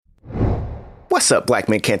What's up, Black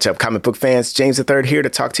Men Can't Jump comic book fans? James III here to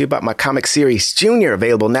talk to you about my comic series, Junior,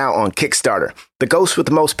 available now on Kickstarter. The ghost with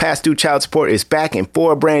the most past due child support is back in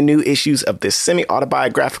 4 brand new issues of this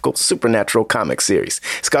semi-autobiographical supernatural comic series.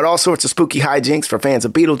 It's got all sorts of spooky hijinks for fans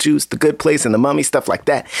of Beetlejuice, The Good Place, and The Mummy, stuff like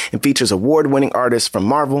that, and features award-winning artists from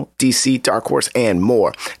Marvel, DC, Dark Horse, and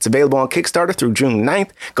more. It's available on Kickstarter through June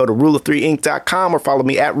 9th. Go to rule3inc.com or follow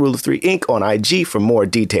me at rule3inc on IG for more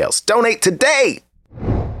details. Donate today!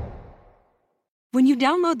 When you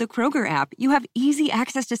download the Kroger app, you have easy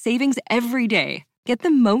access to savings every day. Get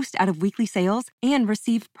the most out of weekly sales and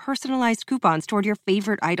receive personalized coupons toward your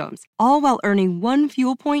favorite items, all while earning 1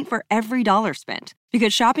 fuel point for every $1 spent.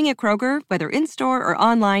 Because shopping at Kroger, whether in-store or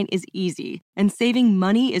online, is easy. And saving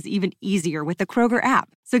money is even easier with the Kroger app.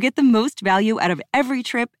 So get the most value out of every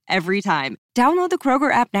trip, every time. Download the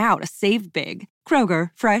Kroger app now to save big. Kroger,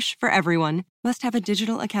 fresh for everyone. Must have a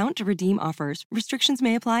digital account to redeem offers. Restrictions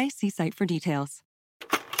may apply. See site for details.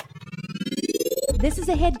 This is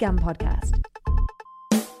a HeadGum podcast.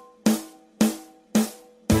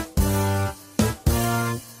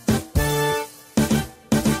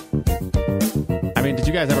 I mean, did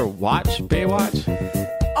you guys ever watch Baywatch?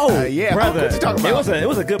 Oh, yeah. Brother, What you talking about? it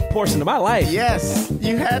was a good portion of my life. Yes,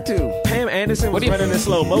 you had to. Pam Anderson was running in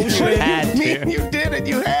slow motion. You had to. You did it.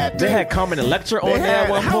 You had to. They had Carmen Electra on They there at had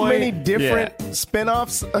one how point. many different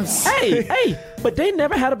spinoffs? Hey, but they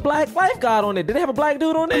never had a black lifeguard on it. Did they have a black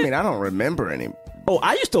dude on it? I mean, I don't remember any. Oh,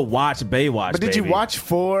 I used to watch Baywatch. But did you baby. watch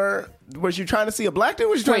 4? Was you trying to see a black dude? Or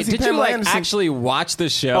was you trying Wait, to see did you Pamela like Anderson? actually watch the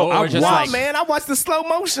show? I or just Wow, like, man, I watched the slow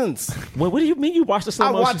motions. What do you mean you watched the slow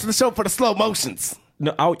I motion? watched the show for the slow motions.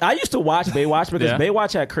 No, I used to watch Baywatch because Yeah.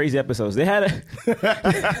 Baywatch had crazy episodes. They had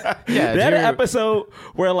yeah, they had an episode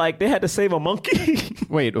where like they had to save a monkey.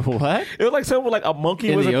 Wait, what? It was like something like a monkey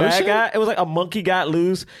In was a the bad ocean? guy. It was like a monkey got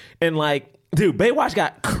loose and like, dude, Baywatch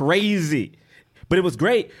got crazy. But it was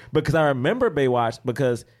great because I remember Baywatch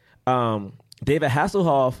because David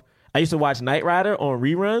Hasselhoff, I used to watch Knight Rider on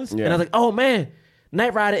reruns. Yeah. And I was like, oh man,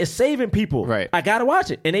 Knight Rider is saving people. Right. I got to watch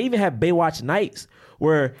it. And they even had Baywatch Nights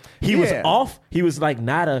where he was Yeah. off. He was like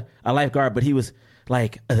not a lifeguard, but he was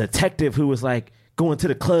like a detective who was like going to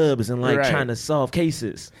the clubs and like Right. trying to solve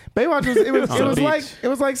cases. Baywatch was it was On the it was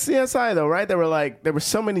beach. like CSI though, right? There were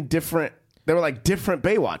so many different. There were like different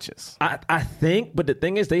Baywatches. I think, but the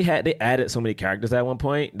thing is, they added so many characters at one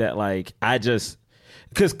point that like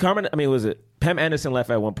because Pam Anderson left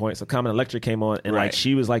at one point, so Carmen Electra came on and Right. like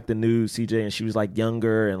she was like the new CJ and she was like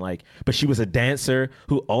younger and like, but she was a dancer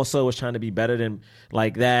who also was trying to be better than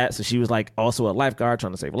like that, so she was like also a lifeguard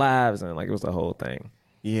trying to save lives and like it was the whole thing.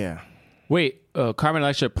 Yeah. Wait, Carmen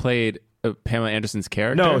Electra played Pamela Anderson's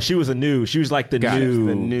character? No, she was like the Got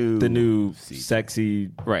it. the new sexy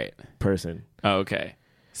Right. person. Oh, okay.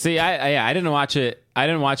 See, I didn't watch it. I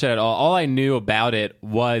didn't watch it at all. All I knew about it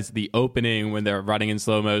was the opening when they're running in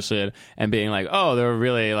slow motion and being like, oh, they were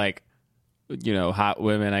really like, hot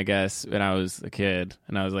women, I guess, when I was a kid.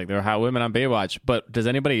 And I was like, there were hot women on Baywatch. But does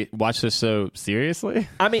anybody watch this show seriously?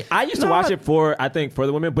 I mean, I used to watch it for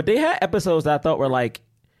the women, but they had episodes that I thought were like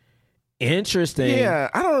interesting. Yeah,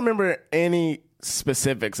 I don't remember any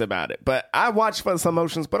specifics about it, but I watched for some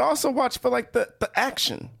emotions, but also watched for like the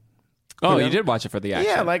action. Oh, know? you did watch it for the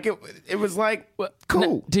action. Yeah, like it was like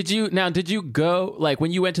cool. Did you go, like,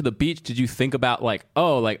 when you went to the beach, did you think about, like,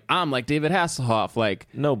 oh, like, I'm like David Hasselhoff, like...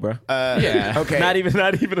 No, bro. Yeah. Okay. Not even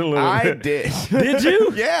a little I bit. did. Did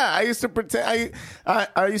you? Yeah, I used to pretend.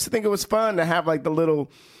 I used to think it was fun to have like the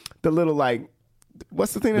little like.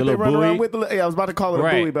 What's the thing that they little run around buoy? with? Yeah, I was about to call it a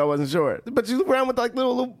Right. buoy, but I wasn't sure. But you look around with like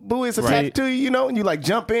little buoys attached Right. to you, and you like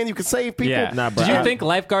jump in, you can save people. Yeah. Nah, bro. Did you think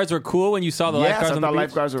lifeguards were cool when you saw the Yes, lifeguards I on the thought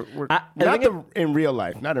beach? lifeguards were I not think in real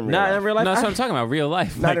life. Not in real Not life. in real life. No, that's what I'm talking about. Real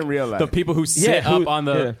life. Not Like, in real life. The people who sit who- up on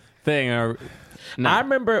the yeah. thing are... No. I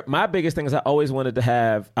remember my biggest thing is I always wanted to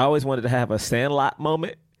have a Sandlot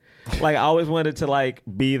moment. Like I always wanted to like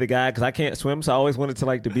be the guy because I can't swim, so I always wanted to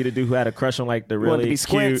like to be the dude who had a crush on like the wanted to really be cute.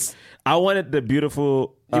 Squints. I wanted the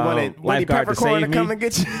beautiful You wanted Wendy lifeguard to Peppercorn save to me. come and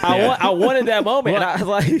get you. I wanted that moment. And I was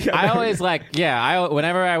like, I always like,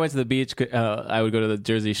 whenever I went to the beach, I would go to the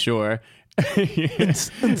Jersey Shore,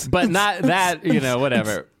 but not that,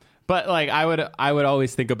 whatever. But like, I would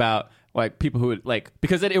always think about like people who would like,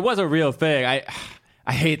 because it was a real thing.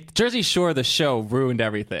 I hate Jersey Shore. The show ruined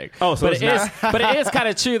everything. Oh, so but it's it not- is, but it is kind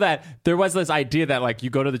of true that there was this idea that like you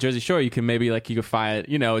go to the Jersey Shore, you can maybe like you could find,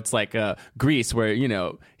 it's like Greece where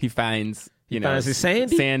he finds. finds his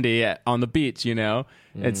Sandy? Sandy on the beach, and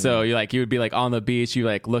so you would be like on the beach, you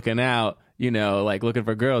like looking out, like looking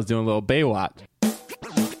for girls, doing a little Baywatch.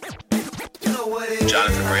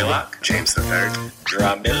 Jonathan Raylock, James III,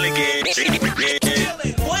 Drum Milligan.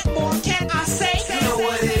 What more can I say?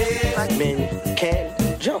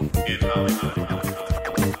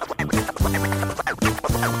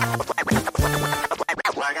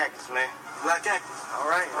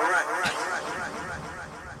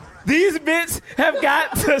 These bits have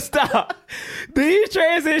got to stop. These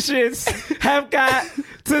transitions have got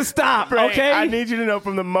to stop, Right. okay? I need you to know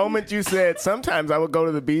from the moment you said, sometimes I would go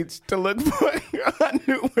to the beach to look for I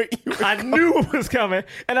knew where you were I knew it was coming,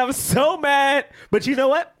 and I was so mad. But you know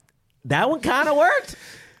what? That one kind of worked.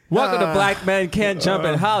 Welcome to Black Men Can't Jump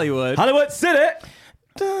in Hollywood. Hollywood City.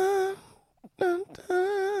 Dun, dun,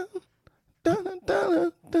 dun, dun,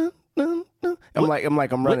 dun, dun, dun, dun. I'm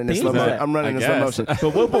running in theme slow is motion. that? I'm running I in slow guess.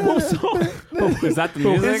 motion. But what song? Is that the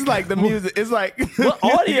music? It's like the music. It's like What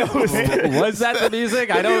audio is that? Was that the music?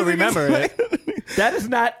 I don't remember it. That is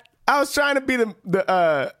not. I was trying to be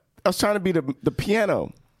the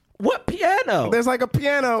piano. What piano? There's like a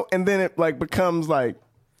piano, and then it like becomes like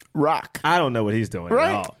rock. I don't know what he's doing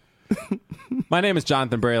Right. at all. My name is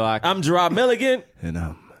Jonathan Braylock. I'm Gerard Milligan. And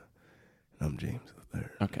I'm James III.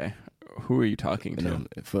 Okay. Who are you talking to? And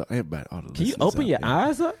for everybody, all the Can you listeners open out your there.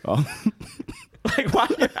 eyes up? Oh. Like, why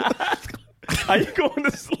your eyes? Are you going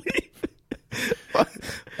to sleep?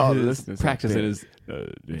 All the listeners out Practicing there.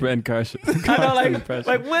 his Ben Carson. I know,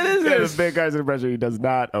 like what is Yeah, this? the big guy's impression. He does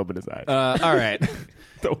not open his eyes. All right.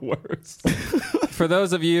 The worst. For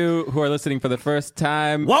those of you who are listening for the first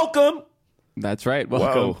time, Welcome. that's right. Whoa,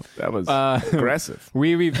 Welcome. that was aggressive.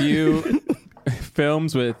 We review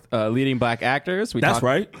films with leading black actors. We That's talk,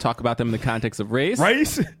 right. talk about them in the context of race,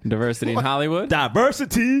 Race. diversity in Hollywood.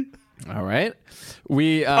 Diversity. All right.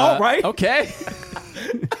 We All right. Okay.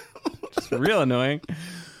 Just real annoying.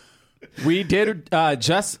 We did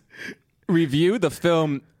just review the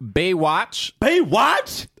film Baywatch,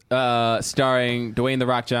 Baywatch. starring Dwayne "The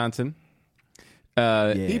Rock" Johnson.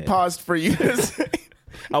 He paused for you to say.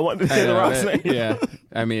 I wanted to say the Rock's name. Yeah.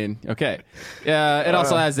 I mean, okay. It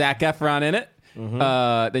also has Zac Efron in it.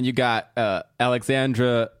 Then you got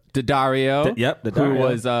Alexandra Daddario. Yep, Who Daddario.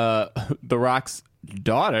 was The Rock's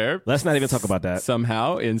daughter. Let's not even talk about that.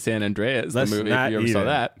 Somehow in San Andreas, Let's the movie. not If you ever saw even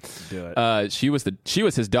that, do it. she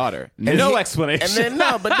was his daughter. No explanation. And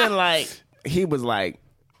then but then like he was like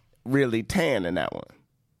really tan in that one.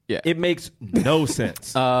 It makes no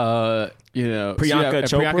sense. Priyanka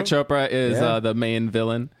Chopra? Chopra is Yeah. the main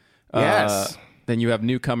villain. Yes. Then you have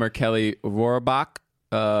newcomer Kelly Rohrbach.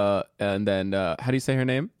 And then how do you say her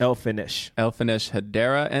name? Elfinish. Elfinish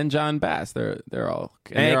Hedera and John Bass. They're all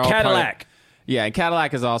And they're all Cadillac. Yeah, and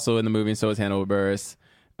Cadillac is also in the movie, and so is Hannibal Buress.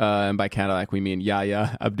 And by Cadillac, we mean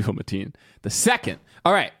Yahya Abdul-Mateen the second.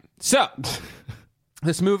 All right, so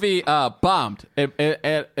this movie bombed. It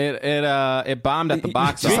bombed at the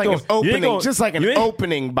box Just office. like an opening, gonna- just like an you ain't-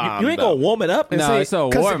 opening bomb. You ain't though. gonna warm it up and No, say. it's a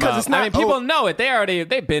 'cause warm up. it's not- I mean, people know it.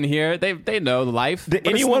 They've been here. They know life. Did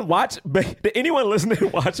anyone watch? Did anyone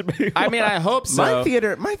listening watch Baywatch? I mean, I hope so.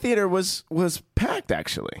 My theater was packed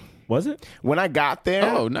actually. Was it? When I got there,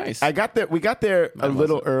 Oh, nice. I got there. We got there a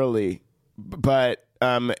little early, but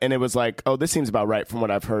and it was like, oh, this seems about right from what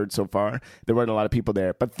I've heard so far. There weren't a lot of people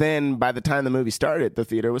there, but then by the time the movie started, the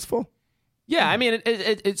theater was full. Yeah, I mean,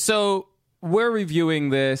 so we're reviewing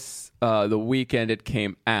this the weekend it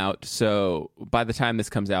came out. So by the time this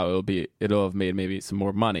comes out, it'll have made maybe some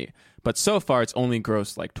more money. But so far, it's only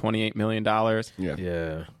grossed like $28 million.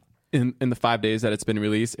 Yeah. In the 5 days that it's been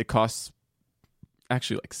released. It costs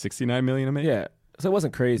actually like $69 million to make. Yeah. So it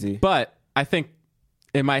wasn't crazy. But I think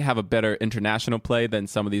it might have a better international play than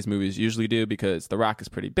some of these movies usually do because The Rock is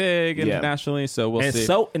pretty big internationally. So we'll and see.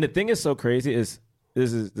 and the thing is so crazy is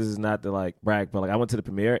this is not to like brag, but like I went to the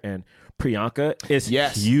premiere and Priyanka is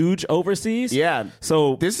huge overseas. Yeah.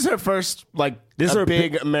 So This is her first This is her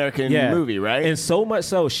big American movie, right? And so much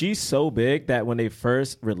so, she's so big that when they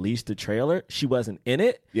first released the trailer, she wasn't in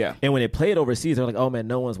it. Yeah. And when they play it overseas, they're like, oh man,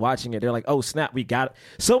 no one's watching it. They're like, oh snap, we got it.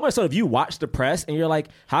 So much so, if you watch the press and you're like,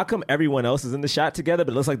 how come everyone else is in the shot together,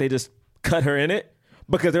 but it looks like they just cut her in it?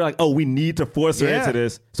 Because they're like, oh, we need to force her into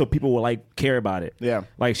this so people will like care about it. Yeah.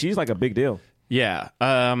 Like she's like a big deal. Yeah.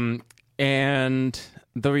 And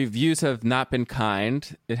the reviews have not been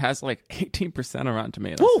kind. It has like 18% on Rotten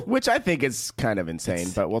Tomatoes. Which I think is kind of insane,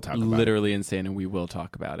 but we'll talk about it. Literally insane, and we will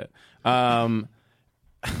talk about it.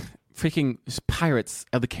 Freaking Pirates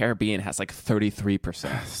of the Caribbean has like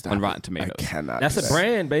 33% on Rotten Tomatoes. I cannot. That's a do that.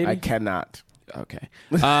 brand, baby. I cannot. Okay.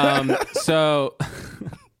 So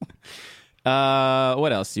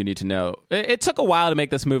what else do you need to know? It took a while to make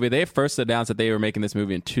this movie. They first announced that they were making this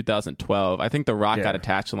movie in 2012. I think The Rock got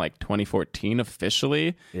attached in like 2014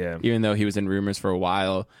 officially. Yeah. Even though he was in rumors for a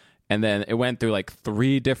while. And then it went through like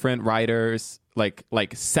 3 different writers, like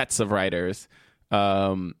sets of writers.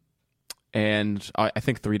 And I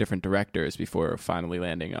think 3 different directors before finally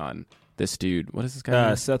landing on this dude. What is this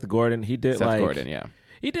guy? Seth Gordon. He did Seth Gordon, yeah.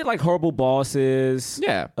 He did like Horrible Bosses.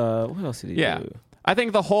 Yeah. What else did he do? I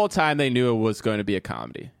think the whole time they knew it was going to be a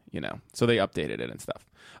comedy. So they updated it and stuff.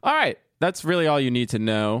 All right, that's really all you need to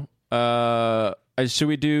know. Should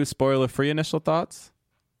we do spoiler-free initial thoughts?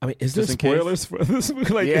 I mean, is there Just in case? spoilers for this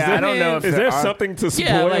movie? Like, Yeah, I don't know if is there there are. something to spoil?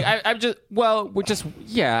 Yeah, like I'm just. Well, we're just.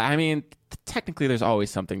 Yeah, I mean, technically, there's always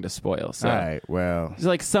something to spoil. So All right, well, it's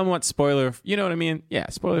like somewhat spoiler. You know what I mean? Yeah,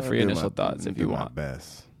 spoiler-free I'll do initial my- thoughts if do you my want.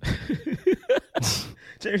 best.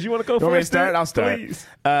 James, you want to go You want me to first? start? I'll start. Please.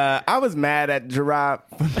 I was mad at Gerard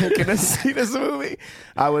for making us see this movie.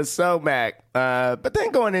 I was so mad. But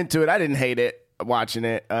then going into it, I didn't hate it watching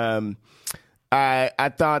it. I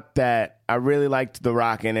thought that I really liked The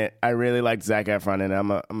Rock in it. I really liked Zac Efron, and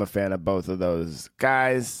I'm a fan of both of those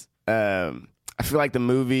guys. I feel like the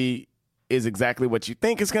movie is exactly what you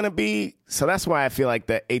think it's going to be. So that's why I feel like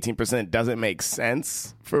the 18% doesn't make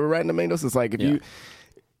sense for Rotten Tomatoes. It's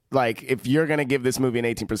like if you're going to give this movie an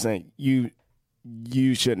 18%,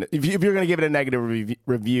 you shouldn't. If you're going to give it a negative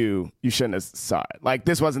review, you shouldn't have saw it. Like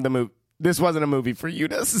this wasn't the movie. This wasn't a movie for you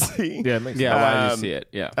to see. Yeah, it makes Yeah, sense. why did you see it?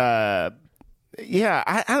 Yeah. Yeah,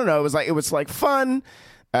 I don't know. It was like fun.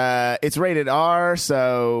 It's rated R,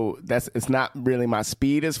 so it's not really my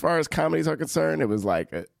speed as far as comedies are concerned. It was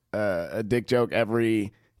like a dick joke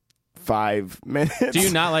every 5 minutes. Do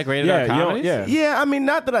you not like rated R you don't- comedies? yeah. Yeah, I mean,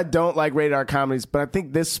 not that I don't like rated R comedies, but I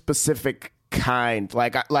think this specific kind, Did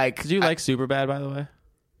you like Superbad, by the way?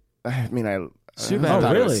 I mean, Superbad. I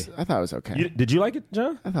thought it really? was- I thought it was okay. Did you like it,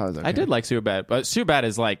 John? I thought it was okay. I did like Superbad, but Superbad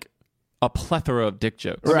is like a plethora of dick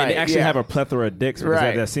jokes. I mean, Right, they actually yeah. have a plethora of dicks. Because they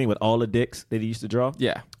have Right. that scene with all the dicks that he used to draw.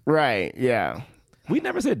 Yeah. Right? Yeah. We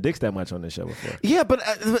never said dicks that much on this show before. Yeah, but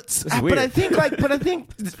weird. I think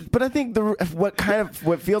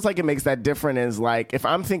what feels like it makes that different is like if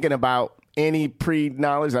I'm thinking about any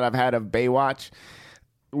pre-knowledge that I've had of Baywatch,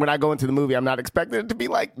 when I go into the movie, I'm not expecting it to be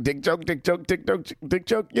like dick joke, dick joke, dick joke, dick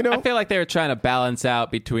joke. You know, I feel like they were trying to balance out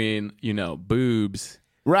between, boobs.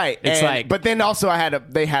 right? It's like- but then also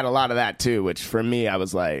they had a lot of that too, which for me, I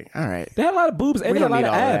was like, all right. They had a lot of boobs and We they had a don't lot need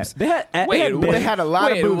of all abs. that. They had They had a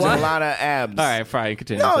lot Wait, of boobs what? and a lot of abs. All right, fine,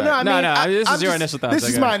 continue. No, Sorry. no, I mean, I mean, this I'm is your just- initial thoughts. This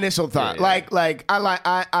is Okay. my initial thought. Yeah,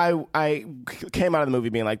 yeah. I came out of the movie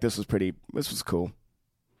being like, this was cool.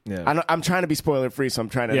 Yeah. I'm trying to be spoiler free, so I'm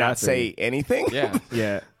trying to Yeah, I not feel say you. anything. Yeah.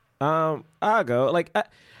 Yeah. I'll go. Like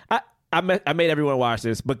I made everyone watch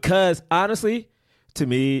this because honestly, to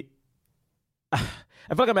me, I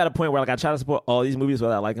feel like I'm at a point where like I try to support all these movies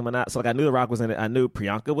whether I like them or not. So like I knew The Rock was in it. I knew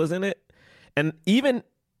Priyanka was in it. And even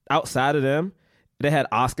outside of them, they had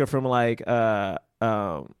Oscar from like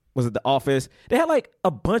was it The Office? They had like a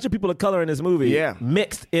bunch of people of color in this movie, Yeah.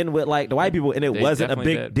 mixed in with like the white people, and it They wasn't a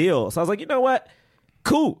definitely big did. deal. So I was like, you know what?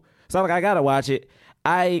 Cool. So I'm like, I gotta watch it.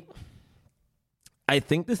 I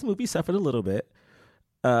think this movie suffered a little bit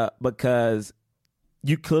because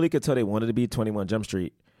you clearly could tell they wanted to be 21 Jump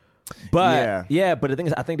Street. But but the thing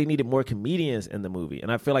is, I think they needed more comedians in the movie,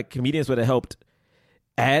 and I feel like comedians would have helped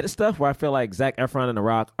add stuff. Where I feel like Zac Efron and The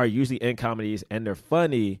Rock are usually in comedies and they're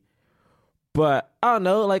funny, but I don't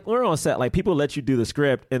know. Like we're on set, like people let you do the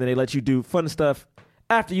script and then they let you do fun stuff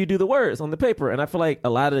after you do the words on the paper, and I feel like a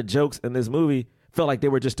lot of the jokes in this movie felt like they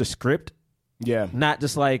were just a script, Yeah. not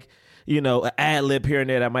just like an ad lib here and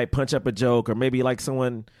there that might punch up a joke, or maybe like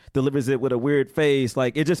someone delivers it with a weird face.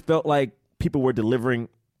 Like it just felt like people were delivering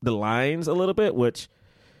the lines a little bit, which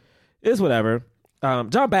is whatever. John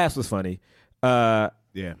Bass was funny. So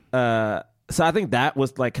I think that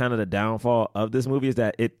was like kind of the downfall of this movie, is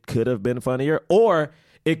that it could have been funnier, or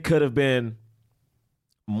it could have been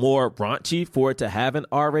more raunchy for it to have an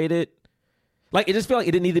R-rated. Like it just felt like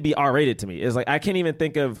it didn't need to be R-rated to me. It's like I can't even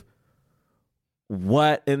think of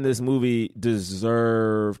what in this movie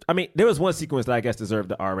deserved. I mean, there was one sequence that I guess deserved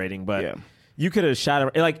the R rating, but Yeah. you could have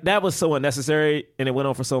shot it. Like that was so unnecessary, and it went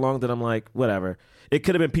on for so long that I'm like, whatever. It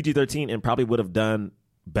could have been PG-13 and probably would have done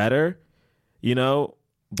better,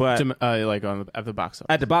 But At the box office.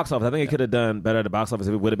 at the box office, I think it could have done better at the box office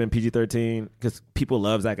if it would have been PG-13, because people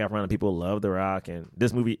love Zac Efron and people love The Rock, and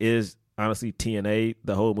this movie is honestly TNA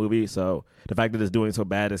the whole movie. So the fact that it's doing so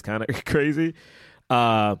bad is kind of crazy.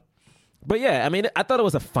 But yeah, I mean, I thought it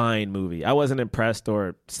was a fine movie. I wasn't impressed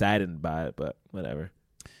or saddened by it, but whatever.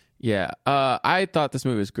 Yeah. I thought this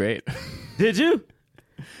movie was great. Did you?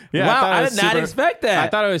 Yeah. Wow, thought it I was did not expect that. I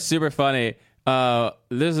thought it was super funny.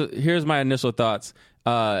 Here's my initial thoughts.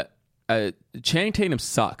 Channing Tatum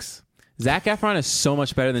sucks. Zac Efron is so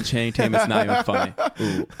much better than Channing Tatum. It's not even funny.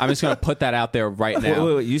 I'm just gonna put that out there right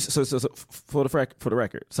now. Wait. So for the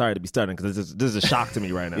record, sorry to be stutting because this is a shock to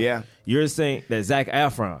me right now. Yeah. You're saying that Zac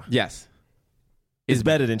Efron Yes, is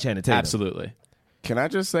better than Channing Tatum. absolutely, Can I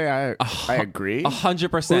just say I agree?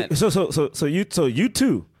 100%. So you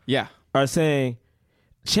two Yeah, are saying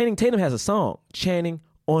Channing Tatum has a song, Channing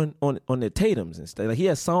on the Tatums and stuff. Like he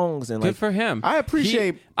has songs and Good like for him. I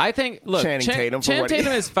appreciate I think look, Channing Tatum for what he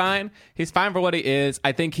Tatum is fine. He's fine for what he is.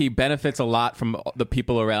 I think he benefits a lot from the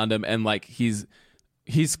people around him, and like he's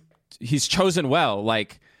chosen well.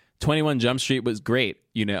 Like 21 Jump Street was great,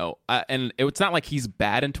 you know, and it's not like he's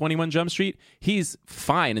bad in 21 Jump Street. He's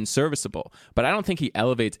fine and serviceable, but I don't think he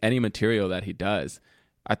elevates any material that he does.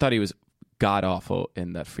 I thought he was god awful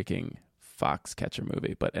in that freaking Foxcatcher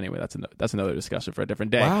movie, but anyway, that's another discussion for a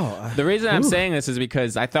different day. Wow. The reason I'm saying this is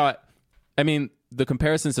because the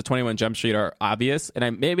comparisons to 21 Jump Street are obvious,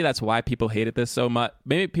 and maybe that's why people hated this so much.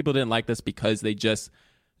 Maybe people didn't like this because they just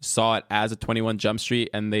saw it as a 21 Jump Street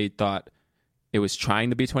and they thought it was trying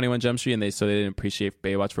to be 21 Jump Street, and they didn't appreciate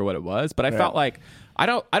Baywatch for what it was. But I felt like I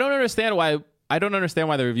don't understand why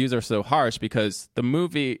the reviews are so harsh, because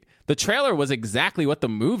the trailer was exactly what the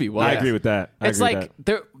movie was. I agree with that.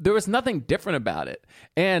 There was nothing different about it.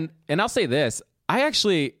 And I'll say this, I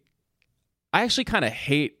actually kind of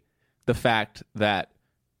hate the fact that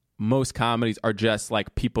most comedies are just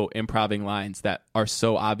like people improvising lines that are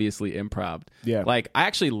so obviously improv. Yeah. Like I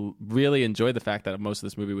actually really enjoyed the fact that most of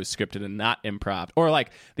this movie was scripted and not improv, or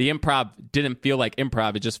like the improv didn't feel like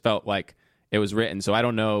improv. It just felt like it was written. So I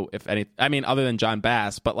don't know if other than John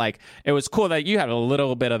Bass, but like it was cool that you had a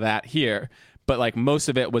little bit of that here, but like most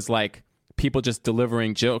of it was like people just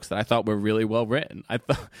delivering jokes that I thought were really well written. I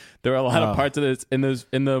thought there were a lot of parts of this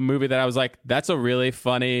in the movie that I was like, that's a really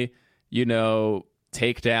funny, you know,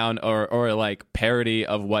 takedown or like parody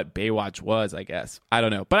of what Baywatch was, I guess. I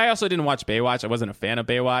don't know. But I also didn't watch Baywatch. I wasn't a fan of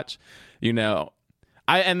Baywatch, you know.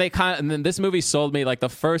 And then this movie sold me like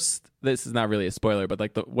this is not really a spoiler, but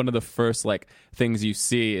like one of the first like things you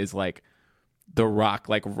see is like The Rock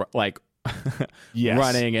like Yes.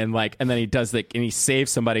 running and then he does and he saves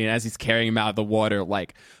somebody, and as he's carrying him out of the water,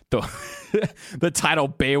 like the title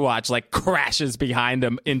Baywatch like crashes behind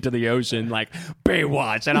him into the ocean, like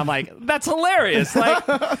Baywatch, and I'm like, that's hilarious. Like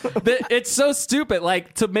it's so stupid,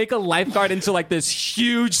 like to make a lifeguard into like this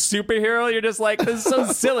huge superhero. You're just like, this is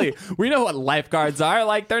so silly. We know what lifeguards are,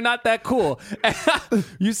 like they're not that cool.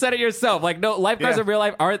 You said it yourself, like no, lifeguards in real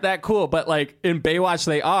life aren't that cool, but like in Baywatch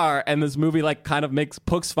they are, and this movie like kind of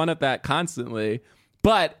pokes fun at that constantly.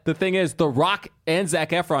 But the thing is, The Rock and Zac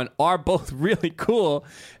Efron are both really cool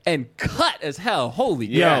and cut as hell. Holy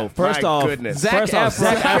Yo, first off, Zac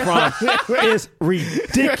Efron is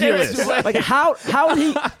ridiculous. Like how do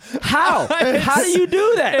you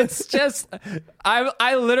do that? It's just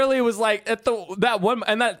I literally was like at that one,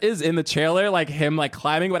 and that is in the trailer, like him like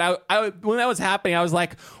climbing. But I when that was happening, I was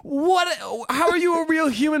like, what? How are you a real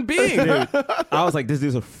human being? Dude, I was like, this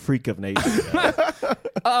dude's a freak of nature.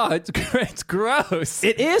 Oh, it's gross.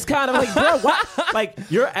 It is kind of like, bro, what? Like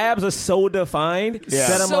your abs are so defined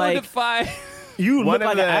that I'm so like, defined. You look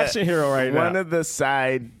like an action hero right now. One of the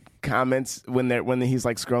side comments when he's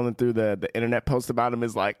like scrolling through the internet post about him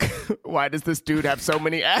is like, why does this dude have so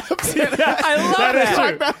many abs? I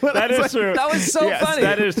love that. That is true. That was so funny.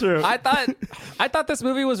 That is true. I thought this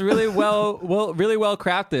movie was really well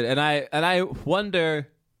crafted, and I wonder.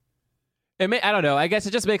 I don't know. I guess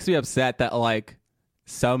it just makes me upset that like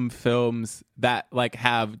some films that like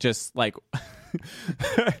have just like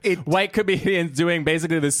white comedians doing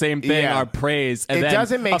basically the same thing are praised, and then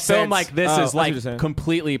doesn't make a film sense. like this is like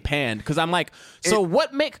completely panned. Because I'm like, so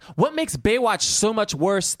what makes Baywatch so much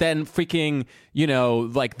worse than freaking, you know,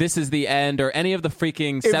 like This Is the End or any of the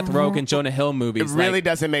freaking Seth Rogen, Jonah Hill movies? It really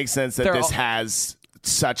doesn't make sense that this has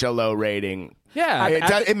such a low rating. Yeah,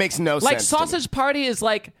 it makes no sense. Like Sausage Party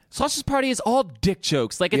is all dick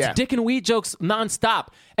jokes. Like it's dick and weed jokes nonstop,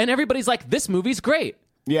 and everybody's like, this movie's great.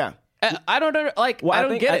 Yeah. I don't know. Like, well, I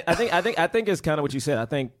don't get it. I think it's kind of what you said. I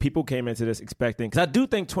think people came into this expecting, because I do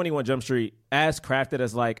think 21 Jump Street, as crafted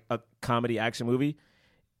as like a comedy action movie,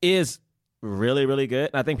 is really, really good.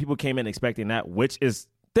 And I think people came in expecting that, which is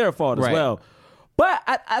their fault as well. But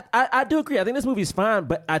I do agree. I think this movie's fine,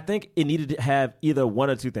 but I think it needed to have either one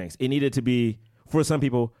or two things. It needed to be, for some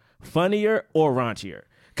people, funnier or raunchier,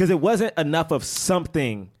 because it wasn't enough of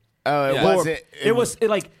something. Oh, it wasn't. It was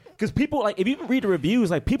like. Because people, like, if you read the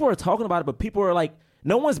reviews, like, people are talking about it, but people are like,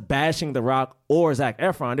 no one's bashing The Rock or Zac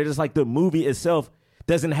Efron. They're just like, the movie itself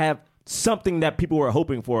doesn't have something that people were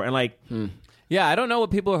hoping for. And like, yeah, I don't know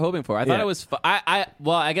what people are hoping for. I thought it was,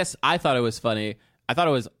 I guess I thought it was funny. I thought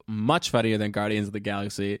it was much funnier than Guardians of the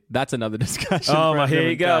Galaxy. That's another discussion. Oh, my, here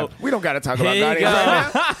you go. We don't got to talk about Guardians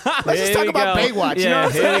right now. Let's just talk about Baywatch. Yeah, you know what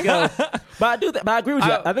I'm saying? Here we go. But I agree with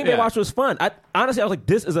you. I think Baywatch was fun. Honestly, I was like,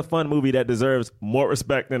 this is a fun movie that deserves more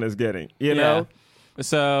respect than it's getting. You know?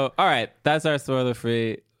 So, all right. That's our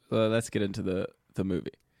spoiler-free. Let's get into the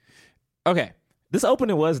movie. Okay. This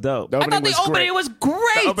opening was dope. I thought the opening was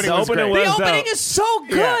great. The opening was great. The opening is so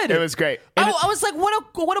good. Yeah, it was great. I was like,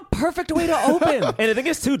 what a perfect way to open. And the thing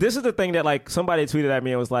is, too, this is the thing that, like, somebody tweeted at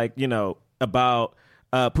me and was like, you know, about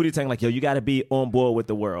Pootie saying, like, yo, you got to be on board with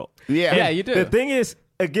the world. Yeah. Yeah, you do. The thing is,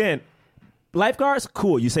 again, lifeguards,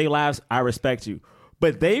 cool. You save lives. I respect you.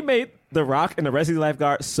 But they made The Rock and the rest of the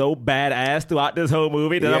lifeguards so badass throughout this whole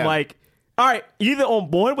movie that I'm like, all right, either on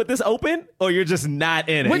board with this open or you're just not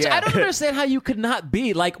in it. Which I don't understand how you could not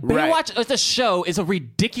be. Like, Baywatch as a show is a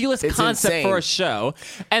ridiculous concept insane. for a show.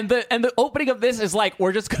 And the opening of this is like,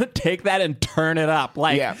 we're just going to take that and turn it up.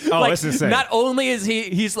 Like, it's insane. Not only is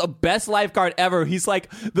he's the best lifeguard ever, he's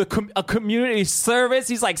like a community service.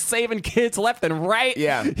 He's like saving kids left and right.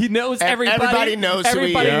 Yeah. He knows everybody. Everybody knows who he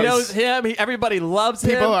is. Everybody knows him. Everybody loves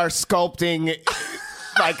him. People are sculpting...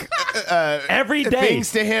 like every day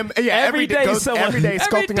things to him. Yeah, every day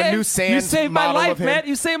sculpting a new sand. You saved my model life, of him. man.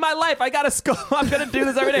 You saved my life. I gotta I'm gonna do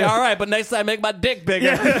this every day. All right, but next time make my dick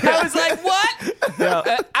bigger. I was like, what?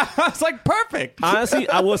 I was like, perfect. Honestly,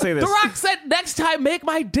 I will say this. The Rock said, next time make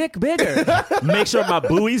my dick bigger. Make sure my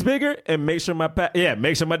buoy's bigger and make sure my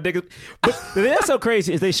dick is. But the thing that's so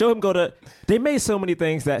crazy is they show him they made so many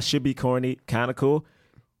things that should be corny, kind of cool.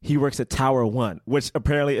 He works at Tower 1, which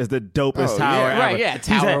apparently is the dopest tower ever. Right, yeah,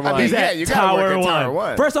 Tower 1. He's at you gotta work at Tower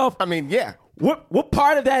 1. First off, I mean, yeah. What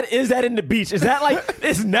part of that is that in the beach? Is that like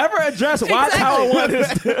it's never addressed why Tower 1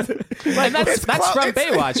 is and that's from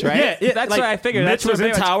Baywatch, right? Yeah, that's like, what I figured. Mitch was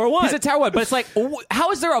in Tower 1. He's at Tower 1, but it's like,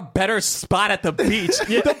 how is there a better spot at the beach?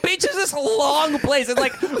 The beach is this long place. It's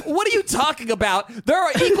like, what are you talking about? There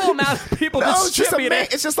are equal amount of people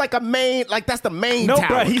distributed. It's just like a main, like that's the main no, tower.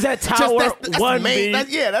 Bro, he's at Tower 1.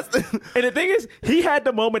 That's the... And the thing is, he had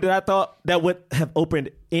the moment that I thought that would have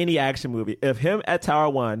opened any action movie of him at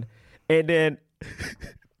Tower 1. And then,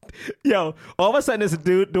 all of a sudden, there's a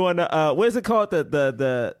dude doing what is it called?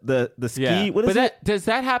 The ski. Yeah. What is it? Does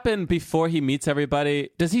that happen before he meets everybody?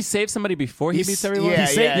 Does he save somebody before he meets everyone?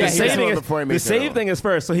 Yeah, the save thing is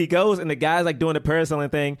first. So he goes and the guy's like doing the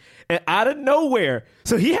parasailing thing, and out of nowhere,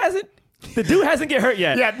 so the dude hasn't get hurt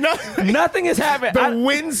yet. Yeah, nothing has happened. The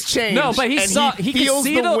winds changed. No, but he feels could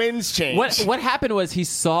see the winds change. What happened was he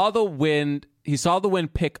saw the wind. He saw the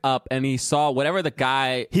wind pick up, and he saw whatever the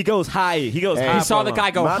guy. He goes high. He saw the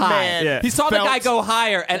guy go high. Yeah. He saw the guy go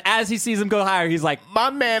higher, and as he sees him go higher, he's like,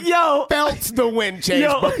 "My man felt the wind change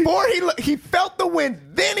before he felt the wind.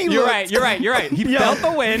 Then he looked. You're right. He felt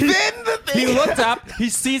the wind. Then the thing. He looked up. He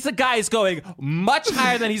sees the guy is going much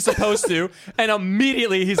higher than he's supposed to, and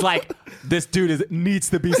immediately he's like, "This dude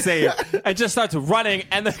needs to be saved," and just starts running.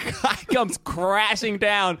 And the guy comes crashing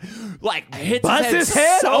down, like hits his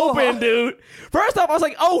head so open, hard. Dude. First off, I was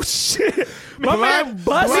like, "Oh shit!" My man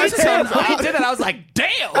busts his head. He did it. I was like,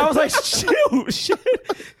 "Damn!" I was like, "Shit!"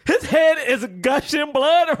 His head is gushing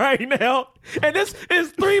blood right now, and this is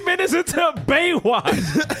 3 minutes into Baywatch.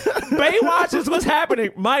 Baywatch is what's happening,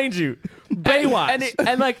 mind you. Baywatch,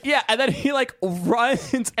 and then he like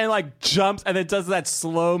runs and like jumps and then does that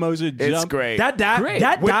slow motion jump. It's great. That dive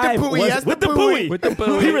was with the buoy. With the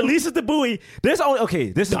buoy. He releases the buoy. This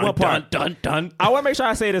is one part. Dun. I want to make sure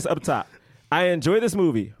I say this up top. I enjoy this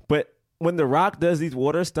movie, but when The Rock does these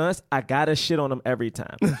water stunts, I gotta shit on him every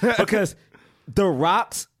time because The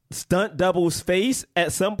Rock's stunt double's face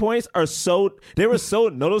at some points were so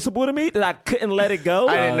noticeable to me that I couldn't let it go.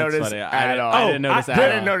 I didn't notice at all. I didn't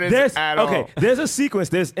notice at all. Okay, there's a sequence.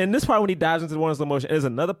 In this part when he dives into the water in slow motion, there's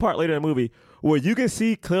another part later in the movie where you can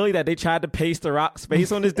see clearly that they tried to paste The Rock's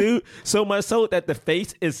face on this dude so much so that the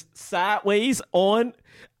face is sideways on.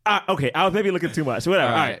 Okay, I was maybe looking too much.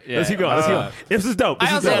 Whatever. All right, yeah. Let's keep going. This is dope.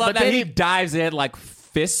 I also love that he dives in like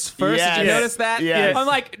fists first. Yes. Did you notice that? Yes. I'm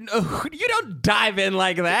like, no, you don't dive in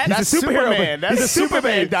like that. That's a superhero. Superman. That's He's a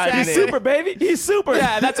Superman. diving He's in. super, baby. He's super.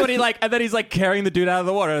 Yeah, that's what he like. And then he's like carrying the dude out of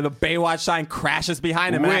the water, and the Baywatch sign crashes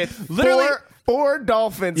behind him. With literally. four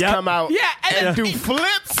dolphins come out and do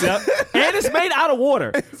flips. Yep. And it's made out of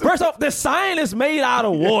water. First off, the sign is made out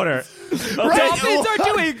of water. Okay? Dolphins are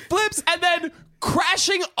doing flips and then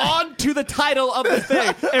crashing onto the title of the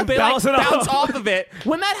thing and they like bounce off of it.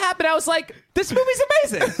 When that happened, I was like, this movie's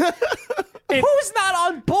amazing. Who's not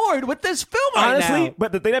on board with this film honestly, now?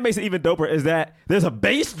 But the thing that makes it even doper is that there's a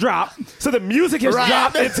bass drop, so the music has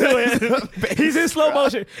dropped into it. He's in slow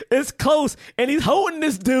motion. It's close, and he's holding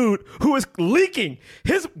this dude who is leaking.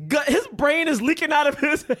 His brain is leaking out of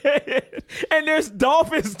his head, and there's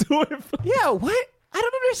dolphins doing. Yeah, what? I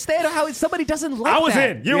don't understand how somebody doesn't like I was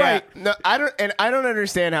that. in. You're right. No, I don't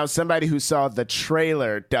understand how somebody who saw the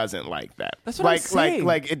trailer doesn't like that. That's what I'm saying.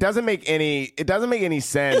 Like it doesn't make any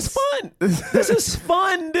sense. It's fun. This is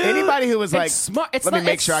fun, dude. Anybody who was like, smart. let me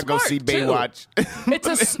make sure I go see Baywatch.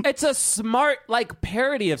 It's a smart like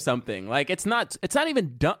parody of something. Like it's not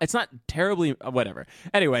even dumb. It's not terribly whatever.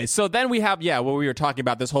 Anyway, so then we have what we were talking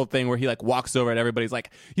about, this whole thing where he like walks over and everybody's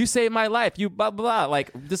like, "You saved my life," you blah blah blah.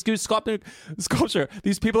 Like this dude's sculpture.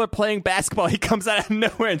 These people are playing basketball. He comes out of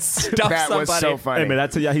nowhere and stuffs That somebody. was so funny. Hey man, I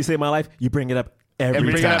tell you how he saved my life. You bring it up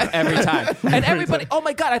every time. Every time. And everybody, oh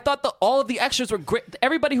my God, I thought all of the extras were great.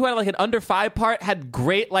 Everybody who had like an under 5 part had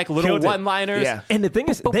great like little Killed it. one-liners. Yeah. And the thing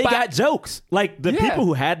is, they got jokes. Like the people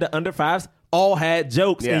who had the under 5s all had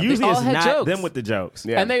jokes. Yeah. And usually They all it's had not jokes. them with the jokes.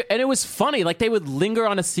 Yeah. And it was funny. Like they would linger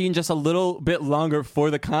on a scene just a little bit longer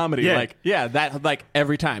for the comedy. Yeah. Like, that like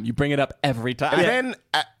every time. You bring it up every time. And then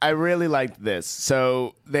I really liked this.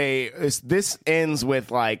 So this ends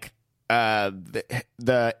with like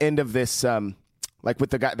the end of this like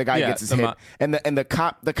with the guy Yeah, gets his the hit, mo- and the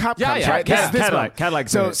cop Yeah, comes yeah, right. Cadillac, one. Cadillac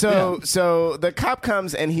So minute. so the cop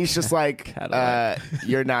comes and he's just like, Cadillac.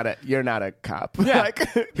 you're not a cop. Yeah.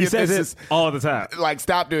 Like, He says this it all the time. is, like,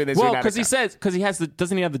 stop doing this. Well, you're not a because he cop. has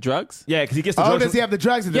doesn't he have the drugs? Yeah, because he gets the Oh, drugs. does he have the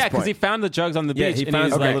drugs at this Yeah, because point? he found the drugs on the beach. Yeah, he and found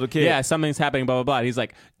he's it like like, a little kid. yeah, something's happening, blah, blah, blah. And he's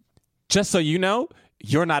like, just so you know,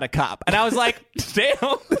 you're not a cop. And I was like, damn.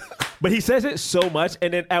 But he says it so much,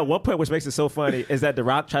 and then at one point, which makes it so funny, is that The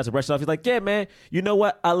Rock tries to brush it off. He's like, "Yeah, man, you know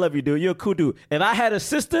what? I love you, dude. You're a cool dude. And I had a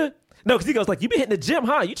sister." No, because he goes like, "You been hitting the gym,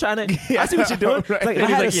 huh? You trying to? I see what you're doing." Right. Like, And I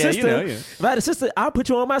he's had like, a "Yeah, you sister. know, yeah." If I had a sister, I'll put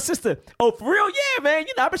you on my sister. Oh, for real? Yeah, man.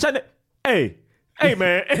 You know, I've been trying to. Hey,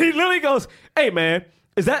 man. And he literally goes, "Hey, man.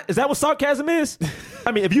 Is that what sarcasm is?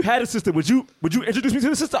 I mean, if you had a sister, would you introduce me to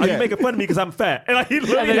the sister? Or are you making fun of me because I'm fat?" And like, he And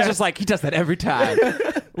literally then it's just like, he does that every time.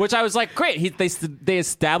 Which I was like, great. They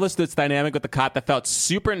established this dynamic with the cop that felt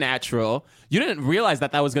supernatural. You didn't realize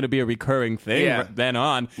that was going to be a recurring thing Yeah. then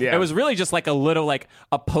on. Yeah. It was really just like a little, like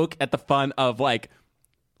a poke at the fun of like,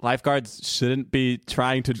 lifeguards shouldn't be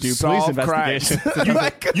trying to do police Solve crimes.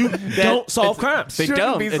 investigations. you don't solve crimes. They Shouldn't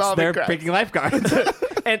don't. be It's solving their crimes. freaking lifeguards.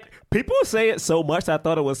 And people say it so much that I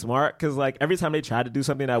thought it was smart because like every time they tried to do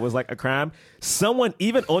something that was like a crime, someone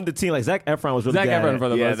even on the team like Zac Efron was really Zac good at Efron it. for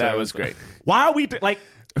the Yeah, most that part. was great. Why are we like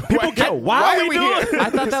people go, why are we doing I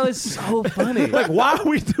thought that was so funny. like why are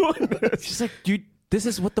we doing this? She's like, dude, this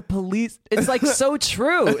is what the police. It's like so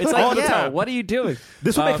true. It's like, All the yeah, time. what are you doing?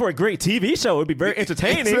 This would make for a great TV show. It would be very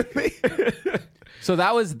entertaining. So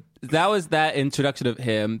that was that introduction of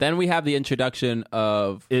him. Then we have the introduction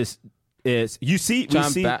of is you see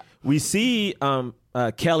we see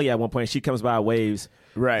Kelly at one point. She comes by waves,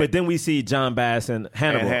 Right. But then we see John Bass and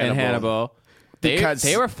Hannibal. and Hannibal.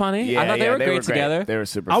 They were funny. I thought they were great together. They were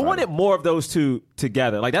super I funny. wanted more of those two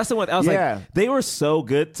together. Like that's the one I was Yeah. like, they were so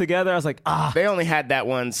good together. I was like, They only had that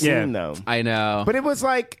one scene Yeah. though. I know. But it was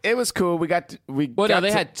cool.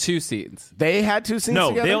 They had 2 scenes. They had 2 scenes no,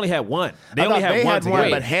 together? they only had one. They I only thought had they one had together.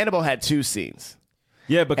 but Hannibal had 2 scenes.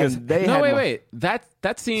 Yeah, because And they No, had wait.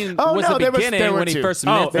 That scene Oh, was no, the there beginning were when he 2. first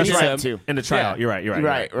Oh, met that's meets right, him. too. in the trial. Yeah. You're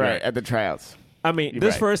right. Right, at the tryouts. I mean, You're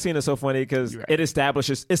this right. first scene is so funny because right. it established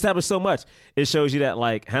so much. It shows you that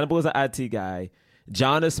like Hannibal is an IT guy,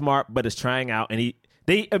 John is smart but is trying out, and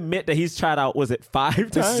they admit that he's tried out. Was it 5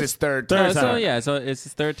 times? This is his third Third time. time. So it's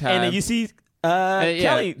his third time. And then you see Yeah,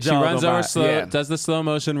 Kelly. she runs over slow, Yeah. does the slow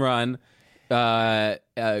motion run,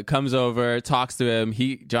 comes over, talks to him.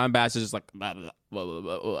 John Bass is just like blah, blah, blah, blah,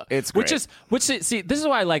 blah, blah. It's great. See, this is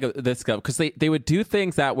why I like this stuff because they would do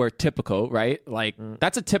things that were typical, right? Like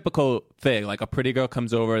that's a typical thing. Like a pretty girl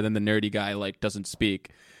comes over, then the nerdy guy like doesn't speak,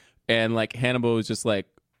 and like Hannibal was just like,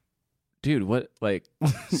 dude, what? Like,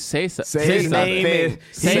 say something. Say His name something. is.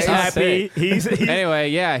 Say He's something. happy. He's Anyway,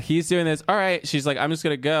 yeah, he's doing this. All right. She's like, I'm just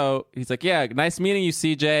going to go. He's like, yeah, nice meeting you,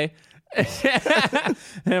 CJ.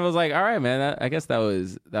 And I was like, all right, man, I guess that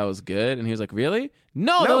was good. And he was like, really?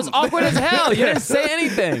 No, that was awkward as hell. You didn't say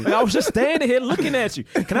anything. I was just standing here looking at you.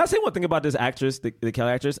 Can I say one thing about this actress, the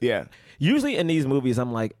Kelly actress? Yeah. Usually in these movies,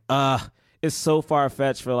 I'm like, it's so far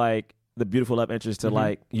fetched for like the beautiful love interest to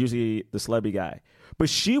like usually the celebity guy. But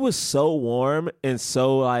she was so warm and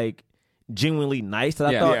so like genuinely nice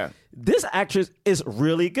that I thought this actress is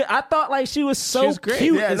really good. I thought like she was so She was great.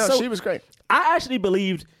 cute. Yeah, and no, so, she was great. I actually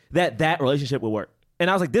believed that relationship would work. And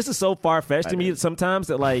I was like, this is so far fetched to me sometimes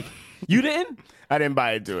that like you didn't. I didn't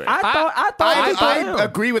buy into it. I thought I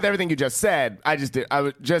agree with everything you just said. I just did. I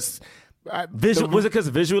was just was it because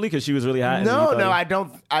visually? Because she was really hot. No, I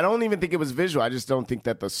don't even think it was visual. I just don't think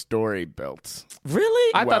that the story built.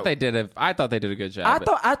 Really? I thought they did a good job.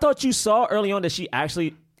 I thought you saw early on that she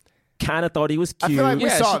actually kind of thought he was cute. I feel like we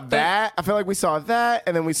Yeah, saw she- that. I feel like we saw that,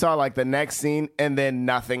 and then we saw like the next scene, and then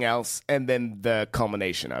nothing else, and then the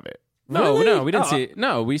culmination of it. No, Really? no, we didn't Oh, see it.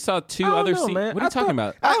 No, we saw two I don't other know, scenes. man. What are you I talking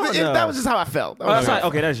thought- about? know. That was just how I felt. Oh, that's right.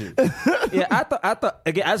 Okay, that's you. Yeah, I thought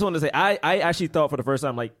again. I just wanted to say, I actually thought for the first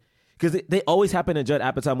time, like, because they always happen in Judd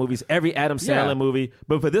Apatow movies, every Adam Sandler Yeah. movie.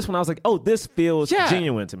 But for this one, I was like, oh, this feels Yeah.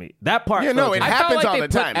 genuine to me. That part, Yeah, no, felt it genuine. I felt happens like all they the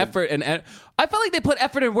put time. effort and I felt like they put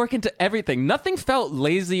effort and work into everything. Nothing felt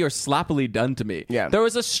lazy or sloppily done to me. Yeah. There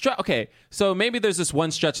was a stretch. Okay, so maybe there's this one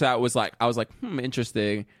stretch that was like, I was like,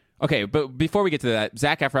 interesting. Okay, but before we get to that,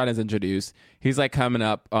 Zac Efron is introduced. He's like coming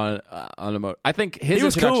up on a motor. I think his He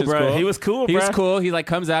was cool, introduction's bro. He was cool, He was bro. cool. He like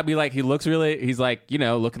comes out, he looks really. He's like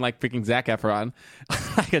looking like freaking Zac Efron,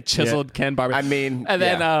 like a chiseled Ken Barber. I mean, and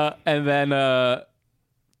then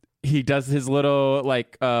he does his little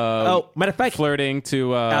like Oh, matter of fact, flirting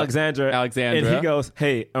to Alexandra. Alexandra. And he goes,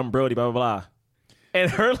 hey, I'm Brody, blah, blah, blah.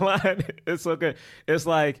 And her line is so good. It's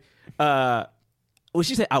like, well,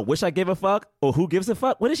 she said, I wish I gave a fuck, or who gives a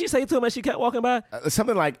fuck? What did she say to him as she kept walking by?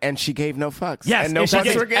 something like, and she gave no fucks. Yes, and no she fucks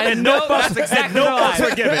gave- were given. and no fucks- that's exactly no the fucks line.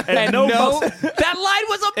 were given. And no fucks- that line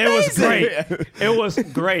was It amazing. was great. It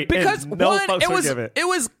was great. because and no one, fucks it were was given.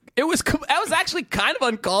 that was actually kind of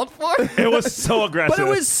uncalled for. It was so aggressive. But it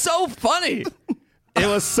was so funny. It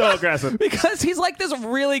was so aggressive. Because he's like this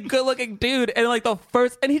really good looking dude, and like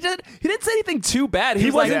he didn't say anything too bad. He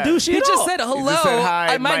was like, wasn't douchey He at just all. said hello. just said,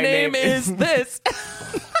 "Hi, my name is this."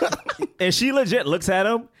 And she legit looks at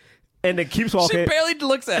him and then keeps She walking. barely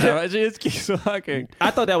looks at him. She just keeps walking. I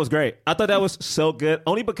thought that was great. I thought that was so good.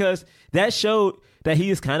 Only because that showed that he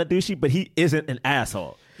is kind of douchey, but he isn't an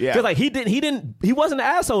asshole. Yeah. Because like he wasn't an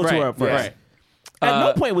asshole to her at first. Right. At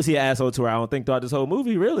no point was he an asshole to her, I don't think, throughout this whole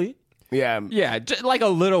movie, really. Yeah. Yeah, like a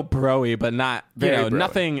little broy, but not Very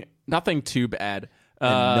broy. nothing too bad.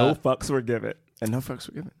 And no fucks were given. And no fucks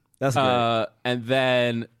were given. That's great. And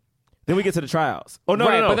then Then we get to the trials. Oh, no,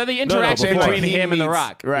 right, no, no. but then the No, no, interaction before. between him and The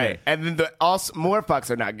Rock. Right. And then also more fucks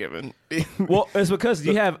are not given. Well, it's because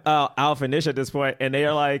you have Alf and Nish at this point, and they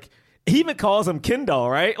are like, he even calls him Kendall,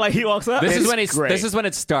 right? Like he walks up. This It's is when great. this is when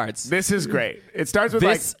it starts. This is great. It starts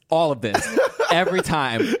with All of this. Every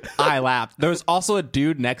time I laughed. There was also a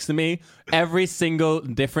dude next to me. Every single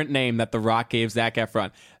different name that The Rock gave Zac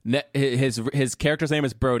Efron. His character's name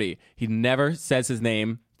is Brody. He never says his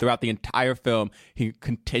name throughout the entire film. He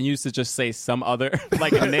continues to just say some other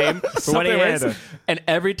like a name for what he Something is. random. And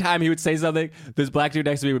every time he would say something, this black dude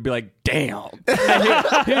next to me would be like, "Damn." And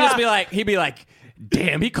he'd just be like,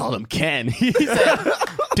 "Damn, he called him Ken." He said,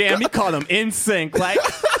 "Damn, he called him NSYNC." Like,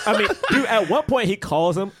 I mean, dude, at one point he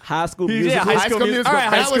calls him High School Musical. yeah, High School Musical. Musical. All right,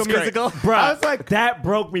 High That School was great. Musical. Bro, I was like, that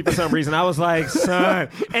broke me for some reason. I was like, son.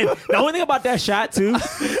 And the only thing about that shot, too,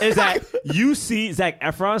 is that you see Zac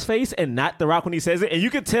Efron's face and not The Rock when he says it. And you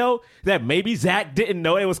can tell that maybe Zac didn't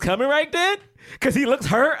know it was coming right then because he looks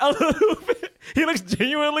hurt a little bit. He looks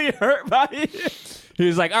genuinely hurt by it. He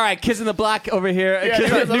was like, "All right, Kiss in the Block over here. Yeah,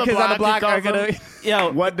 Kids Kids on New the Kids on the Block, Block he are calls gonna." them.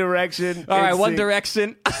 Yo, One Direction. All right, One NSYNC.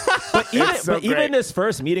 Direction. so even great. this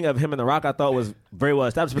first meeting of him and The Rock, I thought was very well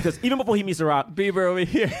established because even before he meets The Rock, Bieber over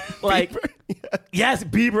here. like, yes,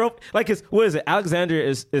 Bieber, like, what is it? Alexander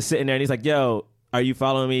is sitting there and he's like, yo, are you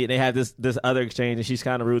following me? And they have this other exchange and she's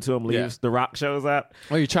kind of rude to him, leaves. Yeah. The Rock shows up.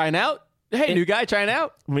 Are you trying out? Hey, new guy, trying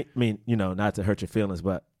out? I mean, you know, not to hurt your feelings,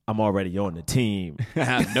 but I'm already on the team.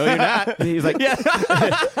 No, you're not. He's like, Yeah.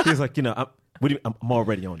 he's like, you know, I'm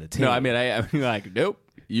already on the team. No, I mean, I'm like, nope.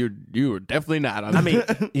 You were definitely not on. I mean,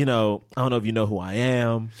 you know, I don't know if you know who I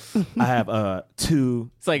am. I have 2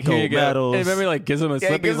 it's like, gold here you go. medals. And remember, like, gives him a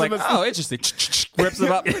slip. He's gives like, him a oh, interesting. Rips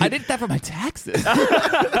him up. I did that for my taxes. I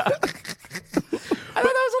thought that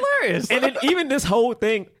was hilarious. And then even this whole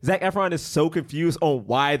thing, Zac Efron is so confused on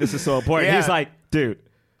why this is so important. Yeah. He's like, dude,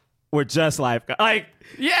 we're just lifeguards.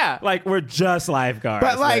 Yeah. Like we're just lifeguards.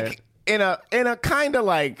 But like man. in a kind of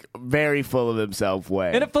like very full of himself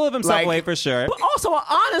way. In a full of himself Like, way, for sure. But also an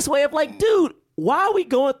honest way of like, dude, why are we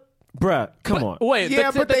going, bruh, come on. Wait,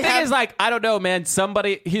 Yeah, but the they thing have- is, like, I don't know, man.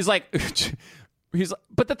 Somebody, he's like,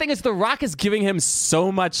 but the thing is, The Rock is giving him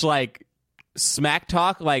so much, like, smack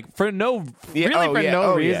talk, like, for no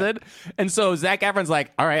reason. And so Zac Efron's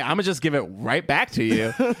like, all right, I'm gonna just give it right back to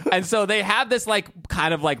you. And so they have this, like,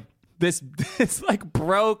 kind of like, this like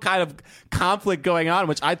bro kind of conflict going on,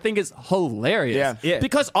 which I think is hilarious. Yeah.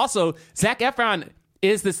 Because also, Zac Efron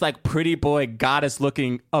is this like pretty boy goddess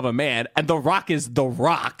looking of a man, and The Rock is The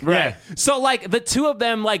Rock. Right. So like the two of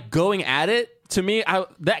them like going at it, to me,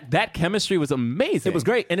 that chemistry was amazing. It was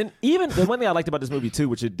great. And then even the one thing I liked about this movie too,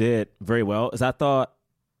 which it did very well, is I thought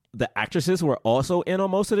the actresses were also in on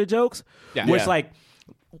most of the jokes. Yeah. Which Yeah. like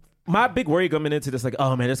my big worry coming into this, like,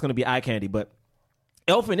 oh man, it's going to be eye candy. But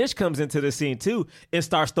Elfinish comes into the scene too and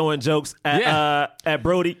starts throwing jokes at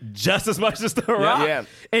Brody just as much as The Rock. Yeah.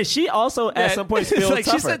 And she also at some point feels like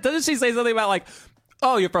tougher. doesn't she say something about like,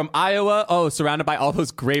 oh, you're from Iowa? Oh, surrounded by all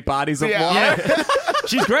those great bodies of water.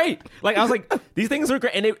 She's great. Like, I was like, these things are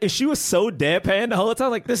great. And she was so deadpan the whole time.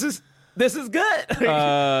 Like, this is good.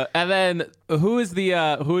 And then who is the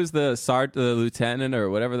lieutenant or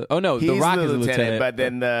whatever? The Rock the is the lieutenant. but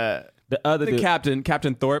then the other the dude.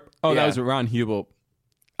 Captain Thorpe. Oh, that Yeah. was Ron Hubel.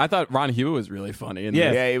 I thought Ron Hubel was really funny.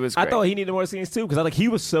 Yeah, he was I great. thought he needed more scenes too, because he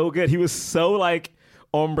was so good. He was so like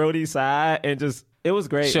on Brody's side, and just it was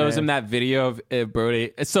great. Shows man. him that video of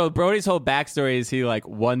Brody. So Brody's whole backstory is he like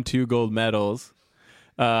won 2 gold medals.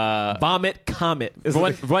 Vomit Comet.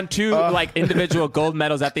 Won 2 like individual gold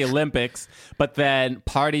medals at the Olympics, but then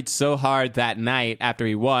partied so hard that night after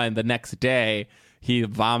he won. The next day, he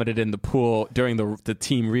vomited in the pool during the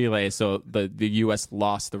team relay, so the U.S.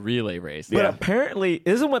 lost the relay race. But apparently,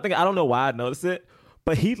 this is one thing I don't know why I noticed it,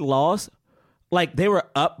 but he lost. Like, they were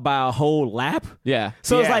up by a whole lap. Yeah.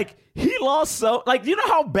 So it's Yeah. like he lost so like, you know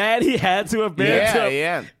how bad he had to have been.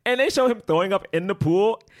 Yeah. And they show him throwing up in the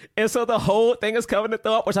pool, and so the whole thing is covered in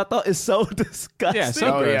throw up, which I thought is so disgusting. Yeah,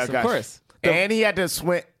 so gross, of course. And he had to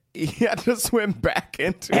swim. He had to swim back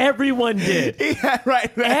into it. Everyone did. He had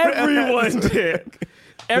right there. Everyone did. what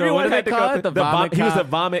Everyone do had they to call go it? through The vomit He was a com-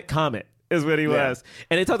 vomit comet, is what he was.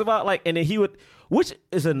 And they talked about like, and then he would, which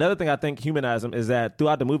is another thing I think humanized him, is that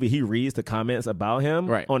throughout the movie he reads the comments about him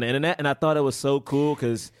on the internet, and I thought it was so cool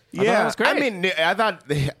because thought it was great. I mean, I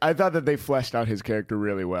thought that they fleshed out his character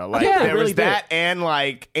really well. Like Yeah, they there really was that,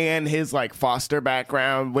 and his like foster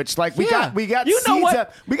background, which like we got You know seeds what?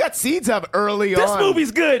 of, we got seeds of early this on.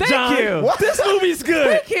 movie's good, Thank John. you. What? This movie's good.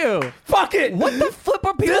 Thank you. Fuck it. What the flip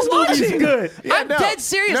are people This movie's watching? good. Yeah, I'm no. dead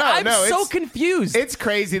serious. No, I'm no, so it's- confused. It's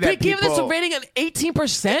crazy that they give this a people- rating of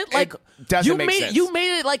 18%. Like, doesn't you make made sense. you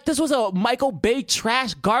made it like this was a Michael Bay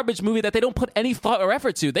trash garbage movie that they don't put any thought or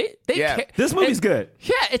effort to. They Yeah. This movie's good.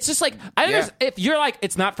 Yeah, it's just like if you're like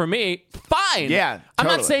it's not for me, fine. Yeah, I'm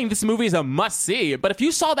not totally. saying this movie is a must see, but if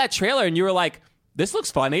you saw that trailer and you were like, this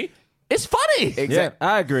looks funny, it's funny. Exactly. Yeah,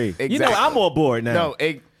 I agree. Exactly. You know, I'm on board now. No,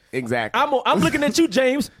 exactly. I'm looking at you,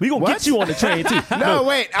 James. We gonna What? get you on the train too. No,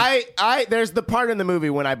 wait. I there's the part in the movie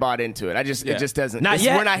when I bought into it. It just doesn't. Not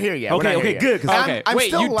yet? We're not here yet. Okay, We're not okay, here yet. good, 'cause Okay, I'm wait,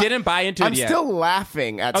 still you didn't buy into it I'm yet. still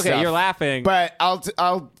laughing at Okay, stuff. you're laughing. But I'll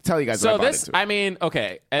tell you guys. So when I bought this, into it. I mean,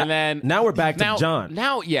 okay, and then now we're back to now, John.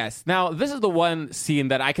 Now, yes, now this is the one scene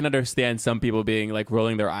that I can understand some people being like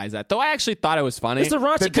rolling their eyes at. Though I actually thought it was funny. It's the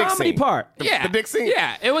raunchy dick comedy scene. part. yeah, the dick scene?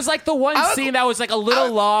 Yeah, it was like the one scene that was like a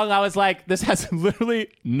little long. I was like, this has literally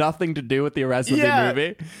nothing to do with the rest of Yeah. the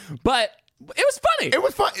movie, but it was funny. It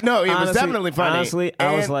was fun. No, it was Honestly- definitely funny. Honestly,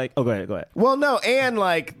 I was And- like, oh, go ahead. Well, no, and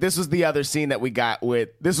like this was the other scene that we got with.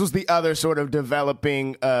 This was the other sort of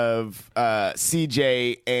developing of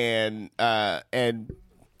CJ and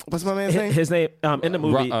what's my man's name? His name in the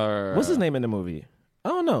movie. Ro- what's his name in the movie? I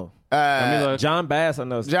don't know. Look. John Bass. I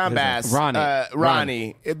know. John his Bass, Ronnie.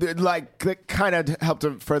 Ronnie, like kind of helped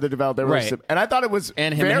to further develop their Right. relationship, and I thought it was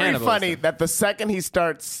And him and very Hannibal funny and stuff. that the second he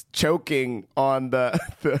starts choking on the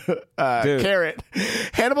Dude. carrot,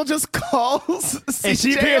 Hannibal just calls, And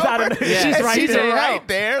she CJ appears out of over, she's and right she's there. right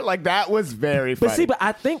there. Like that was very funny. But see, but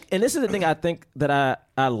I think, and this is the thing I think that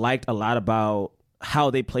I liked a lot about how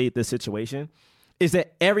they played this situation, is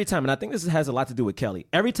that every time, and I think this has a lot to do with Kelly,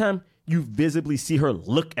 every time you visibly see her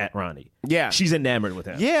look at Ronnie, Yeah. she's enamored with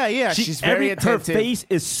him. Yeah, she's very Her attentive. face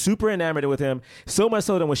is super enamored with him, so much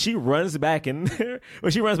so that when she runs back in there,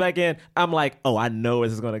 I'm like, oh, I know where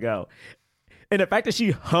this is going to go. And the fact that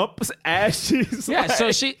she humps as she's Yeah, like,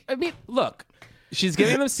 so look, she's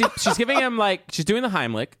giving him, she's giving him like, she's doing the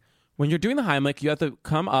Heimlich. When you're doing the Heimlich, you have to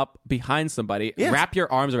come up behind somebody, Yes. wrap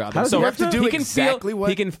your arms around How them. does he You have to do he can exactly feel, what-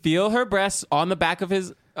 he can feel her breasts on the back of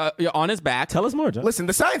his, on his back. Tell us more, John. Listen,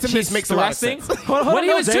 the science of She's this makes a lot of thrusting. sense. Hold on, when he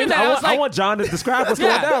no, was doing James, that, I was like, I want John to describe what's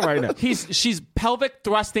going down right now. She's pelvic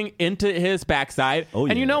thrusting into his backside. Oh,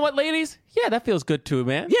 And you yeah. know what, ladies? Yeah, that feels good to a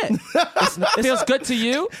man. Yeah. Feels good to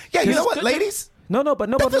you. Yeah, you Feels know what, good ladies?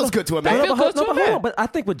 But feels good to a man. No, That but feels hold good to a on, man. but I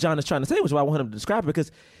think what John is trying to say, which is why I want him to describe it,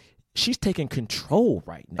 because she's taking control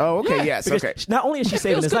right now. Oh, okay, Yeah, yes, Because okay. not only is she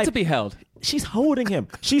saving Feels his good life, to be held. she's holding him,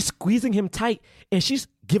 she's squeezing him tight, and she's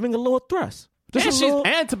giving a little thrust. Just And, a little,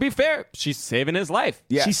 and to be fair, she's saving his life.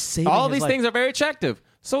 Yeah. she's saving All his these life. things are very attractive.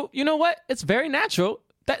 So you know what? It's very natural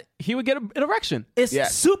that he would get an erection. It's Yeah.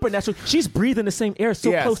 supernatural. She's breathing the same air so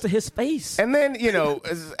Yes. close to his face. And then, you know,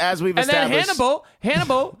 as we've And then established,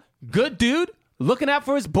 Hannibal, good dude, looking out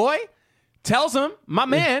for his boy, tells him, my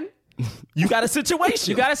man, You got a situation.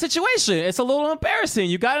 You got a situation. It's a little embarrassing.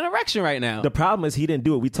 You got an erection right now. The problem is he didn't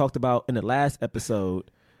do it. We talked about in the last episode.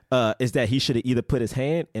 Is that he should have either put his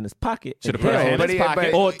hand in his pocket, should have put his hand in his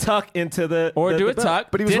pocket, or tuck into the, do a belt. tuck.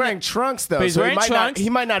 But he was wearing trunks though, but he's so wearing trunks. He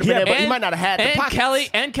might not have been able. He might not have had the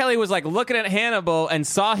pockets. Kelly was like looking at Hannibal and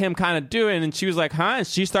saw him kind of doing, and she was like, "Huh?" And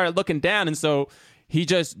she started looking down, and so he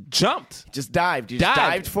just jumped, Just dived. He just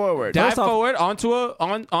dived forward. Dived forward onto a.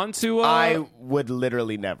 I would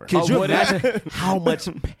literally never. Could you imagine how much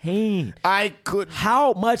pain? I could.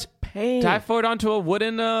 How much pain? Dive forward onto a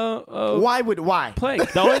wooden Why? plank.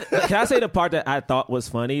 Can I say the part that I thought was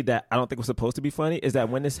funny that I don't think was supposed to be funny is that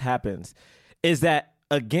when this happens, is that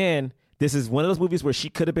again, this is one of those movies where she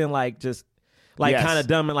could have been like just like kind of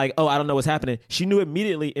dumb and like, oh, I don't know what's happening. She knew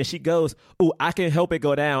immediately and she goes, oh, I can help it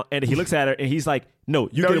go down. And he looks at her and he's like, no,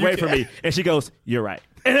 you get away from me. And she goes, you're right.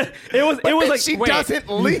 it was like she doesn't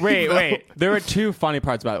leave. Wait. There were two funny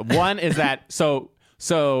parts about it. One is that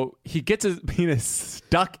so he gets his penis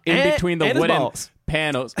stuck in between the wooden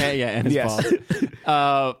panels. And his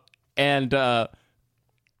balls.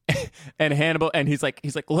 And Hannibal, and he's like,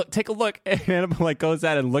 look, take a look. And Hannibal like goes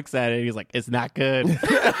out and looks at it. And he's like, it's not good.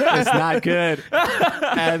 It's not good.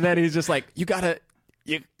 And then he's just like, you gotta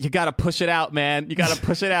push it out, man. You gotta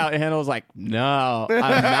push it out. And Hannibal's like, no, I'm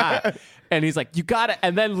not. And he's like, you gotta.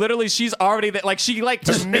 And then literally, she's already there. Like she like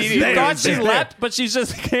just thought she left, but she's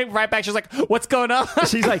just came right back. She's like, what's going on?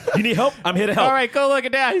 She's like, you need help? I'm here to help. All right, go look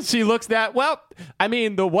at that. She looks that. Well, I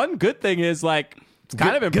mean, the one good thing is like. It's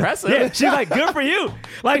kind of impressive. Yeah, she's like, good for you.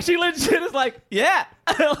 Like, she legit is like, yeah.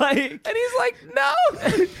 Like, and he's like,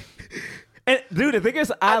 no. And dude, the thing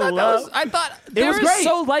is, I thought it was great.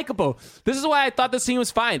 So likable. This is why I thought the scene was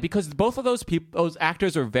fine, because both of those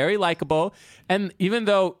actors are very likable. And even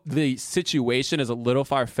though the situation is a little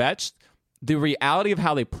far fetched, the reality of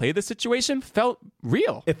how they played the situation felt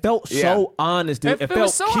real. It felt so honest, dude. It felt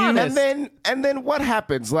was so cute. honest. And then what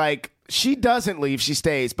happens? Like, she doesn't leave, she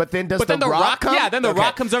stays. But then the Rock come? Yeah, then the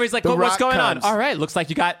Rock comes over. He's like, what's going on? All right, looks like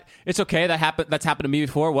you got. It's okay. That's happened to me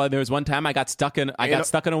before. Well, there was one time I got stuck in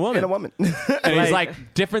a woman. In a woman. And he's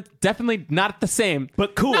like, different, definitely not the same,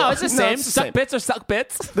 but cool. No, it's the same. It's the Suck same. bits or suck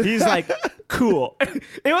bits. He's like, cool.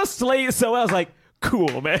 It was slayed so I was like,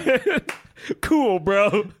 cool, man. Cool,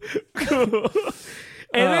 bro. Cool.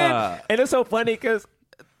 And it's so funny because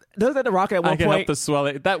doesn't the Rock at one I can point help the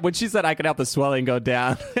swelling. That when she said I could help the swelling go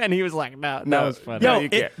down, and he was like, "No, that was funny."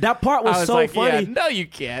 Yo, that part was so like, funny. Yeah, no, you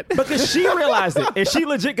can't. Because she realized it, and she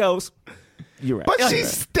legit goes, "You're right." But she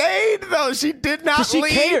stayed though. She did not she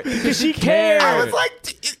leave. cared. Because she cared. I was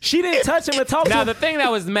like, she didn't touch him and talk to Now him. the thing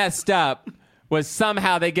that was messed up was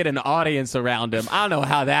somehow they get an audience around him. I don't know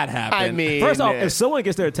how that happened. I mean, First off, if someone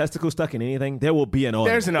gets their testicle stuck in anything, there will be an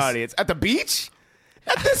audience. there's an audience at the beach.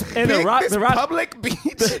 At this And big, the Rock, public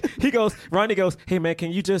beach. Ronnie goes, hey man,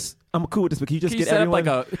 can you just, I'm cool with this, but can you just Can you get set everyone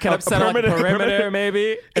up like a perimeter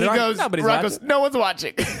maybe? He And goes, nobody's Rock watching. goes, no one's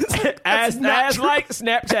watching. as like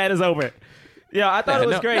Snapchat is over. Yeah, I thought it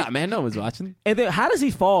was great. Nah, man, no one's watching. And then how does he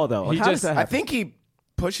fall though? Like, He how does just- that I happen? think he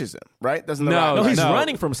pushes him, right? Doesn't the No, Rock? No, he's no.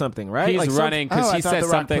 running from something, right? He's Like running because I he thought says the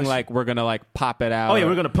Rock something pushed- like, "We're gonna like pop it out." Oh yeah,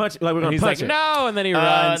 we're gonna punch. Like we're And gonna he's punch like, it. "No," and then he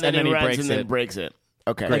runs, and then he runs breaks and then it. breaks it.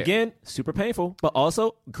 Okay. Again, super painful, but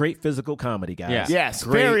also great physical comedy, guys. Yeah. Yes,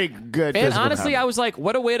 Great. very good. And physical honestly, comedy. I was like,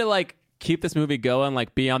 what a way to like keep this movie going,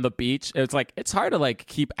 like be on the beach. It's like it's hard to like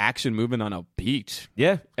keep action moving on a beach.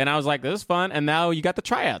 Yeah. And I was like, this is fun. And now you got the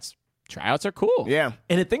tryouts. Tryouts are cool. Yeah.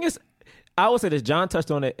 And the thing is, I would say this, John touched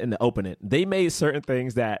on it in the opening. They made certain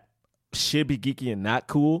things that should be geeky and not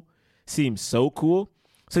cool seem so cool.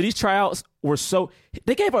 So these tryouts were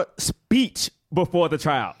they gave a speech before the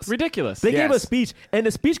tryouts. Ridiculous. They gave a speech, and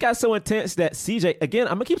the speech got so intense that CJ, again,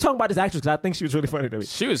 I'm going to keep talking about this actress because I think she was really funny to me.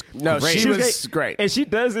 She was No, great. she was great. And she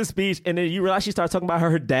does this speech, and then you realize she starts talking about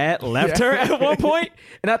her dad left her at one point.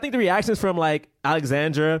 And I think the reactions from like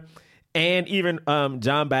Alexandra and even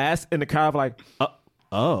John Bass in the crowd were like,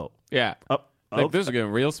 oh. Yeah. Like, this is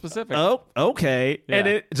getting real specific. Oh, okay. Yeah. And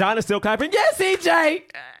then John is still clapping. Yes, CJ.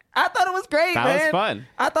 I thought it was great, That man. was fun.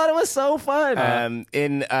 I thought it was so fun.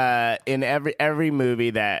 In every movie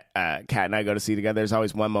that Kat and I go to see together, there's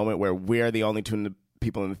always one moment where we're the only two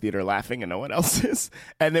people in the theater laughing and no one else is.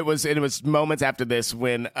 And it was moments after this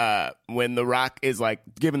when The Rock is like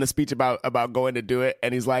giving the speech about going to do it,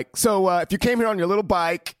 and he's like, so if you came here on your little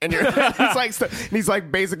bike and he's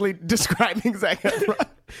like basically describing Zac Efron.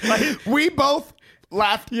 Like, we both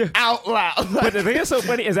laughed out loud. But the thing that's so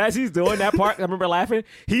funny is as he's doing that part, I remember laughing,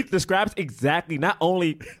 he describes exactly not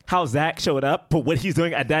only how Zach showed up, but what he's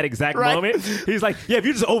doing at that exact moment. He's like, yeah, if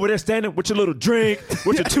you're just over there standing with your little drink,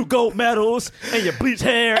 with your 2 gold medals, and your bleached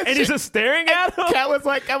hair, and he's just staring at him. Kat was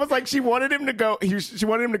like, she wanted him to go. She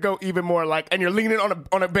wanted him to go even more like, and you're leaning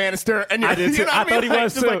on a banister, and you're, I did too. I thought he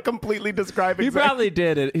was just too. like completely describing. He probably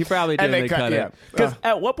did it. He probably did. And they cut it. Because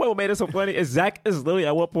at one point what made it so funny is Zach is literally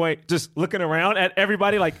at one point just looking around at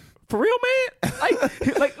everybody like, for real, man?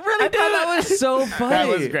 Like really? I thought that was so funny. That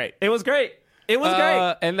was great. It was great. It was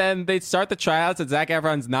great. And then they start the tryouts, and Zac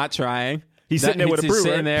Efron's not trying. He's sitting there with a brewer.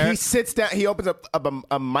 Sitting there. He sits down. He opens up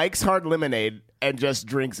a Mike's Hard Lemonade and just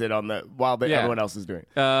drinks it while everyone else is doing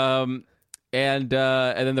it. And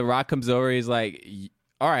then The Rock comes over. He's like,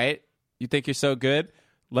 all right, you think you're so good?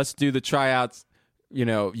 Let's do the tryouts.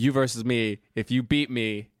 You versus me. If you beat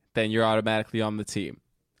me, then you're automatically on the team.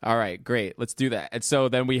 All right, great. Let's do that. And so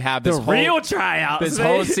then we have this real tryouts. This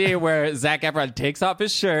whole scene where Zac Efron takes off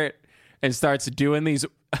his shirt and starts doing these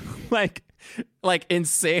like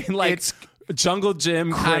insane It's jungle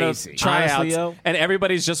gym kind of crazy. tryouts, Honestly, and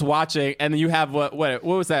everybody's just watching. And then you have what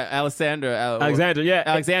was that? Alexander, yeah.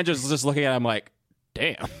 Alexander's just looking at him like,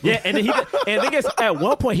 damn. Yeah, and then and I think it's at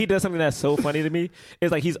one point he does something that's so funny to me.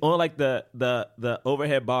 It's like he's on like the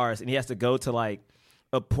overhead bars, and he has to go to like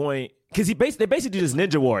a point because they basically do this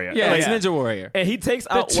Ninja Warrior. Yeah, it's Ninja Warrior, and he takes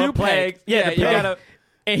the out 2 one peg. pegs. Yeah, the you peg. gotta.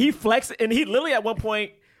 And he flexes, and he literally at one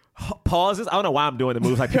point pauses. I don't know why I'm doing the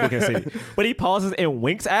moves like people can see, but he pauses and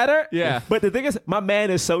winks at her. Yeah. But the thing is, my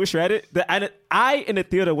man is so shredded that I in the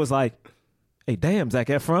theater was like, "Hey, damn, Zac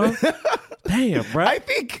Efron, damn, bro." I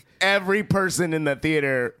think every person in the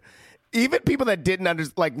theater, even people that didn't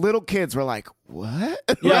understand, like little kids, were like, "What?"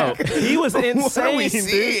 Yo, he was insane. What are we dude.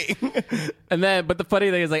 seeing? And then, but the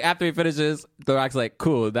funny thing is, like, after he finishes, The Rock's like,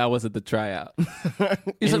 "Cool, that wasn't the tryout."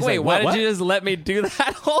 He's like, "Wait, like, why what? did you just let me do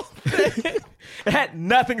that whole thing?" It had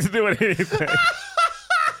nothing to do with anything.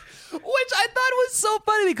 Which I thought was so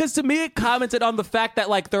funny because to me it commented on the fact that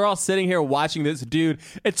like they're all sitting here watching this dude.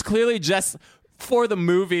 It's clearly just for the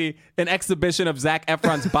movie an exhibition of Zac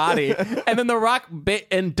Efron's body, and then The Rock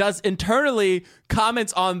does internally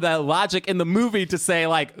comments on the logic in the movie to say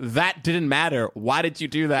like that didn't matter. Why did you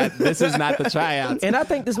do that? This is not the tryouts. And I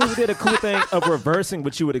think this movie did a cool thing of reversing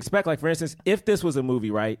what you would expect. Like for instance, if this was a movie,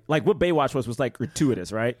 right? Like what Baywatch was like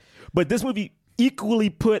gratuitous, right? But this movie equally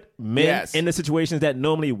put men in the situations that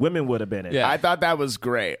normally women would have been in. Yeah. I thought that was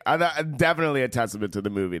great. I thought definitely a testament to the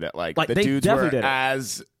movie that like the they dudes were definitely did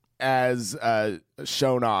it. as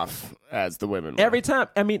shown off as the women were. Every time.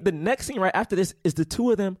 I mean, the next scene right after this is the two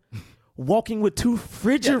of them walking with 2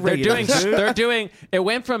 refrigerators. They're doing. It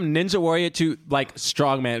went from Ninja Warrior to like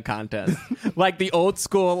strongman contest, like the old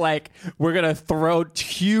school. Like we're gonna throw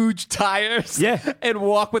huge tires, and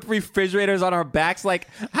walk with refrigerators on our backs. Like,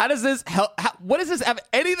 how does this help? What does this have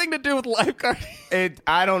anything to do with lifeguarding?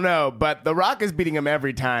 I don't know, but The Rock is beating him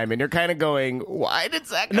every time, and you're kind of going, "Why did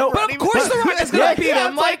Zac?" No, Efron but of course even- The Rock is gonna beat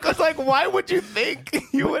him. It's like, why would you think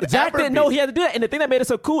you would? Zach ever didn't know beat- he had to do that. And the thing that made it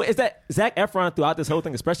so cool is that Zac Efron throughout this whole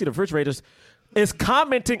thing, especially the refrigerators, is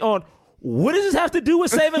commenting on what does this have to do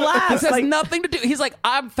with saving lives? This has nothing to do. He's like,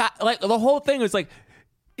 I'm fat. Like the whole thing was like,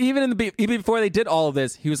 even before they did all of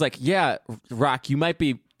this, he was like, "Yeah, Rock, you might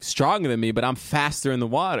be stronger than me, but I'm faster in the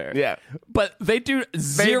water." Yeah, but they do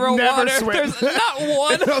zero never water. swim. There's not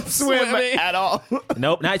one They don't swim swimming. at all.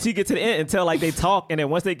 Nope. Not until you get to the end until like they talk, and then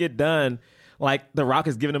once they get done, like The Rock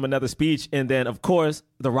is giving him another speech, and then of course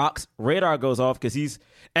The Rock's radar goes off because he's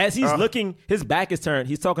looking, his back is turned.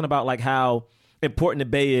 He's talking about like how important the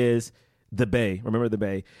Bay is, the Bay. Remember the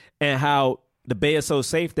Bay, and how the Bay is so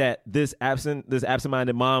safe that this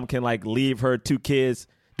absent-minded mom can like leave her 2 kids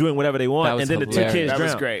doing whatever they want, and then the 2 hilarious. kids That drown.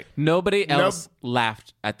 was great. Nobody else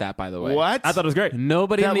laughed at that, by the way. What? I thought it was great.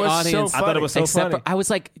 Nobody That in the was so audience. funny. I thought it was so except funny. for, I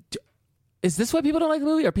was like, is this why people don't like the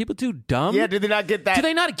movie? Are people too dumb? Yeah, did they not get that? Do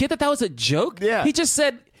they not get that was a joke? Yeah. He just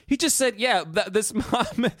said, yeah, this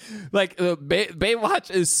mom, like,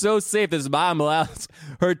 Baywatch is so safe. This mom allows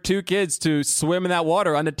her 2 kids to swim in that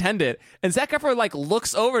water unattended. And Zac Efron, like,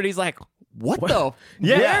 looks over and he's like, what the?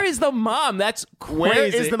 Yeah. Where is the mom? That's crazy. Where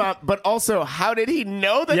is the mom? But also, how did he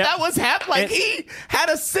know that that was happening? Like, he had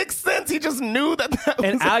a sixth sense. He just knew that was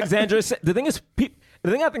And Alexandra said, the thing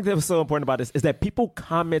I think that was so important about this is that people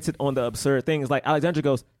commented on the absurd things. Like Alexandra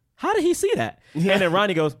goes, "How did he see that?" Yeah. And then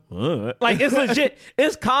Ronnie goes, like it's legit.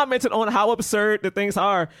 It's commented on how absurd the things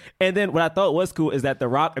are. And then what I thought was cool is that The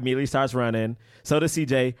Rock immediately starts running. So does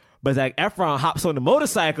CJ. But Zac Efron hops on the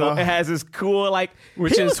motorcycle and has this cool, like,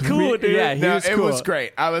 which is cool, dude. Yeah, it was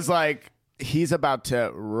great. I was like, he's about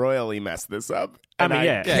to royally mess this up. And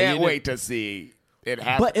I can't wait to see It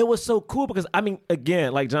happened. But it was so cool because, I mean,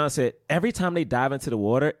 again, like John said, every time they dive into the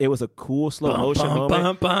water, it was a cool slow motion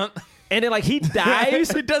moment. And then, like, he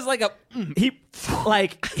dives. He does like a...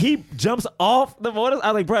 He jumps off the water.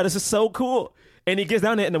 I was like, bro, this is so cool. And he gets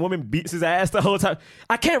down there and the woman beats his ass the whole time.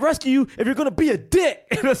 I can't rescue you if you're going to be a dick.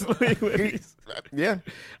 Yeah.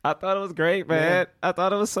 I thought it was great, man. Yeah. I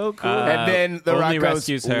thought it was so cool. And then The Rock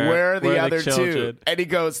goes, where are the other two? And he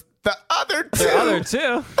goes, the other two. The other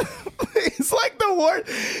two. It's like the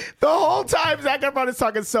whole time Zac Efron is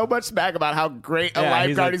talking so much smack about how great a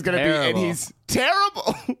lifeguard he's going to be. And he's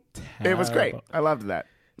terrible. It was great. I loved that.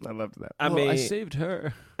 I mean, I saved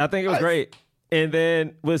her. I think it was great. And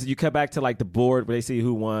then you cut back to like the board where they see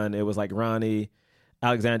who won. It was like Ronnie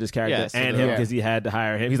Alexander's character and him because he had to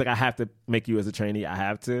hire him. He's like, I have to make you as a trainee. I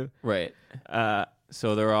have to. Right.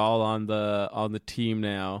 So they're all on the team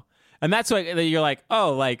now, and that's like you're like,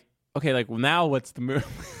 oh, like okay, like now what's the move?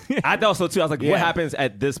 I thought so too. I was like, what happens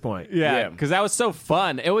at this point? Yeah, because that was so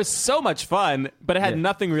fun. It was so much fun, but it had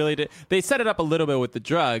nothing really to. They set it up a little bit with the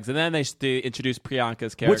drugs, and then they introduced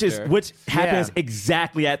Priyanka's character, which happens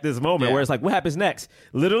exactly at this moment, where it's like, what happens next?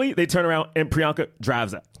 Literally, they turn around and Priyanka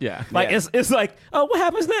drives up. Yeah, like it's like, oh, what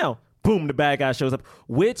happens now? Boom, the bad guy shows up.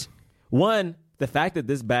 Which one? The fact that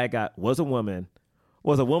this bad guy was a woman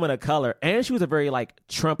of color, and she was a very like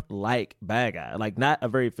Trump-like bad guy, like not a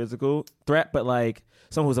very physical threat, but like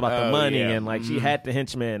someone who was about the money and like she had the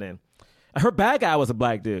henchmen, and her bad guy was a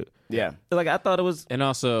black dude. Yeah, like I thought it was, and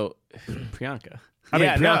also Priyanka.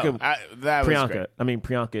 Priyanka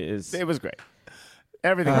is. It was great.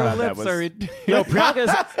 Everything about that was.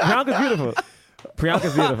 Priyanka's beautiful.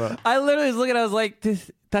 Priyanka's beautiful. I literally was looking. I was like,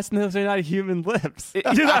 those are not human lips.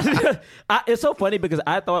 It's so funny because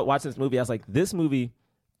I thought watching this movie, I was like, this movie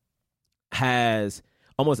has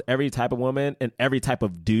almost every type of woman and every type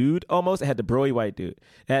of dude. Almost, it had the broy white dude.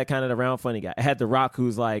 It had kind of the round funny guy. It had The Rock,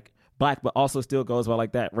 who's like black, but also still goes by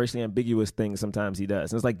like that racially ambiguous thing. Sometimes he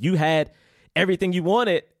does. And it's like you had everything you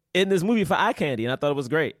wanted in this movie for eye candy, and I thought it was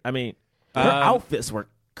great. I mean, her outfits were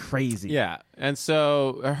crazy. Yeah. And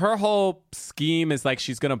so her whole scheme is like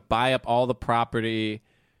she's going to buy up all the property.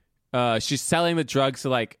 She's selling the drugs to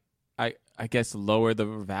like, I guess, lower the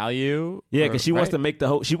value. Yeah, because she wants to make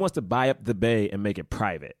she wants to buy up the bay and make it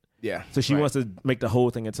private. Yeah. So she wants to make the whole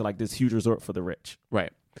thing into like this huge resort for the rich.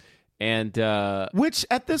 Right. And which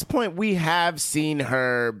at this point we have seen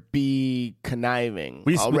her be conniving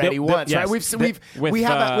already once, yes. right? We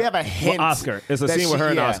have a hint. Oscar. It's a scene with her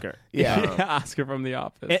and Oscar. Yeah. Oscar from The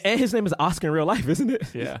Office. And his name is Oscar in real life, isn't it?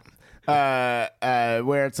 Yeah.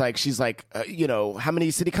 Where it's like she's like, how many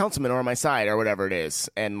city councilmen are on my side or whatever it is,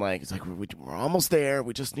 and like it's like we're almost there.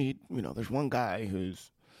 We just need, there's one guy who's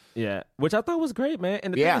which I thought was great, man.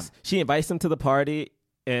 And the thing is, she invites him to the party.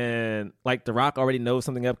 And like The Rock already knows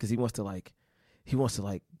something up because he wants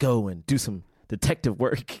to go and do some detective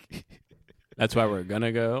work. That's why we're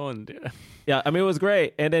gonna go and I mean it was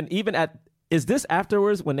great. And then even is this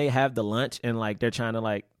afterwards when they have the lunch and like they're trying to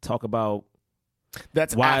like talk about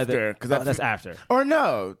that's after because that's after or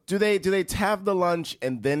no? Do they have the lunch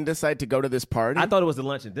and then decide to go to this party? I thought it was the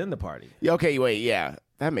lunch and then the party. Okay, wait,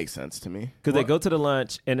 that makes sense to me because they go to the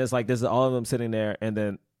lunch and it's like this is all of them sitting there and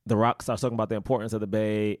then The Rock starts talking about the importance of the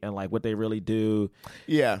Bay and like what they really do.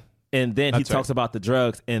 Yeah. And then he talks about the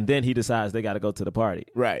drugs and then he decides they got to go to the party.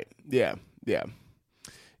 Right. Yeah.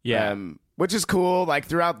 Yeah. Which is cool. Like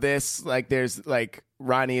throughout this, like there's like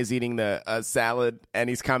Ronnie is eating the salad and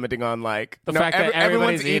he's commenting on like the fact that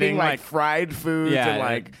everyone's eating like fried foods and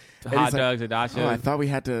like hot dogs and nachos. Oh, I thought we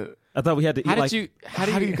had to eat. How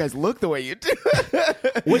do you guys look the way you do?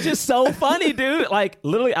 Which is so funny, dude. Like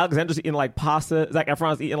literally, Alexander's eating like pasta. Zac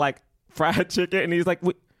Efron's eating like fried chicken, and he's like,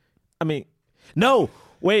 no,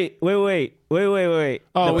 wait. Oh,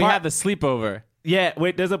 we had the sleepover. Yeah,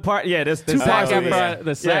 wait. There's a part. Yeah, there's two Zac parts. Efron,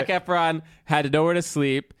 the Zac Efron had nowhere to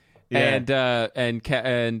sleep, and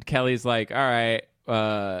Kelly's like, all right.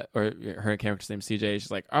 Or her character's name's CJ.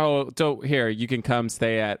 She's like, oh, so here you can come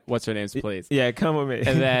stay at what's her name's place. Yeah, come with me.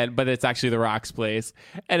 And then, but it's actually The Rock's place.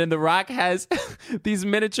 And then The Rock has these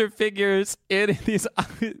miniature figures in these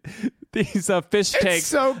fish tanks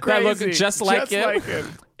so that look just like him.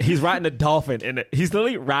 He's riding a dolphin in it. He's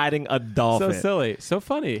literally riding a dolphin. So silly, so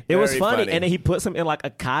funny. It was funny, and then he puts him in like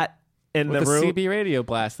a cot in with the room, CB radio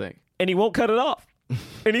blasting, and he won't cut it off.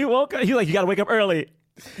 And he won't. He's like, you got to wake up early.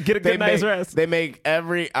 Get a good night's rest. They make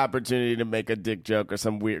every opportunity to make a dick joke or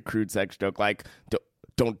some weird crude sex joke, like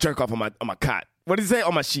don't jerk off on my cot. What did he say?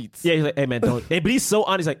 On my sheets. Yeah, he's like, hey man, don't. But he's so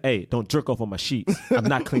honest. He's like, hey, don't jerk off on my sheets. I'm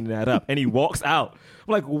not cleaning that up. And he walks out.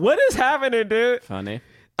 I'm like, what is happening, dude? Funny.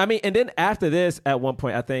 I mean, and then after this, at one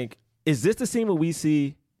point, I think, is this the scene where we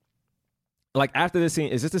see like after this scene,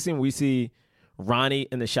 is this the scene we see Ronnie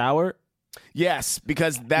in the shower? Yes,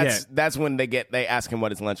 because that's when they ask him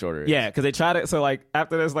what his lunch order is. Yeah, because they try to. So like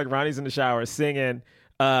after this, like Ronnie's in the shower singing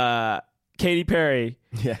Katy Perry.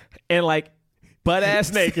 Yeah, and like butt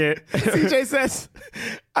ass naked. CJ says,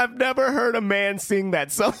 "I've never heard a man sing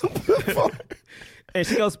that song before." And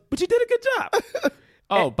she goes, "But you did a good job."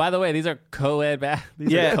 Oh, by the way, these are co-ed are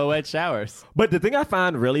co-ed showers. But the thing I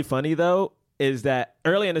find really funny though is that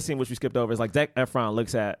early in the scene, which we skipped over, is like Zac Efron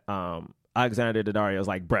looks at Alexander Daddario's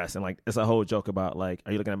like breasts, and like it's a whole joke about like,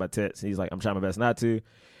 are you looking at my tits? And he's like, I'm trying my best not to.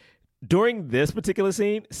 During this particular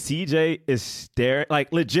scene, CJ is staring,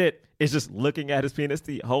 like legit, is just looking at his penis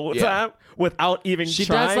the whole time without even she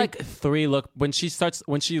trying. She does like 3 look when she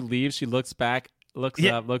leaves, she looks back, looks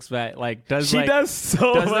up, looks back, like does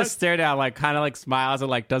the stare down, like kind of like smiles and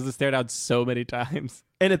like does the stare down so many times.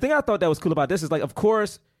 And the thing I thought that was cool about this is like, of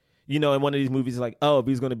course, you know, in one of these movies, it's like, oh, if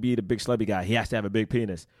he's going to be the big schlubby guy, he has to have a big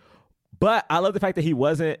penis. But I love the fact that he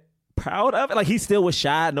wasn't proud of it. Like he still was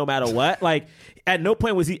shy no matter what. Like at no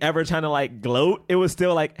point was he ever trying to like gloat. It was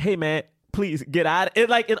still like, hey man, please get out of it.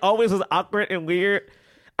 Like it always was awkward and weird.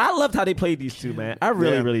 I loved how they played these two, man. I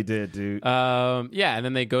really did, dude. Yeah, and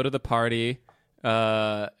then they go to the party,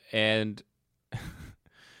 and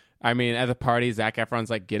I mean, at the party, Zac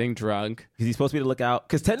Efron's like getting drunk because he's supposed to be the lookout.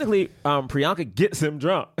 Because technically, Priyanka gets him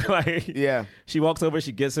drunk. Like, she walks over,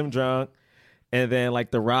 she gets him drunk, and then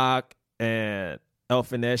like The Rock and El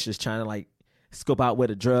Finesh is trying to like scope out where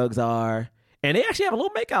the drugs are, and they actually have a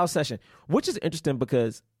little makeout session, which is interesting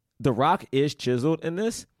because The Rock is chiseled in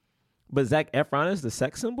this, but Zac Efron is the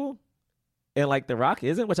sex symbol, and like The Rock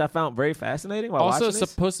isn't, which I found very fascinating. While also watching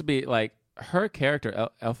this. Supposed to be like her character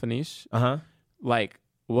El Finesh, like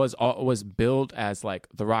was billed as like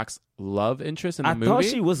The Rock's love interest in the movie. I thought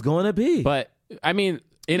she was going to be, but I mean,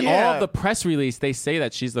 in all of the press release, they say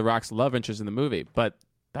that she's The Rock's love interest in the movie, but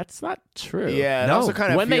that's not true. Yeah, it also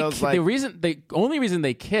kind of feels like the only reason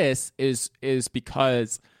they kiss is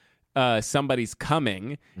because somebody's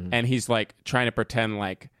coming and he's like trying to pretend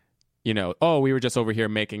like, you know, oh, we were just over here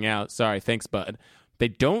making out. Sorry, thanks, bud. They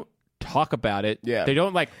don't talk about it. Yeah, they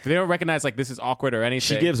don't recognize like this is awkward or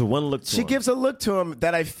anything. She gives one look to him. She gives a look to him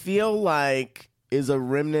that I feel like is a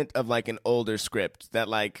remnant of like an older script that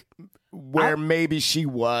like where maybe she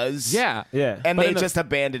was. Yeah. And but they just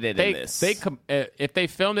abandoned it in this. If they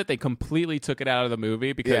filmed it, they completely took it out of the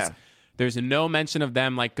movie because there's no mention of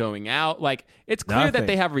them like going out. Like it's clear that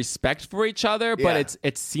they have respect for each other, but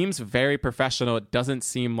it seems very professional. It doesn't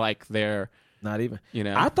seem like they're not even. You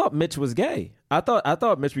know, I thought Mitch was gay. I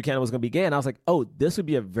thought Mitch Buchanan was going to be gay, and I was like, oh, this would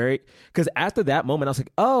be a very because after that moment, I was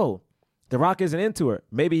like, oh, The Rock isn't into her.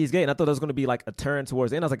 Maybe he's gay, and I thought there was going to be like a turn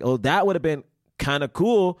towards the end. I was like, oh, that would have been kind of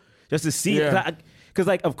cool just to see. Because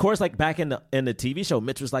like, of course, like back in the TV show,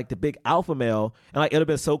 Mitch was like the big alpha male, and like it would have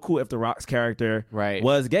been so cool if The Rock's character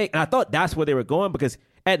was gay. And I thought that's where they were going because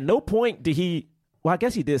at no point did he. Well, I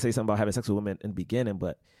guess he did say something about having sex with women in the beginning,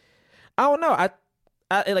 but I don't know. I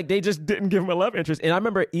like they just didn't give him a love interest. And I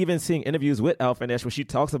remember even seeing interviews with Al Finesh where she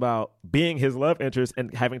talks about being his love interest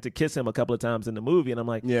and having to kiss him a couple of times in the movie. And I'm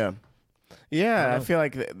like, yeah, I feel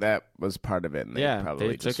like that was part of it. And they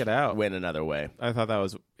probably took it out. Went another way. I thought that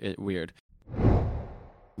was weird.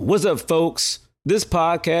 What's up, folks? This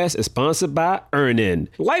podcast is sponsored by Earnin.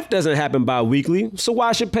 Life doesn't happen bi-weekly, so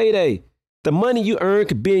why should payday? The money you earn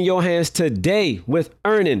could be in your hands today with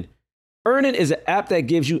Earnin. Earnin is an app that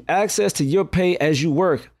gives you access to your pay as you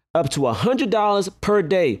work, up to $100 per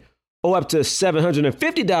day or up to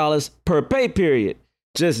 $750 per pay period.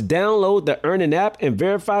 Just download the Earnin app and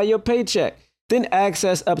verify your paycheck. Then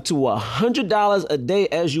access up to $100 a day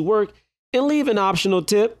as you work and leave an optional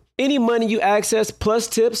tip. Any money you access plus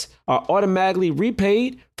tips are automatically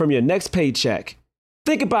repaid from your next paycheck.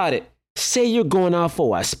 Think about it. Say you're going out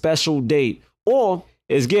for a special date or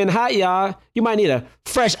it's getting hot, y'all. You might need a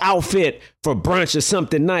fresh outfit for brunch or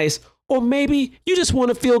something nice. Or maybe you just want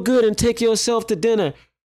to feel good and take yourself to dinner.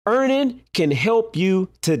 Earnin can help you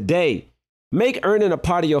today. Make Earnin a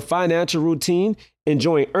part of your financial routine and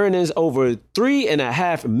join Earnin's over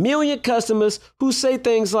 3.5 million customers who say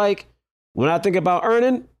things like, when I think about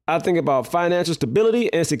Earnin, I think about financial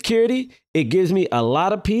stability and security. It gives me a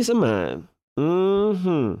lot of peace of mind.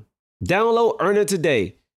 Download Earnin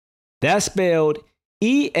today. That's spelled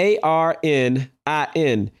EARNIN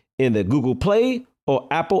in the Google Play or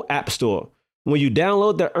Apple App Store. When you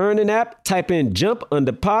download the Earnin app, type in Jump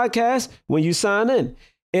Under Podcast when you sign in.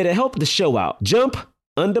 It'll help the show out. Jump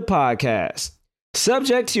Under Podcast.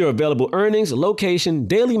 Subject to your available earnings, location,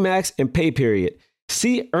 daily max, and pay period.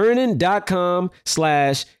 See earnin.com/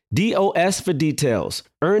 DOS for details.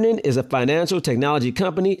 Earnin is a financial technology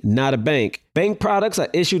company, not a bank. Bank products are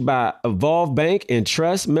issued by Evolve Bank and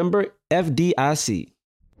Trust member FDIC.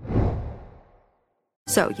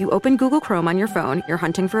 So you open Google Chrome on your phone, you're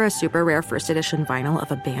hunting for a super rare first edition vinyl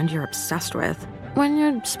of a band you're obsessed with, when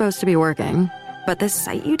you're supposed to be working. But this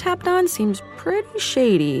site you tapped on seems pretty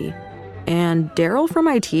shady. And Daryl from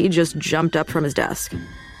IT just jumped up from his desk.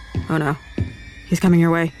 Oh no, he's coming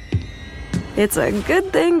your way. It's a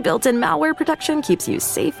good thing built-in malware protection keeps you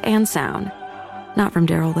safe and sound. Not from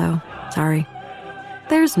Daryl, though. Sorry.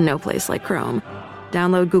 There's no place like Chrome.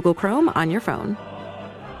 Download Google Chrome on your phone.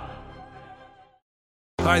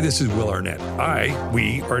 Hi, this is Will Arnett.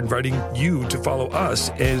 We are inviting you to follow us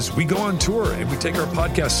as we go on tour and we take our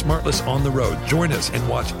podcast Smartless on the road. Join us and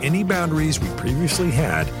watch any boundaries we previously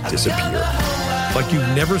had disappear. Like you've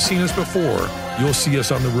never seen us before, you'll see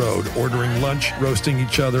us on the road, ordering lunch, roasting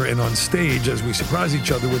each other, and on stage as we surprise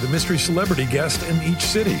each other with a mystery celebrity guest in each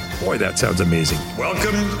city. Boy, that sounds amazing.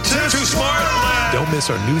 Welcome to Smartland! Don't miss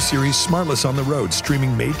our new series, Smartless on the Road,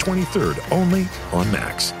 streaming May 23rd, only on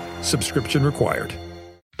Max. Subscription required.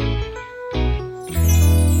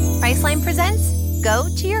 Priceline presents Go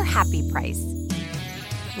to Your Happy Price.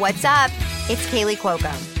 What's up? It's Kaylee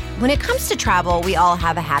Cuoco. When it comes to travel, we all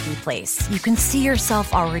have a happy place. You can see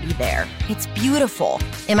yourself already there. It's beautiful.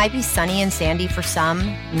 It might be sunny and sandy for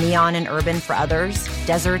some, neon and urban for others,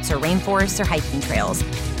 deserts or rainforests or hiking trails.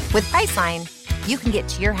 With Priceline, you can get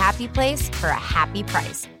to your happy place for a happy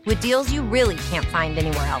price with deals you really can't find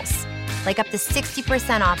anywhere else. Like up to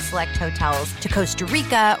 60% off select hotels to Costa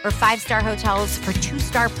Rica or 5-star hotels for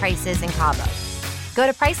 2-star prices in Cabo. Go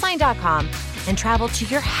to Priceline.com and travel to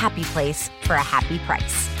your happy place for a happy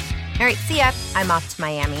price. All right, see ya. I'm off to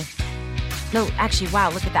Miami. No, actually, wow,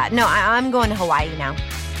 look at that. No, I'm going to Hawaii now.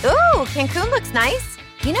 Ooh, Cancun looks nice.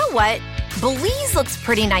 You know what? Belize looks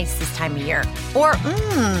pretty nice this time of year. Or,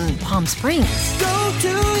 Palm Springs. Go to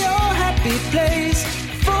your happy place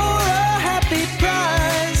for a happy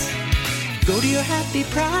price. Go to your happy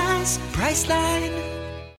price, Priceline.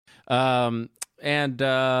 And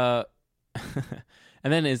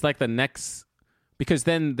then it's like the next, because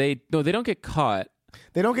then they don't get caught.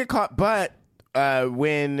 They don't get caught, but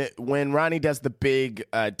when Ronnie does the big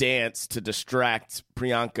dance to distract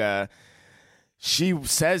Priyanka, she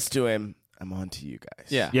says to him, "I'm on to you guys."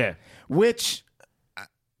 Yeah. Which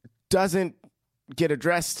doesn't get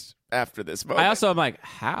addressed after this moment. I also am like,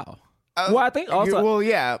 how? Well, I think also... Well,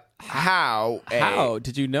 yeah. How? How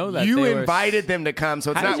did you know that you invited them to come,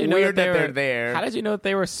 so it's not weird that they're there. How did you know that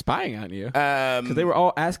they were spying on you? Because they were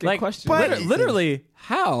all asking questions. But literally,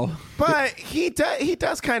 how? But he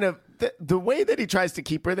does kind of the way that he tries to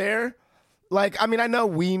keep her there. Like, I mean, I know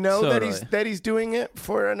we know that he's doing it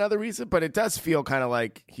for another reason, but it does feel kind of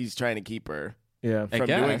like he's trying to keep her from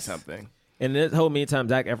doing something. And this whole meantime,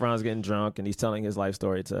 Zac Efron's getting drunk and he's telling his life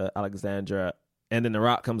story to Alexandra. And then The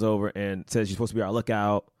Rock comes over and says, "You're supposed to be our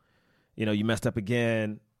lookout. You know, you messed up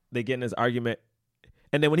again." They get in this argument.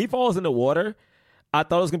 And then when he falls in the water, I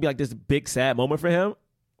thought it was going to be like this big sad moment for him.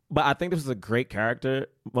 But I think this is a great character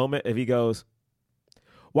moment if he goes,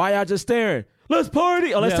 "Why y'all just staring? Let's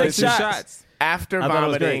party. Oh, let's take shots." After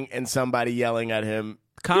vomiting and somebody yelling at him.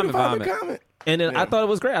 Comment. And then I thought it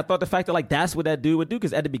was great. I thought the fact that like that's what that dude would do.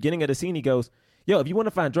 Because at the beginning of the scene, he goes, "Yo, if you want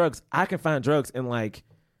to find drugs, I can find drugs in like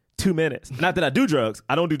 2 minutes. Not that I do drugs.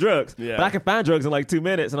 I don't do drugs. But I can find drugs in like 2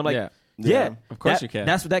 minutes." And I'm like, yeah of course you can.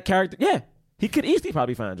 That's what that character, he could easily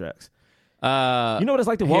probably find drugs. You know what it's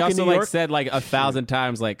like to walk in New York? He York? also said like 1,000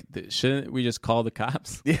 times, like, shouldn't we just call the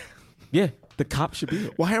cops? Yeah, the cops should be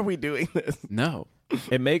here. Why are we doing this? No.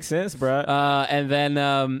 It makes sense, bro. And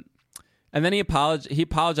then he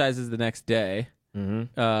apologizes the next day.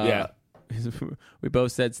 Mm-hmm. We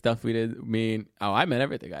both said stuff we didn't mean. Oh, I meant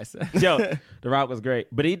everything I said. Yo, The Rock was great.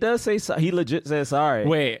 But he does say, he legit says sorry.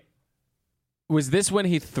 Wait, was this when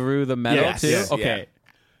he threw the medal too? Yes, okay.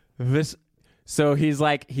 So he's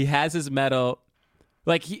like, he has his medal.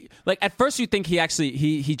 Like at first you think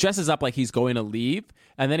he dresses up like he's going to leave.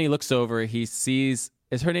 And then he looks over, he sees,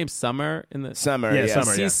 is her name Summer in the Summer? Yeah,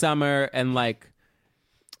 Summer. He sees Summer and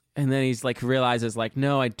then he's like realizes like,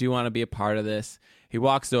 no, I do want to be a part of this. He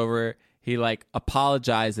walks over, he like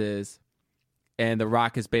apologizes, and The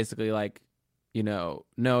Rock is basically like, you know,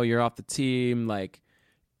 no, you're off the team. Like,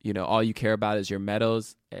 you know, all you care about is your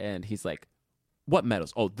medals. And he's like, what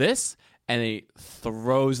medals? Oh, this? And he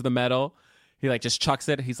throws the medal. He like just chucks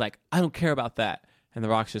it. He's like, I don't care about that. And The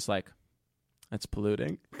Rock's just like, that's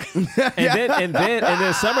polluting. and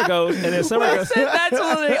then Summer goes, that's when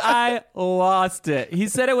I lost it. He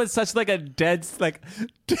said it was such like a deadpan,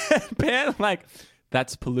 like,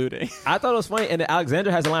 That's polluting. I thought it was funny. And then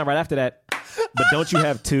Alexander has a line right after that. But don't you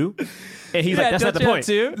have two? And he's like, that's not the point.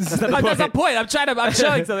 That's not the point. I'm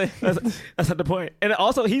showing something. That's not the point. And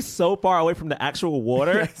also, he's so far away from the actual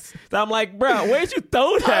water that I'm like, bro, where'd you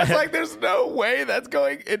throw that? I was like, there's no way that's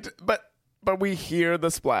going into, but we hear the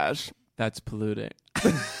splash. That's polluting.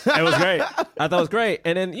 It was great. I thought it was great.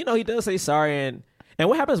 And then, you know, he does say sorry. And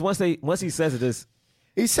what happens once he says it is,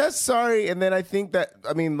 he says sorry, and then I think that,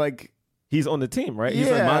 I mean, like, he's on the team, right? Yeah. He's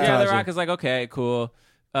like Yeah, The montaging. Rock is like, okay, cool.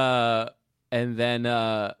 And then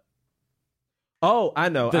Oh, I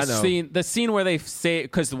know. the scene where they say,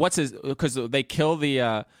 because they kill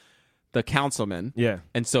the councilman, Yeah.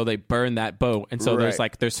 and so they burn that boat, and so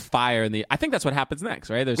Right. there's fire in the. I think that's what happens next,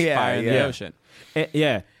 right? There's fire in the ocean. And,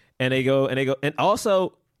 yeah. And they go, and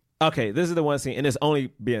also, okay, this is the one scene, and it's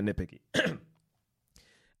only being nitpicky.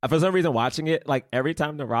 For some reason, watching it, like every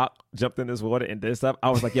time The Rock jumped in this water and did stuff, I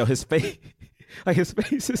was like, yo, his face, like his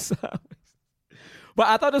face is sideways. But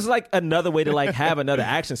I thought this was like another way to like have another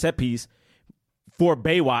action set piece for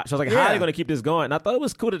Baywatch. I was like, how are they going to keep this going? And I thought it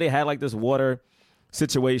was cool that they had like this water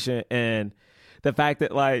situation, and the fact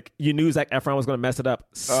that like you knew Zac Efron was going to mess it up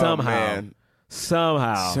somehow.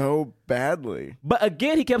 So badly. But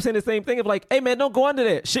again, he kept saying the same thing of like, hey man, don't go under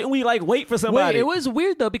there. Shouldn't we like wait for somebody? Wait, it was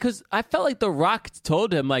weird though, because I felt like The Rock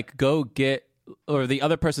told him like, go get, or the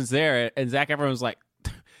other person's there, and Zac Efron was like,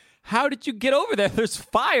 how did you get over there? There's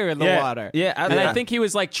fire in the water. Yeah, I think he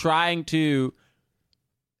was like trying to,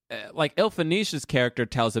 like Il Phoenicia's character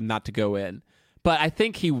tells him not to go in, but I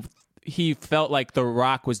think he felt like The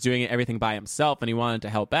Rock was doing everything by himself, and he wanted to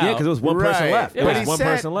help out. Yeah, because it was one person left. Yeah, It but was he one said,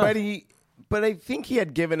 person left. But I think he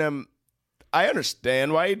had given him. I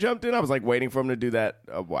understand why he jumped in. I was like waiting for him to do that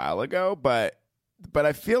a while ago, but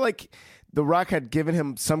I feel like The Rock had given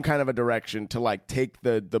him some kind of a direction to like take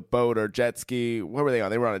the boat or jet ski. What were they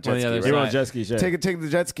on? They were on a jet ski. Right? They were on jet skis. Yeah. Take the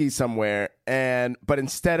jet ski somewhere, but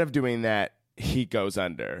instead of doing that, he goes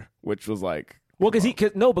under, which was like. Well,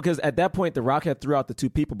 because at that point The Rock had threw out the two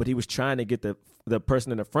people, but he was trying to get the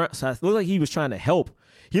person in the front. So it looked like he was trying to help.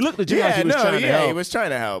 He looked legit like he was trying to help. he was trying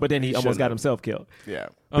to help. But then he almost got himself killed. Yeah.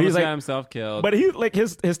 But he's like, got himself killed. But he like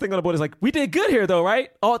his thing on the board is like, we did good here though, right?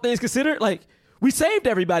 All things considered, like we saved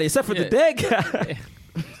everybody except for the dead guy.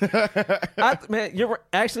 Man, you're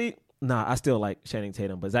actually. Nah, I still like Channing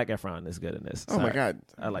Tatum, but Zac Efron is good in this. Oh my God,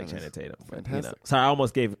 I like Channing Tatum. But, Fantastic. sorry, I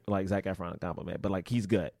almost gave like Zac Efron a compliment, but like he's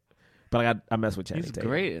good. But like I mess with Channing He's Tatum.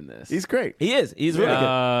 great in this. He's great. He is. He's really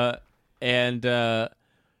good.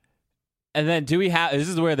 And then do we have? This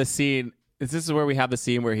is where we have the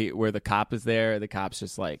scene where the cop is there. And the cop's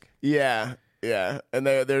just like, Yeah. And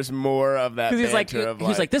there's more of that. because he's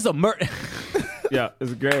like, this is a murder. Yeah,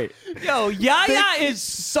 it's great. Yo, Yaya is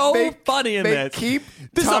so funny in they this. keep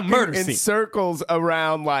This is a talking murder in scene. circles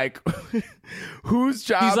around like whose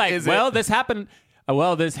job He's like, is well, it? this happened.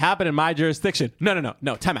 This happened in my jurisdiction. No.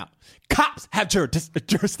 Time out. Cops have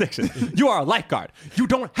jurisdiction. You are a lifeguard. You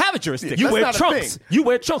don't have a jurisdiction. You That's wear not a trunks. thing. You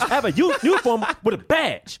wear trunks. Have a uniform with a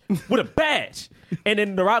badge. And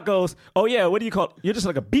then The Rock goes, "Oh yeah, what do you call it? You're just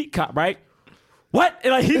like a beat cop, right?" What?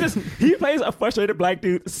 And like he plays a frustrated black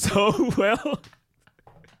dude so well.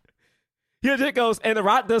 He just goes, and The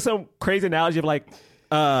Rock does some crazy analogy of like,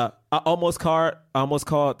 I almost called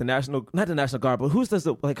the not the National Guard, but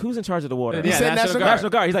who's in charge of the water? Yeah, said National National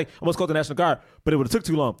Guard. He's like, almost called the National Guard, but it would have took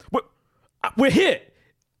too long. We're here.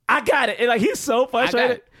 I got it. And like he's so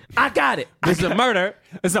frustrated. I got it. This is a murder.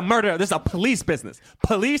 This is a murder. This is a police business.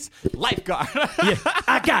 Police lifeguard. Yeah,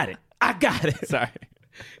 I got it. Sorry.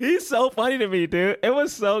 He's so funny to me, dude. It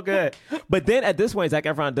was so good. But then at this point, Zac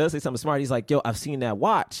Efron does say something smart. He's like, yo, I've seen that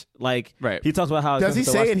watch. Like, Right. He talks about how... Does he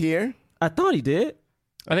say it here? I thought he did.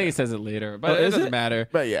 I think he says it later, but Oh, it is doesn't it? matter.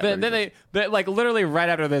 But yeah, Then they like literally right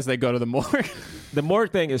after this, they go to the morgue. The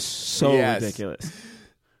morgue thing is so Yes. ridiculous.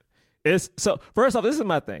 It's so... First off, this is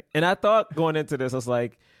my thing. And I thought going into this, I was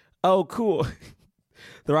like, oh, cool.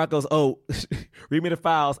 The Rock goes, oh, read me the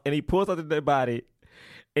files. And he pulls out the dead body.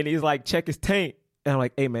 And he's like, check his taint. And I'm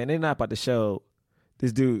like, hey, man, they're not about to show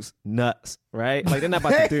this dude's nuts, right? Like, they're not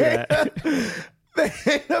about to do that. They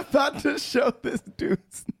ain't about to show this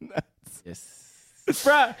dude's nuts. Yes.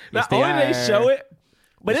 Bruh, not they only they are. show it,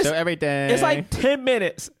 but Show everything. it's like 10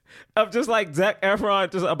 minutes of just like Zac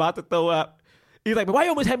Efron just about to throw up. He's like, but why you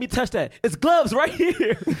almost had me touch that? It's gloves right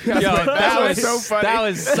here. Yo, that was so funny. That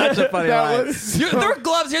was such a funny That line. was There were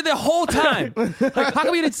gloves here the whole time. Like, how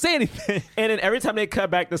come you didn't say anything? And then every time they cut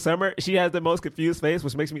back to Summer, she has the most confused face,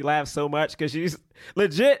 which makes me laugh so much because she's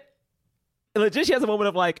legit. She has a moment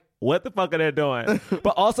of like, what the fuck are they doing?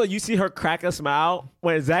 But also you see her crack a smile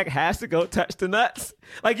when Zach has to go touch the nuts.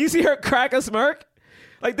 Like you see her crack a smirk.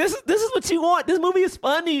 Like this is what you want. This movie is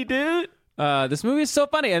funny, dude. This movie is so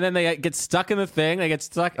funny, and then they get stuck in the thing. They get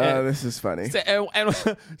stuck. This is funny.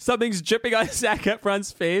 And something's dripping on Zac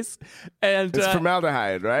Efron's face, and It's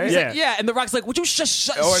formaldehyde, right? Yeah. And The Rock's like, "Would you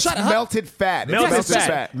shut Or it's up?" melted fat. It's Melted melted fat.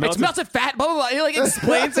 fat. It's melted fat. Blah blah blah. He like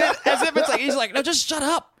explains it as if it's like he's like, "No, just shut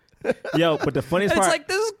up." Yo, but the funniest And it's part, like,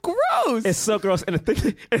 this is gross. it's so gross. And the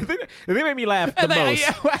thing made me laugh the and then,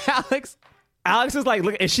 most. Alex is like,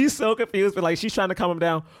 look, and she's so confused, but like she's trying to calm him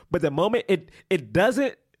down. But the moment it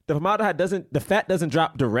doesn't, the formaldehyde doesn't, the fat doesn't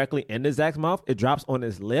drop directly into Zach's mouth. It drops on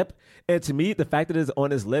his lip. And to me, the fact that it's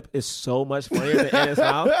on his lip is so much funnier than in his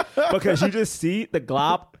mouth because you just see the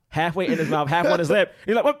glob halfway in his mouth, half on his lip.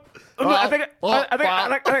 He's like, what? I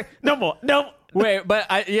think, no more. Wait, but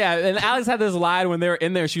and Alex had this line when they were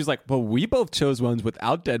in there. She was like, "Well, we both chose ones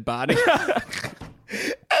without dead body."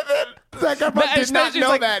 And then Zac Efron did not she's know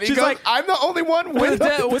like- that. He she's goes, like- I'm the only one with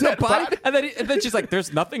the a body. And then she's like,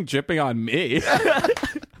 "There's nothing dripping on me."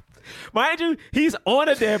 Mind you, he's on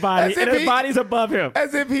a dead body As and if his body's above him.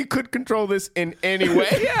 As if he could control this in any way.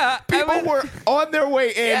 Yeah, People were on their way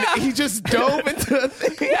in. Yeah. He just dove into the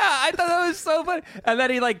thing. Yeah, I thought that was so funny. And then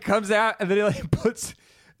he like comes out and then he like puts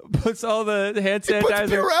all the hand He puts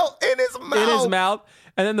sanitizer Purell in his mouth. in his mouth.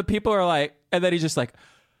 And then the people are like, and then he's just like,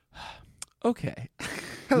 okay.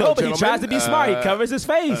 Hello, No, but he gentlemen. tries to be smart. He covers his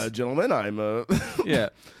face. Gentlemen, I'm Yeah.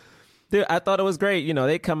 Dude, I thought it was great. You know,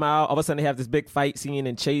 they come out, all of a sudden they have this big fight scene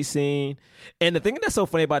and chase scene. And the thing that's so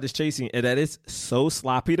funny about this chase scene is that it's so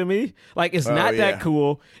sloppy to me. Like, it's not yeah. that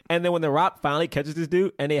cool. And then when The Rock finally catches this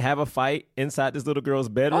dude and they have a fight inside this little girl's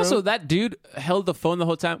bedroom. Also, that dude held the phone the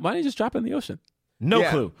whole time. Why didn't he just drop it in the ocean? no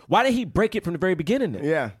Yeah. clue. Why did he break it from the very beginning then?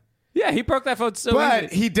 Yeah. Yeah, he broke that phone so But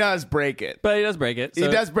easy. he does break it. But he does break it. He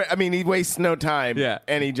so- does break. I mean, he wastes no time. Yeah.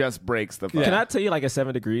 And he just breaks the phone. Can I tell you like a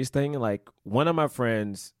 7 Degrees thing? Like, one of my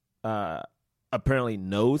friends apparently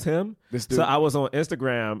knows him. This dude? So I was on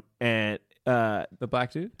Instagram and The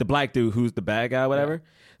black dude? the black dude who's the bad guy, whatever.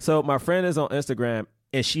 So my friend is on Instagram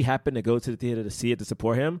and she happened to go to the theater to see it to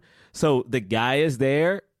support him. So the guy is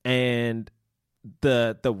there and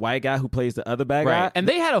the white guy who plays the other bad guy. Right. And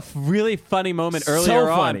they had a really funny moment So earlier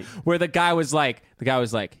on funny. where the guy was like,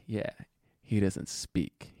 yeah, he doesn't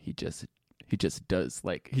speak. He just does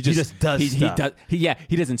like he just does stuff. he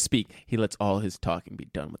doesn't speak. He lets all his talking be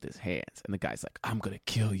done with his hands. And the guy's like, I'm gonna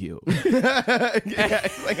kill you. Yeah,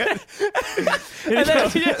 it's like And then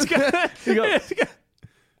he just goes,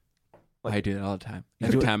 I do that all the time.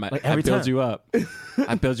 Every time like I every build time. you up.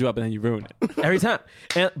 I build you up and then you ruin it. Every time.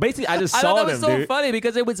 And basically I just I saw thought that them, was so dude. funny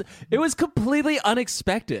because it was completely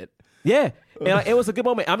unexpected. Yeah. And like, it was a good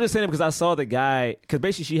moment. I'm just saying it because I saw the guy, because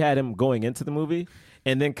basically she had him going into the movie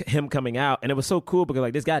and then him coming out. And it was so cool because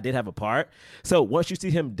like this guy did have a part. So once you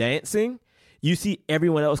see him dancing, you see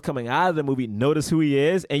everyone else coming out of the movie notice who he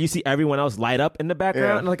is, and you see everyone else light up in the background.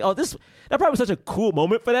 Yeah. And like, oh, that probably was such a cool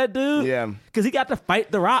moment for that dude. Yeah. Because he got to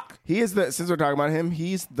fight The Rock. He is since we're talking about him,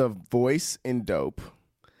 he's the voice in Dope.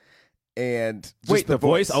 And just Wait, the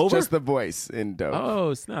voice over? Just the voice in Dope.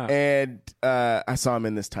 Oh, snap. And I saw him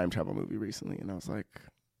in this time travel movie recently, and I was like,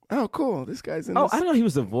 "Oh, cool! This guy's in." Oh, this. I didn't know he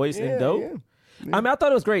was the voice in Dope. Yeah. I mean, I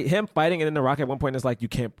thought it was great. Him fighting, and then The Rock at one point is like,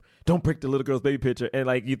 don't break the little girl's baby picture. And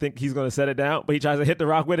like, you think he's going to set it down, but he tries to hit The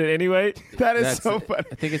Rock with it anyway. That is That's- so funny.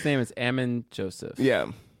 I think his name is Ammon Joseph. Yeah.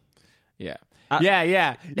 Yeah.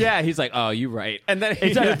 Yeah. He's like, oh, you right. And then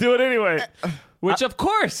He tried to do it anyway. which of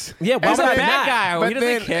course. Yeah, why he's a would I bad not? guy. But He doesn't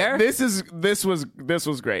then care. This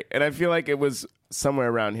was great, and I feel like it was somewhere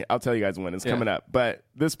around here. I'll tell you guys when it's coming up. But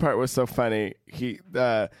this part was so funny.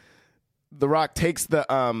 The Rock takes the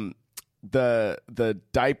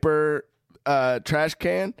diaper trash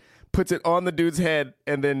can, puts it on the dude's head,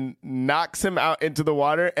 and then knocks him out into the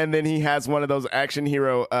water. And then he has one of those action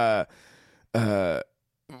hero.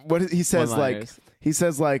 What he says One-liners.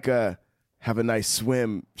 have a nice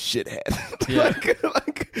swim, shithead. Yeah.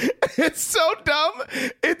 like it's so dumb.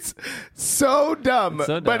 It's so dumb. It's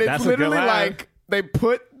so dumb. But it's That's a good literally line. like they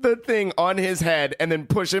put the thing on his head and then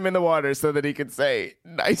push him in the water so that he can say,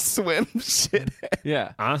 "Nice swim, shithead."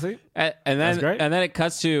 Yeah. Honestly, And That's great. then it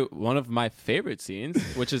cuts to one of my favorite scenes,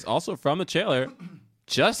 which is also from the trailer.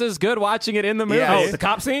 Just as good watching it in the movie. Yeah. oh, the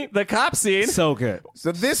cop scene? The cop scene. So good.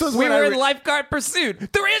 So this was we when were I in lifeguard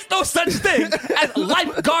pursuit. There is no such thing as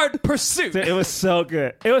lifeguard pursuit. It was so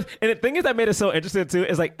good. It was, and the thing is that made it so interesting too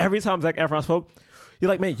is like every time Zac Efron spoke, you're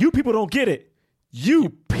like, man, you people don't get it. You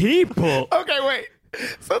people. Okay, wait.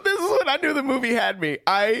 So this is when I knew the movie had me.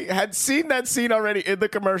 I had seen that scene already in the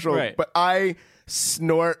commercial, Right. but I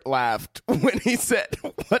snort laughed when he said,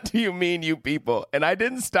 "What do you mean, you people?" And I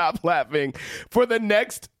didn't stop laughing for the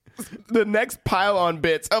next the next pile on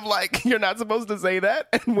bits of like, you're not supposed to say that.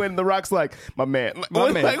 And when The Rock's like, my man.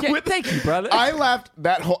 Like, Yeah, thank you, brother. I laughed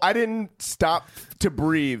I didn't stop to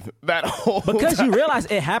breathe that whole Because time. you realize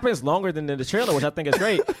it happens longer than in the trailer, which I think is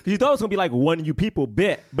great. You thought it was going to be like one you people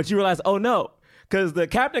bit, but you realize, oh no. Because the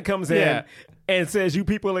captain comes in and says, you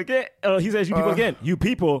people again. He says, you people again. You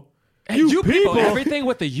people. You people. Everything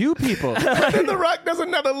with the you people. And The Rock does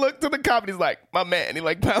another look to the cop and he's like, my man. He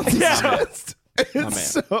like pounds his chest.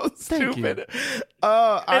 It's so stupid.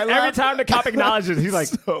 And every time the cop acknowledges, he's like,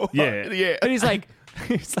 yeah. And he's like,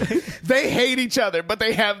 They hate each other, but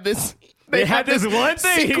they have this. They have this one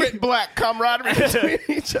thing. Secret black camaraderie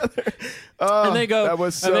between each other. and they go, that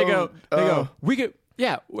was so, and they go, we could,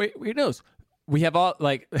 wait, knows. We have all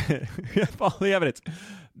we have all the evidence.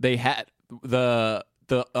 They had the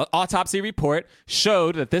autopsy report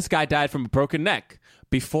showed that this guy died from a broken neck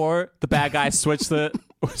before the bad guys switched the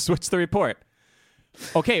report.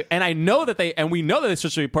 Okay, and we know that they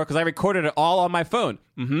switched the report because I recorded it all on my phone.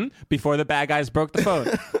 Before the bad guys broke the phone.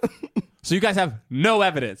 So you guys have no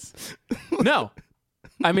evidence. No.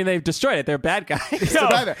 I mean, they've destroyed it. They're bad guys.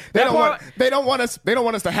 They don't want us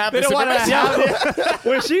to have this information.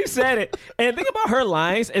 When she said it, and think about her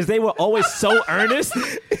lines is they were always so earnest.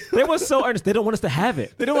 They were so earnest. They don't want us to have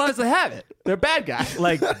it. They don't want us to have it. They're bad guys.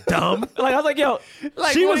 Like, dumb. Like, I was like, yo,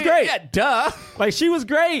 she was great. Yeah, duh. Like, she was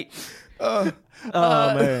great. Oh,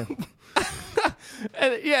 man.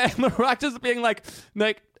 And The Rock just being like,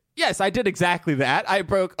 yes, I did exactly that. I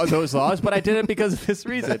broke those laws, but I did it because of this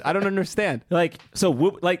reason. I don't understand. Like, so,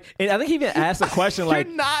 like, and I think he even asked a question like,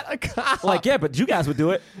 you're not a cop. Like, yeah, but you guys would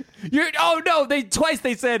do it. Oh no, they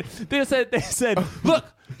said, look,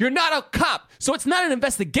 you're not a cop, so it's not an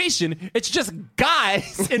investigation. It's just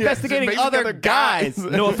guys investigating other guys.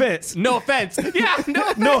 No offense. No offense. Yeah,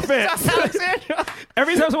 no offense. Alexandra.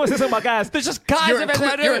 Every time someone says something about guys, there's just guys. You're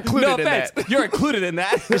included in that. You're included in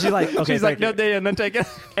that. And she's like, okay, she's like, no, none taken.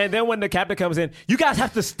 And then when the captain comes in, you guys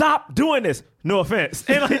have to stop doing this. No offense.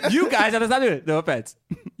 And like, you guys have to stop doing it. No offense.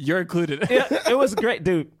 You're included. It was great,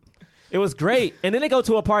 dude. It was great. And then they go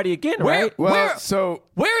to a party again, right? Well,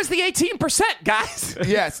 where is the 18%, guys?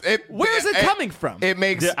 Yes. Where is it coming from? It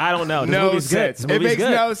makes I don't know. no sense. It makes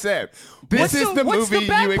no sense. This is the movie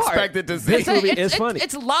you expected to see. This movie is funny.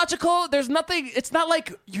 It's logical. There's nothing. It's not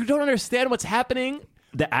like you don't understand what's happening.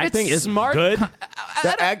 The acting is smart. good.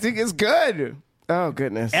 The acting is good. Oh,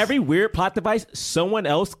 goodness. Every weird plot device, someone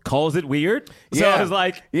else calls it weird. So Yeah. it's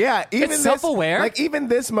like, yeah, even it's this, self-aware. Like even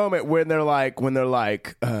this moment when they're like,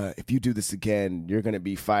 if you do this again, you're gonna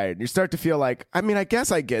be fired. You start to feel like, I mean, I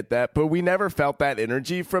guess I get that, but we never felt that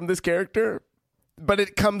energy from this character. But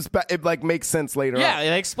it comes back. It like makes sense later on. Yeah,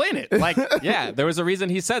 they explain it. Like, yeah, there was a reason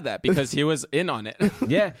he said that because he was in on it.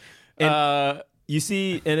 yeah. And, you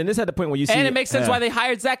see, and then this at the point where you see, and it makes sense why they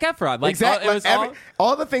hired Zac Efron. Like, exactly. it was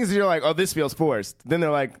all the things that you're like, oh, this feels forced. Then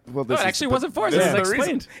they're like, well, this it actually wasn't forced. This It was is the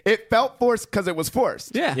explained. reason. It felt forced because it was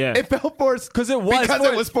forced. Yeah. It felt forced because it was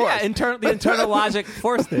forced. Yeah, the internal logic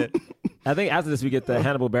forced it. I think after this we get the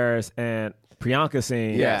Hannibal Buress and Priyanka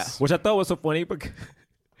scene, Yes. which I thought was so funny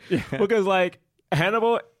because like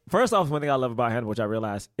Hannibal. First off, one thing I love about Hannibal, which I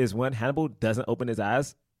realized, is when Hannibal doesn't open his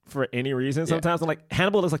eyes for any reason. Sometimes I'm like,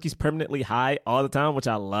 Hannibal looks like he's permanently high all the time, which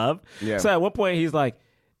I love. Yeah. So at one point he's like,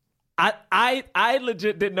 I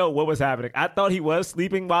legit didn't know what was happening. I thought he was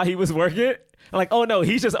sleeping while he was working. I'm like, oh no,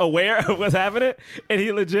 he's just aware of what's happening. And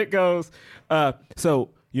he legit goes, so,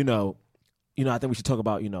 I think we should talk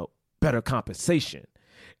about, better compensation.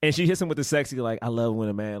 And she hits him with the sexy, like, I love when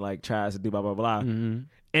a man like tries to do blah, blah, blah. Mm-hmm.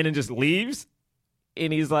 And then just leaves.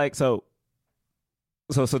 And he's like, so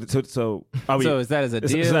are we? So is that as a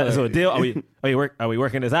deal? So a deal? Are we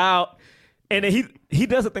working this out? And then he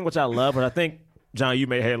does a thing which I love, but I think John, you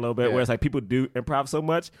may hate a little bit, where it's like people do improv so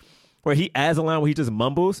much, where he adds a line where he just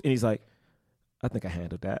mumbles and he's like, I think I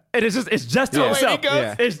handled that. And it's just to himself.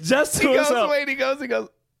 It's just to himself. He goes.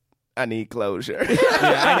 I need closure.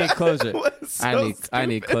 I need closure. I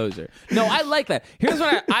need closure. No, I like that. Here's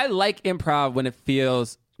what I like improv when it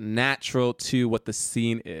feels natural to what the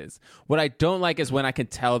scene is. What I don't like is when I can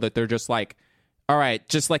tell that they're just like, all right,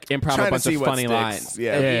 just like improv a bunch of funny lines.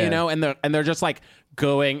 Yeah. And they're just like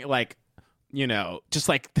going like, just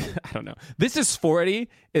like I don't know. This Is 40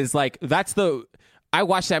 is like I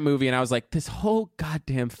watched that movie and I was like, this whole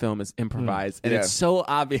goddamn film is improvised and it's so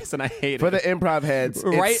obvious and I hate it. For the improv heads,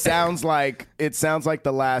 right? It sounds like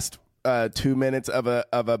the last 2 minutes of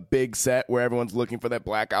a big set where everyone's looking for that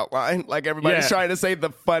black outline. Like everybody's trying to say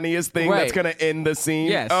the funniest thing that's going to end the scene.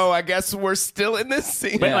 Yes. Oh, I guess we're still in this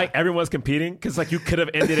scene. But like everyone's competing because like you could have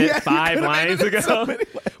ended it 5 lines ago.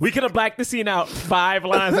 We could have blacked the scene out 5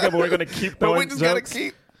 lines ago, but we're going to keep throwing But we just got to jokes.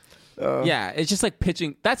 keep. Yeah, it's just like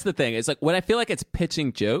pitching. That's the thing. It's like when I feel like it's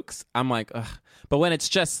pitching jokes, I'm like, ugh. But when it's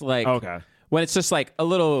just like, when it's just like a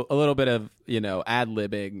little bit of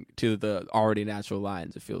ad-libbing to the already natural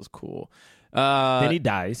lines, it feels cool. Then he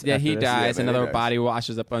dies. Yeah, he dies. Yeah, Another he dies. body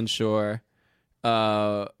washes up on shore.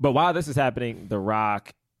 But while this is happening, The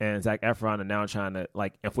Rock and Zac Efron are now trying to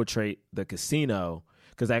like infiltrate the casino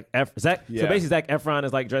because so basically Zac Efron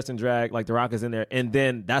is like dressed in drag, like The Rock is in there, and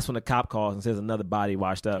then that's when the cop calls and says another body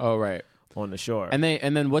washed up. Oh, right. On the shore. And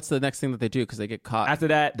then what's the next thing that they do? Because they get caught. After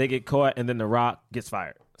that, they get caught, and then The Rock gets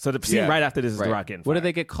fired. So the scene right after this is The Rock getting fired. What do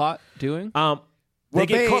they get caught doing? They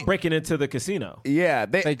get caught breaking into the casino. Yeah,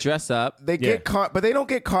 they dress up. They get caught, but they don't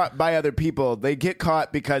get caught by other people. They get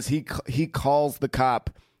caught because he calls the cop,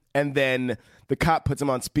 and then the cop puts him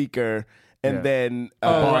on speaker, and then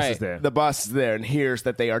the boss is there and hears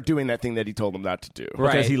that they are doing that thing that he told them not to do.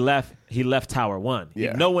 Because he left Tower 1.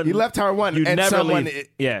 Yeah. He left Tower 1, you and never someone leave.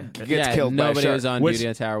 gets killed by a Nobody shark. was on duty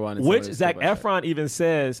at Tower 1. and Which somebody was Zac killed by a shark. Efron even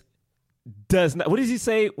says does not. What does he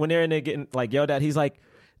say when they're in there getting like yelled at? He's like,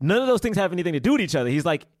 none of those things have anything to do with each other. He's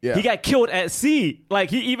like, he got killed at sea. Like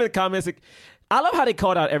he even comments. I love how they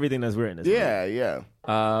called out everything that's weird in this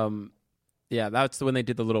movie. Yeah, that's when they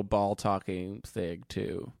did the little ball talking thing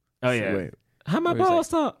too. Oh yeah. Wait. How my Where he's balls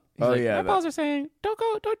talk? He's like, my balls are saying, don't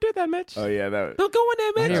do that, Mitch. Oh yeah, that. Don't go in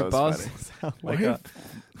there, Why Mitch. do your was balls funny. sound like a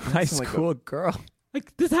high school girl?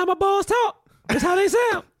 Like this is how my balls talk. This is how they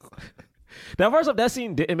sound. Now, first off, that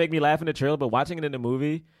scene didn't make me laugh in the trailer, but watching it in the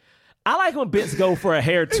movie, I like when bits go for a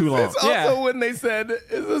hair too long. It's also when they said,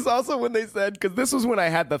 because this was when I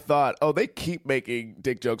had the thought, oh, they keep making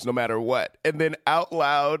dick jokes no matter what. And then out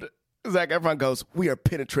loud, Zac Efron goes, we are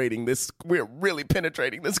really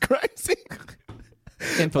penetrating this crime scene.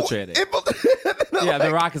 Infiltrating. Yeah,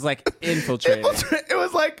 The Rock is like infiltrating. It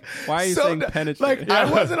was like, why are you saying penetrating? Like, I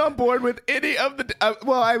wasn't on board with any of the.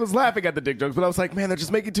 I was laughing at the dick jokes, but I was like, man, they're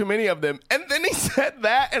just making too many of them. And then he said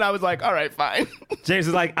that, and I was like, all right, fine. James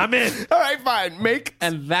is like, I'm in. All right, fine. Make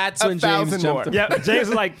and that's when 1,000 James more. jumped. Yeah, James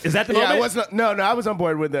is like, is that the moment? I wasn't. No, I was on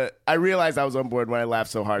board with the. I realized I was on board when I laughed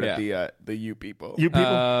so hard at the you people. You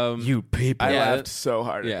people. You people. I laughed so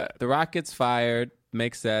hard at that. The Rock gets fired.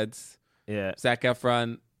 Makes sense. Yeah. Zac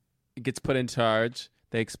Efron gets put in charge.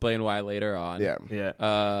 They explain why later on. Yeah.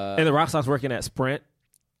 And The Rock starts working at Sprint.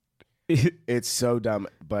 It's so dumb,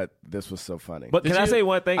 but this was so funny. But can I say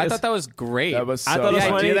one thing? I thought that was great. That was so I thought it was the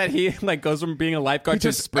funny idea that he like goes from being a lifeguard to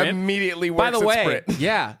just Sprint. immediately works By the way, at Sprint.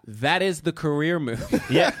 yeah, that is the career move.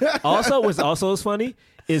 Yeah. Also, what's also is funny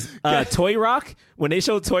is Toy Rock. When they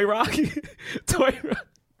show Toy Rock, Toy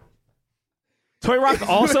Rock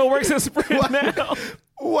also works at Sprint now.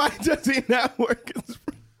 Why does he not work at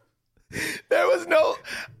Sprint? There was no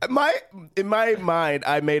in my mind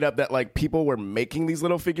I made up that like people were making these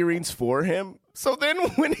little figurines for him. So then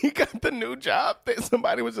when he got the new job,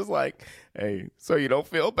 somebody was just like, "Hey, so you don't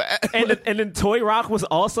feel bad?" And then Toy Rock was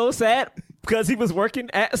also sad because he was working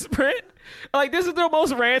at Sprint. Like this is the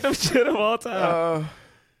most random shit of all time.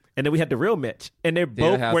 And then we had the real Mitch, and they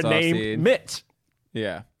both were named Mitch.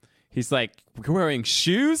 Yeah, he's like, "We're wearing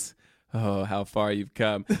shoes." Oh, how far you've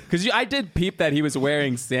come. Because I did peep that he was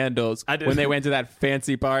wearing sandals when they went to that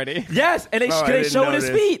fancy party. Yes, and they showed his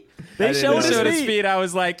feet. They showed his feet. I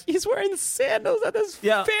was like, he's wearing sandals at this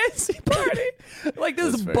fancy party. Like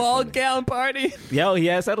this ball gown party. Yo, he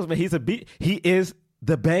has sandals, man. He is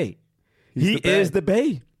the Bay. He is the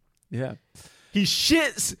Bay. Yeah. He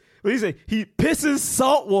shits. What do you say? He pisses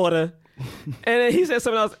salt water. And then he said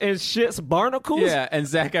something else and shits barnacles. Yeah, and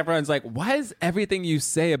Zac Efron's like, why is everything you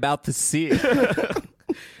say about the sea?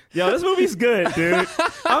 Yo, this movie's good, dude.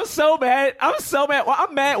 I'm so mad. Well,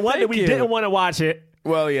 I'm mad that we didn't want to watch it.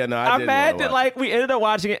 Well, yeah, no, I'm mad that like we ended up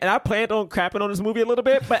watching it, and I planned on crapping on this movie a little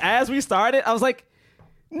bit. But as we started, I was like,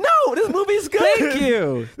 no, this movie's good. Thank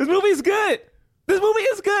you. This movie's good. This movie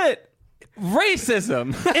is good.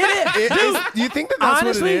 Racism. Do you think that that's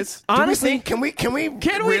honestly, what it is? Honestly, can we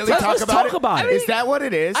really let's talk about it? it. Is that what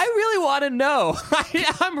it is? I really want to know.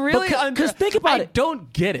 I'm really because think about I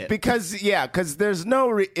don't get it. Because there's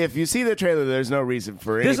no if you see the trailer, there's no reason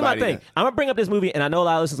for anybody. This is my thing. I'm gonna bring up this movie, and I know a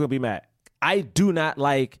lot of listeners are gonna be mad. I do not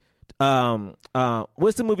like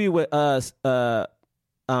what's the movie with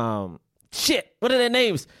shit? What are their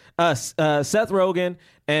names? Seth Rogen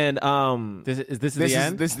and Is this the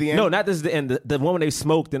end? This is the end. No, not this is the end. The one when they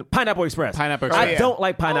smoked in Pineapple Express. Pineapple Express. I don't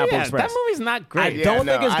like Pineapple Express. That movie's not great. I don't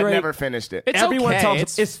think it's great. I've never finished it. It's Everyone okay.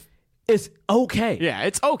 talks. It's okay. Yeah,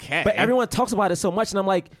 it's okay. But everyone talks about it so much, and I'm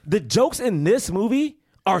like, the jokes in this movie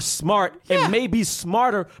are smart and maybe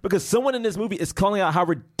smarter because someone in this movie is calling out how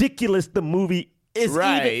ridiculous the movie is.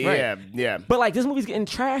 Right. Yeah. But like this movie's getting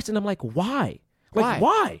trashed, and I'm like, why? Like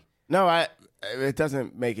why? No, it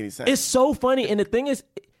doesn't make any sense. It's so funny, and the thing is,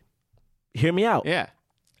 hear me out. Yeah.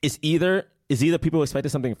 It's either people expected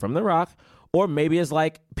something from The Rock, or maybe it's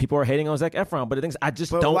like people are hating on Zac Efron. But the thing is, I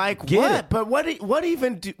just don't get it. But what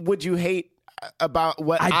even would you hate about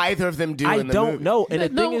what either of them do in the movie? I don't know. And the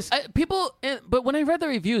thing is, people. But when I read the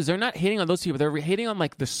reviews, they're not hating on those people. They're hating on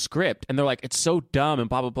like the script, and they're like, it's so dumb and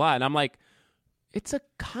blah blah blah. And I'm like, it's a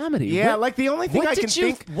comedy. Yeah, like the only thing I can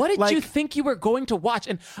think. What did you think you were going to watch?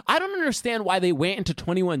 And I don't understand why they went into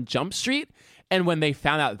 21 Jump Street, and when they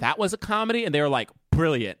found out that was a comedy, and they were like,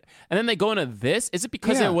 brilliant. And then they go into this. Is it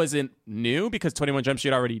because it wasn't new? Because 21 Jump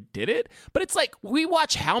Street already did it? But it's like, we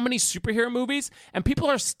watch how many superhero movies, and people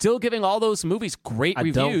are still giving all those movies great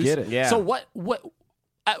reviews. I don't get it. Yeah. So what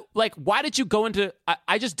like, why did you go into?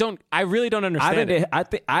 I just don't. I really don't understand.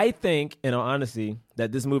 I think, in all honesty,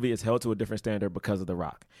 that this movie is held to a different standard because of The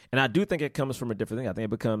Rock, and I do think it comes from a different thing. I think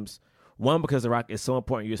it becomes one because The Rock is so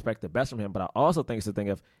important. You expect the best from him, but I also think it's the thing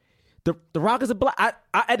of the Rock is a black.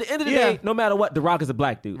 At the end of the day, no matter what, The Rock is a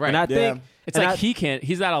black dude, right? And I think it's like he can't.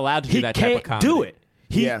 He's not allowed to do that type of comedy.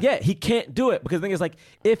 He can't do it. He can't do it because the thing is, like,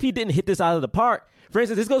 if he didn't hit this out of the park. For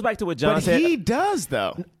instance, this goes back to what John said. But he does,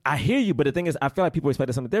 though. I hear you, but the thing is, I feel like people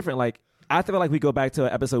expected something different. Like, I feel like we go back to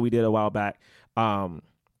an episode we did a while back,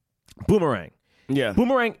 Boomerang. Yeah,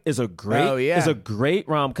 Boomerang is a great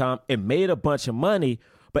rom-com. It made a bunch of money,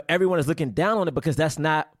 but everyone is looking down on it because that's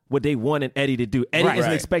not what they wanted Eddie to do. Eddie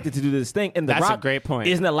isn't expected to do this thing, and The That's Rock a great point.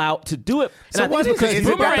 Isn't allowed to do it. And so I think what it's because is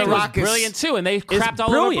it? Boomerang The Rock was brilliant too, and they crapped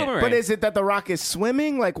all over Boomerang. But is it that The Rock is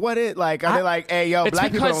swimming? Like, what it like? Are they like, hey, yo,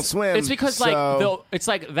 black people don't swim? It's because it's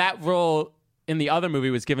like that role in the other movie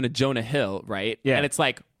was given to Jonah Hill, right? Yeah. And it's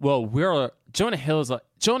like, well, Jonah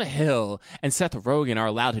Hill and Seth Rogen are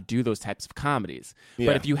allowed to do those types of comedies. Yeah.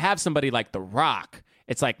 But if you have somebody like The Rock,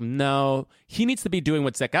 it's like, no, he needs to be doing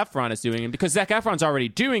what Zac Efron is doing. And because Zac Efron's already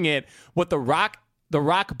doing it, what The Rock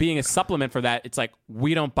being a supplement for that, it's like,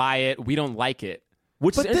 we don't buy it, we don't like it.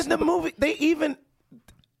 But then the movie,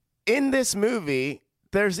 in this movie,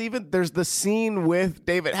 there's the scene with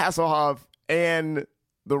David Hasselhoff and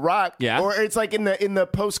The Rock, or it's like in the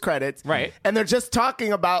post credits, right? And they're just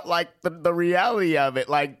talking about like the reality of it.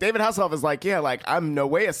 Like David Hasselhoff is like, yeah, like I'm no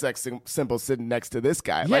way a sex symbol sitting next to this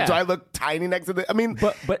guy. Like, do I look tiny next to this? I mean,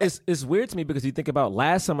 but it's weird to me because you think about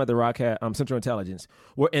last summer The Rock had Central Intelligence,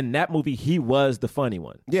 where in that movie he was the funny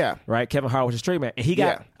one, right? Kevin Hart was a straight man, and he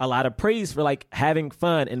got a lot of praise for like having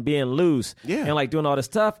fun and being loose, and like doing all this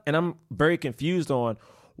stuff. And I'm very confused on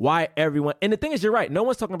why everyone. And the thing is, you're right. No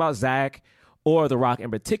one's talking about Zach or The Rock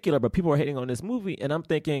in particular, but people are hating on this movie, and I'm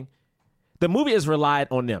thinking the movie has relied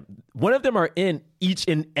on them. One of them are in each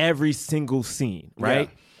and every single scene, right?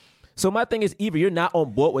 Yeah. So my thing is, either you're not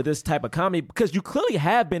on board with this type of comedy because you clearly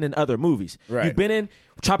have been in other movies. Right. You've been in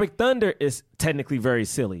Tropic Thunder is technically very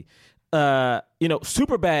silly.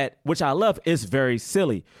 Superbad, which I love, is very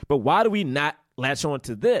silly. But why do we not latch on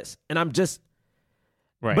to this? And I'm just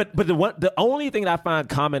right. But the only thing that I find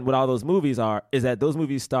common with all those movies is that those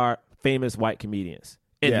movies star famous white comedians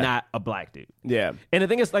and not a black dude. Yeah. And the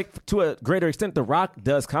thing is, like, to a greater extent, The Rock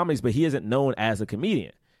does comedies, but he isn't known as a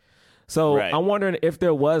comedian. So I'm wondering if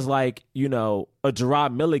there was, like, a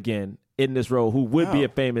Gerard Milligan in this role who would be a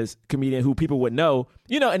famous comedian who people would know,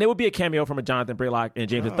 and it would be a cameo from a Jonathan Braylock and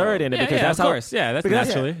James III in it. Because that's of course. Yeah, that's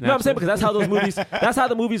naturally. No, I'm saying because that's how those movies, that's how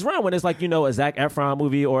the movies run. When it's like, a Zac Efron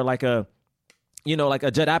movie or like a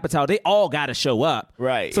Judd Apatow, they all got to show up.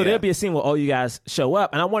 Right. So there'll be a scene where all you guys show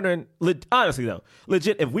up. And I'm wondering, honestly though,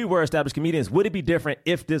 legit, if we were established comedians, would it be different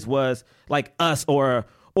if this was like us or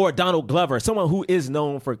Donald Glover, someone who is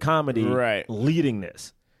known for comedy, leading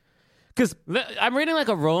this? Because I'm reading like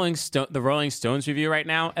the Rolling Stones review right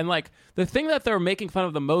now, and like the thing that they're making fun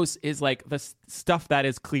of the most is like the stuff that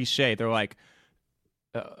is cliche. They're like,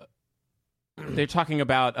 they're talking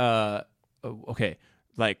about,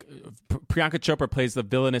 like Priyanka Chopra plays the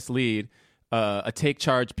villainous lead, a take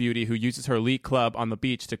charge beauty who uses her elite club on the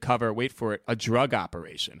beach to cover, wait for it, a drug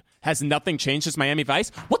operation. Has nothing changed since Miami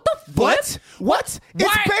Vice? What the fuck? What? It's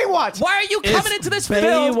Baywatch. Why are you coming into this Baywatch.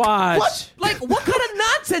 film? What? Like, what kind of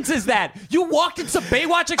nonsense is that? You walked into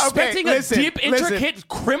Baywatch expecting a deep, intricate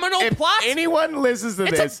criminal plot? Anyone listens to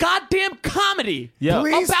this, it's a goddamn comedy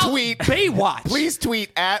please about tweet Baywatch. Please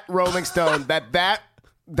tweet at Rolling Stone that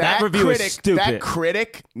That review is stupid. That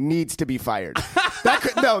critic needs to be fired.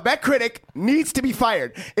 That critic needs to be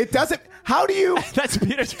fired. It doesn't. How do you? That's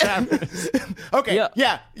Peter Travers. Okay.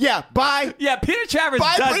 Yeah. Bye. Yeah, Peter Travers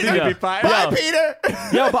Bye, does Peter. need to be fired. Bye, Peter.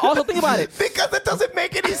 Yo, but also think about it. Because it doesn't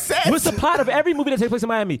make any sense. What's the plot of every movie that takes place in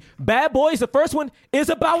Miami? Bad Boys, the first one, is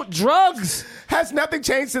about drugs. Has nothing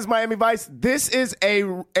changed since Miami Vice. This is a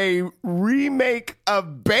remake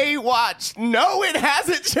of Baywatch. No, it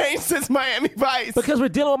hasn't changed since Miami Vice. Because we're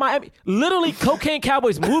dealing with Miami. Literally, Cocaine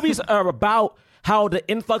Cowboys movies are about how the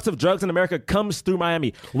influx of drugs in America comes through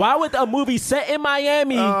Miami. Why would a movie set in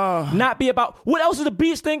Miami not be about... What else is the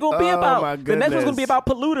beach thing going to be about? My The next one's going to be about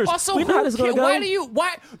polluters. Also, we know how this is going to go.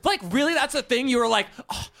 Why, like, really, that's the thing? You were like,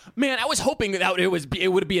 oh, man, I was hoping that it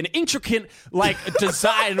would be an intricate, like,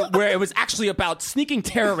 design where it was actually about sneaking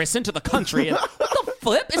terrorists into the country. And what the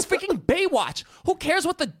flip? It's freaking Baywatch. Who cares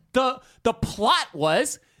what the plot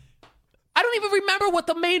was? I don't even remember what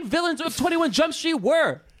the main villains of 21 Jump Street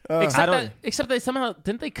were. Except they somehow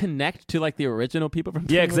didn't they connect to like the original people from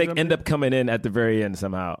Yeah, because they end up coming in at the very end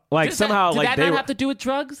somehow. Like did somehow, that, like did they that not were, have to do with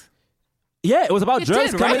drugs? Yeah, it was about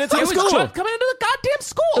drugs coming into the school. It was drugs coming into the goddamn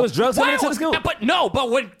school. It was drugs coming into the school. But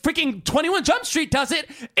when freaking 21 Jump Street does it,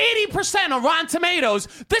 80% on Rotten Tomatoes.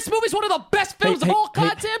 This movie's one of the best films of all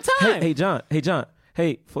goddamn time. Hey, John.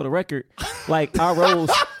 Hey, for the record, like our roles.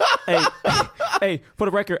 Hey, for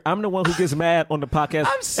the record, I'm the one who gets mad on the podcast.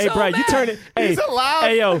 I'm so hey, Brian, mad. you turn it. He's allowed.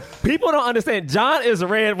 Hey, yo, people don't understand. John is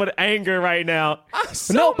red with anger right now. I'm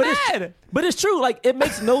so mad. But it's true. Like, it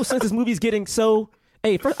makes no sense. This movie's getting so.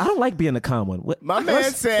 Hey, first, I don't like being the calm one. My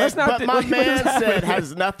man said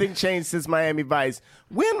has nothing changed since Miami Vice.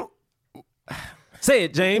 When? Say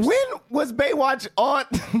it, James. When was Baywatch on?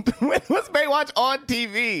 When was Baywatch on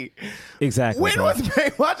TV? Exactly. When was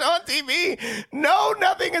Baywatch on TV? No,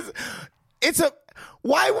 nothing is.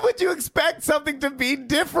 Why would you expect something to be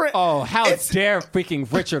different? Oh, how dare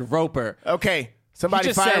freaking Richard Roper? Okay,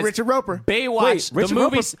 somebody fire Richard Roper. Baywatch, Wait, the Richard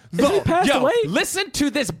movies. Roper, is he passed away? Listen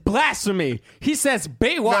to this blasphemy. He says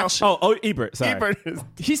Baywatch. No. Oh, Ebert. Sorry. Ebert.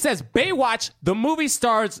 He says Baywatch, the movie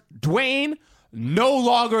stars Dwayne, no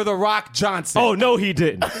longer The Rock Johnson. Oh, no, he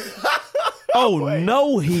didn't.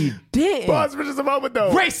 No, he didn't. Pause for just a moment,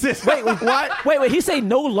 though. Racist. Wait, what? Wait, he say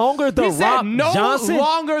no longer The He Rock said no Johnson?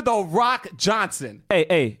 longer The Rock Johnson.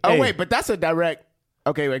 Hey. Wait, but that's a direct.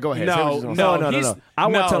 Okay, wait, go ahead. No. I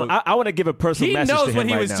want to tell him. I want to give a personal He message to knows him what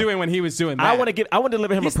he right was now. doing when he was doing that. I want to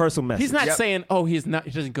deliver him a personal message. He's not saying, he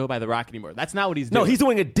doesn't go by The Rock anymore. That's not what he's doing. No, he's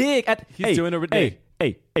doing a dig at. He's doing a dig.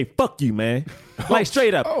 Hey, fuck you, man. Like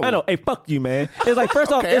straight up. I know. Hey, fuck you, man. It's like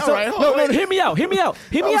first off, it's all right, hold on. no. Hear me out. Hear me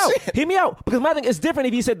out. Because my thing is different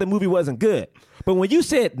if you said the movie wasn't good. But when you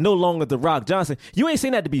said no longer The Rock Johnson, you ain't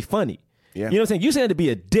saying that to be funny. Yeah. You know what I'm saying? You saying that to be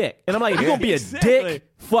a dick. And I'm like, if you're going to be a dick,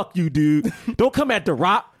 fuck you, dude. Don't come at The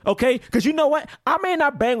Rock, okay? Because you know what? I may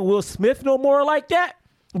not bang Will Smith no more like that,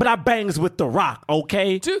 but I bangs with The Rock,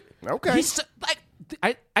 okay? Dude, okay. He's like,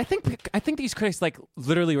 I think these critics like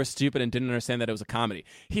literally were stupid and didn't understand that it was a comedy.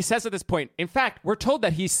 He says at this point, in fact, we're told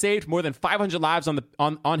that he saved more than 500 lives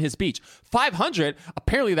on his beach. 500?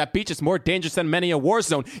 Apparently that beach is more dangerous than many a war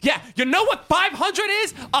zone. Yeah, you know what 500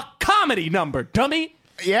 is? A comedy number, dummy.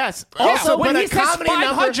 Yes. Also, when he says comedy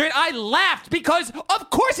 500, number, I laughed because, of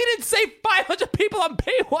course, he didn't say 500 people on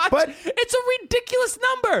Baywatch. But it's a ridiculous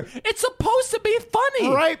number. It's supposed to be funny.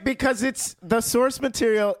 right, because the source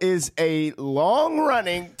material is a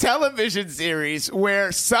long-running television series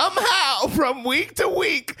where somehow, from week to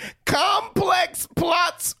week, complex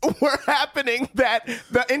plots were happening that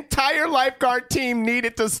the entire lifeguard team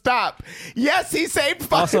needed to stop. Yes, he saved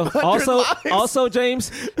 500 lives. Also,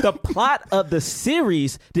 James, the plot of the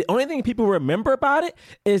series, the only thing people remember about it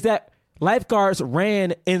is that lifeguards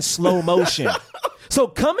ran in slow motion. So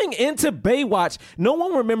coming into Baywatch, no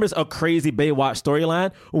one remembers a crazy Baywatch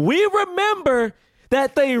storyline. We remember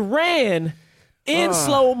that they ran in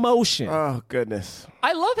slow motion. Oh, goodness.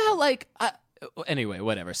 I love how, anyway,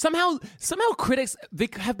 whatever. Somehow critics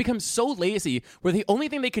have become so lazy where the only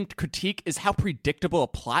thing they can critique is how predictable a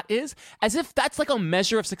plot is, as if that's like a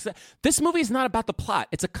measure of success. This movie is not about the plot.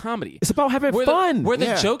 It's a comedy. It's about having fun. Were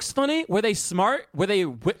the jokes funny? Were they smart? Were they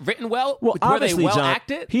written well? Well, were they obviously, well John,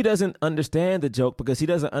 acted? he doesn't understand the joke because he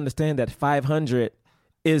doesn't understand that 500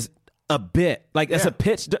 is a bit. Like, that's a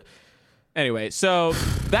pitch. Anyway, so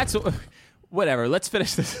that's... Whatever, let's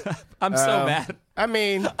finish this up. I'm so mad. I'm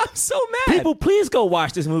so mad. People, please go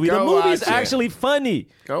watch this movie. The movie's actually funny.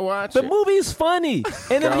 Go watch the it. movie's funny.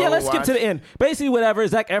 And then, let's skip to the end. Basically, whatever,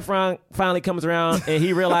 Zac Efron finally comes around and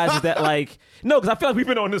he realizes that, like, no, because I feel like we've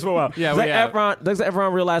been on this for a while. Yeah, Zac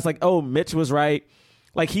Efron realized, like, oh, Mitch was right.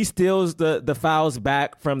 Like he steals the files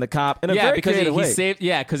back from the cop in a very because creative he way. saved.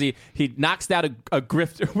 Yeah, because he knocks out a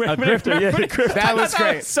grifter. A grifter, yeah, the grifter. That was That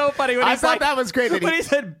great. was so funny when I he's thought like, that was great that when he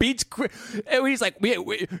said beach. And he's like, name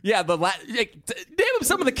him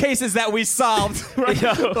some of the cases that we solved. Right?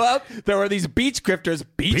 Well, there were these beach grifters.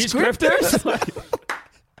 Beach grifters.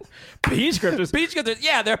 Beach grifters. Beach grifters.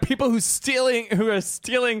 Yeah, there are people who are stealing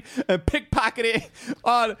and pickpocketing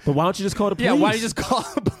on. But why don't you just call the police? Yeah, why don't you just call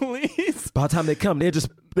the police? By the time they come,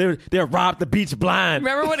 they're robbed the beach blind.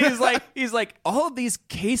 Remember when he's like, all of these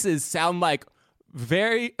cases sound like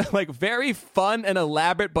very fun and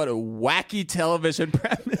elaborate, but a wacky television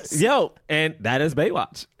premise. Yo, and that is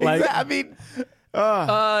Baywatch. Like, I mean,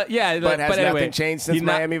 yeah, but has anyway, nothing changed since he's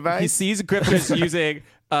not- Miami Vice? He sees grifters using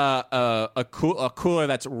a cooler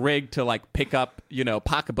that's rigged to like pick up,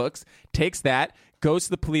 pocketbooks. Takes that, goes to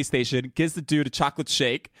the police station, gives the dude a chocolate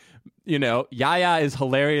shake. Yaya is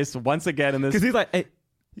hilarious once again in this. because he's like, hey,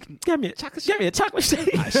 give me a chocolate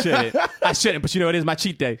shake. I shouldn't, but it is my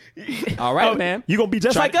cheat day. All right, man. You gonna be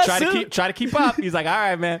just like us soon? Try to keep up. He's like, all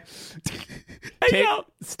right, man.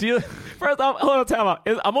 Steal. First off, hold on, time out.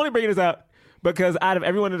 I'm only bringing this up because out of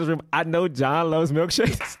everyone in this room, I know John loves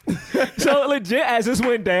milkshakes. So legit, as this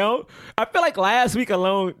went down, I feel like last week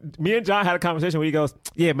alone, me and John had a conversation where he goes,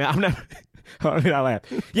 "Yeah, man, I'm not." Hold on, I laugh.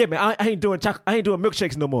 Yeah, man, I ain't doing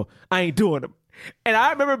milkshakes no more. I ain't doing them. And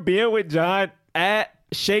I remember being with John at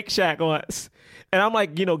Shake Shack once, and I'm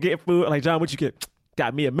like, getting food. Like, John, what you get?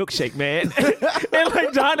 Got me a milkshake, man. And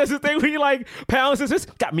like John does this thing where he like pounds his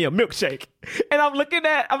got me a milkshake. And I'm looking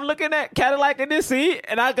at Cadillac in this seat,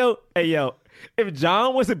 and I go, hey yo, if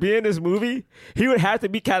John was to be in this movie, he would have to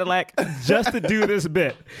be Cadillac just to do this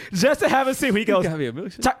bit. Just to have a scene where he goes, Got me a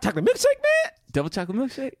milkshake? Chocolate milkshake, man? Double chocolate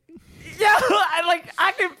milkshake. Yeah,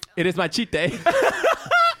 I can. It is my cheat day.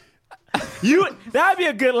 That'd be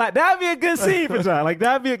a good scene for John. Like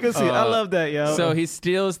that'd be a good scene. I love that, yo. So he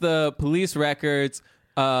steals the police records,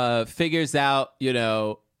 figures out,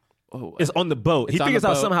 it's on the boat. He on figures the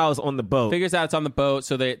out boat. somehow it's on the boat. Figures out it's on the boat.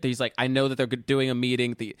 So he's like, I know that they're doing a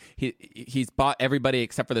meeting. He's bought everybody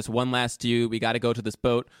except for this one last dude. We got to go to this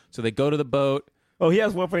boat. So they go to the boat. Oh, he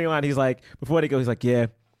has one funny line. He's like, before they go, he's like, yeah,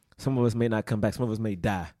 some of us may not come back. Some of us may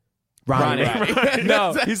die. Ronnie.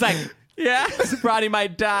 No, he's like, yeah, Ronnie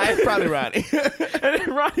might die. Probably Ronnie. And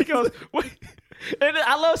then Ronnie goes, wait. And then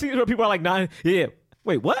I love seeing where people are like, nah, yeah.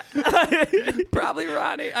 Wait, what? Probably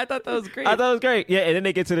Ronnie. I thought that was great. I thought it was great. Yeah, and then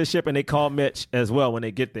they get to the ship and they call Mitch as well when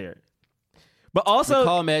they get there. But also, they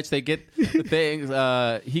call Mitch. They get the things.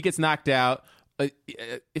 He gets knocked out.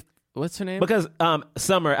 What's her name? because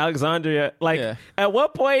Summer, Alexandria, at one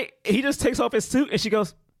point, he just takes off his suit and she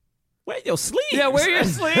goes, where your sleeves? Yeah, where are your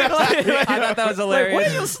sleeves? I thought that was hilarious.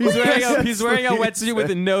 Where are your sleeves? He's wearing a wetsuit with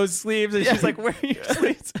no sleeves, and she's like, "Where are your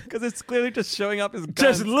sleeves?" Because it's clearly just showing up his guns.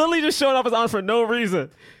 Just literally just showing off his arms for no reason.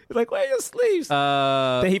 He's like, where are your sleeves?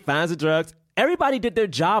 Then he finds the drugs. Everybody did their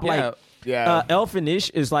job. Yeah. Elfinish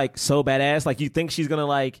is like so badass. Like you think she's gonna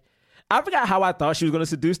like. I forgot how I thought she was gonna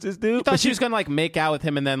seduce this dude. I thought she was gonna like make out with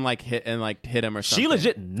him and then like hit him or something. She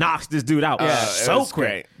legit knocks this dude out. Yeah, so it was quick.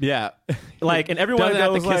 great. Yeah. Like, and everyone Doesn't have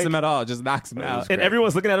to goes kiss like, him at all. Just knocks him out. and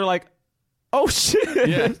everyone's looking at her like, oh shit.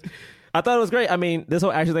 Yeah. I thought it was great. I mean, this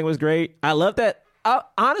whole action thing was great. I love that.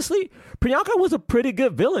 Honestly, Priyanka was a pretty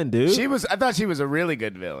good villain, dude. I thought she was a really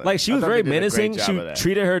good villain. Like, she was I thought very they did a great menacing. job She of that.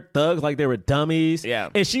 treated her thugs like they were dummies. Yeah.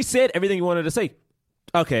 And she said everything you wanted to say.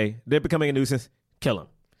 Okay, they're becoming a nuisance. Kill them.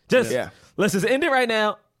 Let's just end it right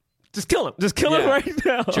now. Just kill him. Just kill him right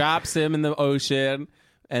now. Drops him in the ocean,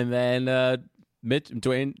 and then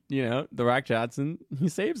Dwayne, The Rock Johnson, he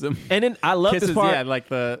saves him. And then I love Kisses, this part. yeah, like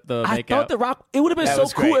the I make thought out. The Rock, it would have been That so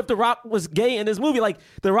was cool great. if The Rock was gay in this movie. Like,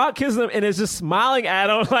 The Rock kisses him and is just smiling at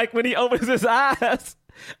him, like, when he opens his eyes.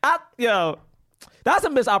 That's a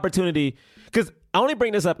missed opportunity. Because I only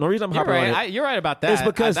bring this up. No reason I'm You're hopping on right. it. You're right about that. It's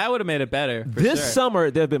because that would have made it better. For This sure.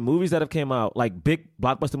 summer, there have been movies that have came out, like big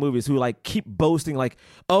blockbuster movies, who like keep boasting, like,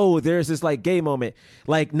 oh, there's this like gay moment.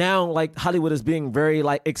 Like now, like Hollywood is being very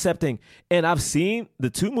like accepting. And I've seen the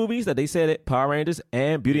two movies that they said it, Power Rangers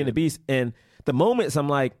and Beauty and the Beast. And the moments I'm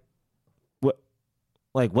like, what?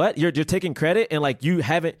 Like what? You're taking credit and like you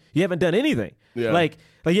haven't done anything. Yeah. Like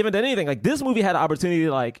you haven't done anything. Like this movie had an opportunity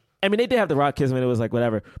to like. I mean, they did have The Rock kiss him and it was like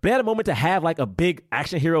whatever. But they had a moment to have like a big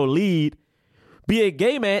action hero lead be a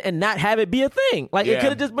gay man and not have it be a thing. Like it could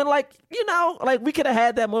have just been like, like we could have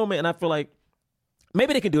had that moment. And I feel like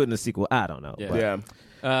maybe they can do it in the sequel. I don't know. Yeah.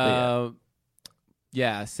 But,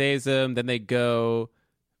 yeah, saves him. Then they go,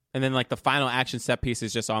 and then like the final action set piece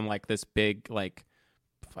is just on like this big like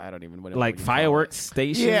I don't even know what like you call fireworks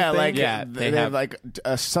station. Yeah, thing? like Yeah, they they have have- like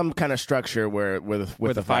some kind of structure where with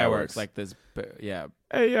the fireworks. like this. Yeah,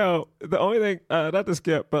 Hey, yo, the only thing, not to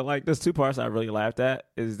skip, but like there's two parts I really laughed at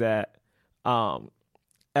is that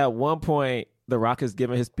at one point, The Rock is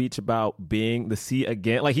giving his speech about being the sea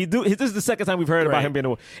again. Like this is the second time we've heard about him being the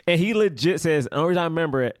one. And he legit says, the only reason I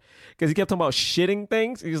remember it, because he kept talking about shitting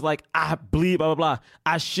things. He's like, I bleed, blah, blah, blah.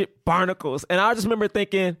 I shit barnacles. And I just remember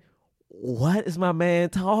thinking, what is my man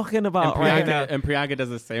talking about right now? And Priyanka does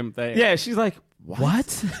the same thing. Yeah, she's like,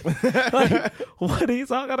 what? Like, what are you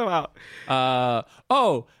talking about?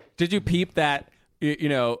 Did you peep that? You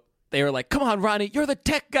know, they were like, "Come on, Ronnie, you're the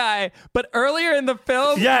tech guy." But earlier in the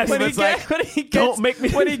film, Yes, when he it's like, gets don't make me-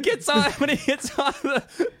 when he gets on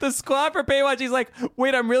the squad for Baywatch, he's like,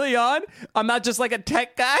 "Wait, I'm really on. I'm not just like a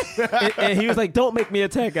tech guy." and he was like, don't make me a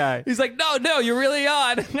tech guy. He's like, "No, you're really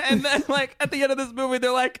on." And then, like at the end of this movie,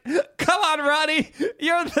 they're like, "Come on, Ronnie,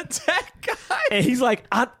 you're the tech guy." And he's like,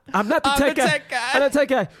 I'm not the I'm tech the guy. tech guy. I'm not the tech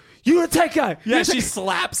guy. You're the tech guy. Yeah, You're the she tech-"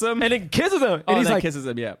 slaps him and then kisses him. And and he's then like, kisses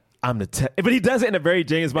him. Yeah, I'm the tech. But he does it in a very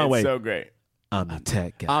James Bond way. It's so great. I'm the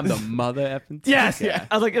tech guy. I'm the mother effing. Yes. tech guy.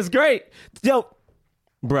 I was like, it's great. Yo,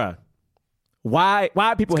 bruh. Why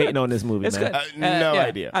are people hating on this movie, It's man? good. No yeah.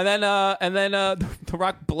 idea. And then the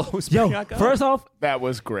Rock blows Yo, Priyanka up. first off, That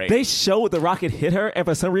was great. they showed the rocket hit her, and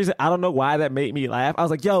for some reason, I don't know why that made me laugh. I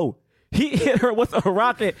was like, yo, he hit her with a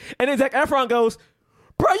rocket. And then Zac Efron goes,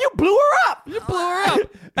 bro, you blew her up. You blew her up.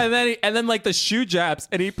 And then like the shoe drops,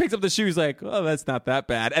 and he picks up the shoe. He's like, "Oh, that's not that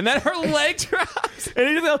bad." And then her leg drops. And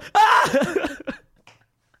he just goes, ah!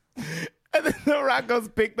 And then The Rock goes,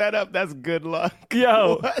 pick that up. That's good luck.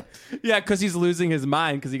 Yo. What? Yeah, because he's losing his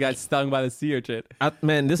mind because he got stung by the sea urchin.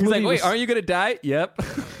 Man, this He's movie like, "Wait, was aren't you gonna die?" Yep.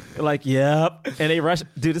 like, yep. And they rush.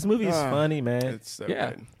 Dude, this movie is funny, man. It's so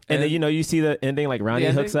Yeah. good. And then, you see the ending, like Ronnie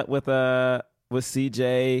The hooks up with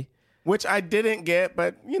CJ. Which I didn't get,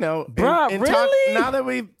 but, Bruh, in really? now that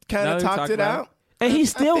we've kind Now of that we talked talked it about out. And he's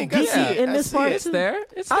still think I see geeky it. in I this see part. it. It's there.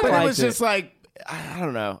 It's I there. But it liked was it. just like, I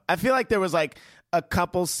don't know. I feel like there was like a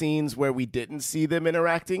couple scenes where we didn't see them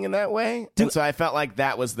interacting in that way. And so I felt like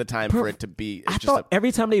that was the time for it to be. I just thought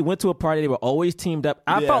every time they went to a party, they were always teamed up.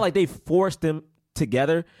 I Yeah. felt like they forced them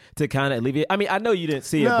together to kind of alleviate. I mean, I know you didn't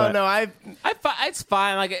see it, but It's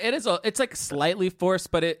fine. Like it's like slightly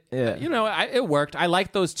forced, but it it worked. I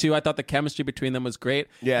liked those two. I thought the chemistry between them was great.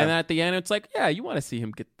 Yeah. And then at the end, it's like, yeah, you want to see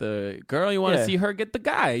him get the girl, you want to Yeah. see her get the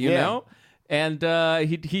guy, you Yeah. know. And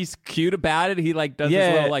he's cute about it. He like does Yeah.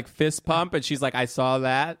 his little like fist pump, and she's like, "I saw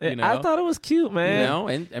that." You know, I thought it was cute, man. you know,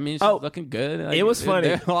 and I mean, she's looking good. Like, it was funny.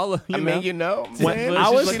 they're all, I mean, you know. man, I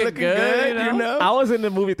was she's looking looking good, good, you know? I was in the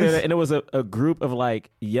movie theater and there was a group of like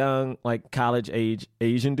young, like college age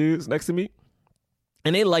Asian dudes next to me.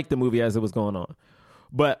 And they liked the movie as it was going on.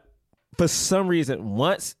 But for some reason,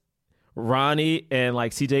 once Ronnie and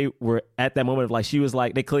like CJ were at that moment of like, she was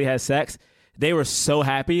like, they clearly had sex. They were so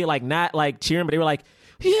happy, like not like cheering, but they were like,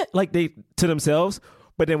 yeah, like they to themselves.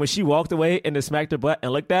 But then when she walked away and then smacked her butt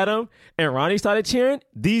and looked at him and Ronnie started cheering,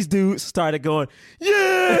 these dudes started going,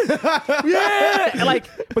 yeah, yeah. And like,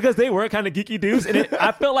 because they were kind of geeky dudes. And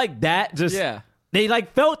I felt like that just, they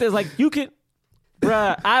like felt this, like you can,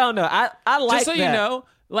 bruh, I don't know. I like Just so that. you know,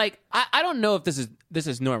 like I don't know if this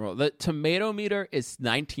is normal. The tomato meter is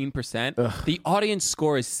 19%. The audience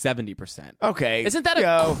score is 70%. Okay. Isn't that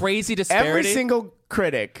a crazy disparity? Every single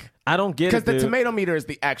critic. I don't get it, Because the dude. tomato meter is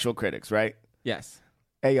the actual critics, right? Yes.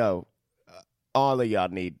 Hey, yo, all of y'all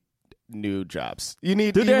need new jobs. You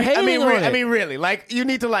need. Dude, they're I mean, hating on it. I mean, really, like you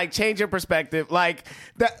need to like change your perspective. Like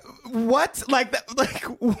that. What? Like that? Like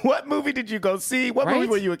what movie did you go see? What movie Right?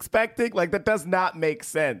 were you expecting? Like that does not make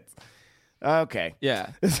sense. Okay.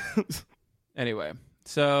 Yeah. Anyway,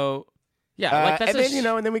 so yeah, like that's and then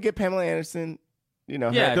and then we get Pamela Anderson. You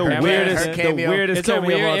know, Yeah, The her weirdest, her cameo. the weirdest it's a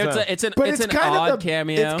cameo of all weird. time. It's an kind odd of the,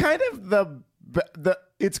 cameo. It's kind of the.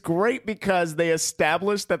 It's great because they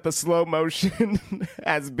established that the slow motion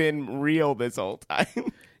has been real this whole time.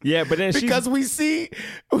 Yeah, but then because we see.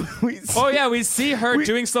 Oh yeah, we see her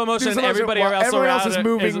doing slow motion, and everybody while else everyone else around is her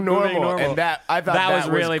moving normal, and that I thought that was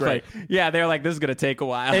was really great. funny. Yeah, they're like, this is gonna take a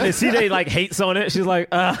while. And then CJ like hates on it. She's like,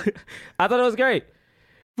 I thought it was great.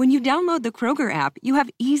 When you download the Kroger app, you have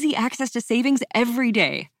easy access to savings every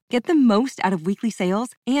day. Get the most out of weekly sales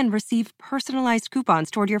and receive personalized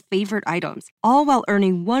coupons toward your favorite items, all while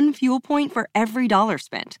earning 1 fuel point for every $1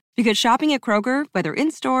 spent. Because shopping at Kroger, whether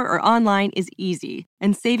in-store or online, is easy.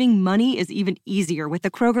 And saving money is even easier with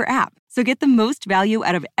the Kroger app. So get the most value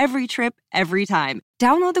out of every trip, every time.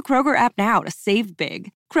 Download the Kroger app now to save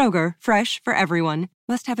big. Kroger, fresh for everyone.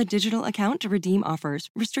 Must have a digital account to redeem offers.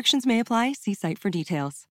 Restrictions may apply. See site for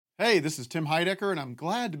details. Hey, this is Tim Heidecker, and I'm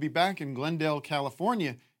glad to be back in Glendale,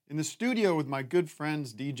 California, in the studio with my good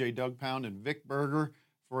friends DJ Doug Pound and Vic Berger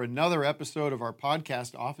for another episode of our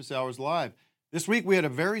podcast, Office Hours Live. This week we had a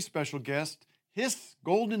very special guest, Hiss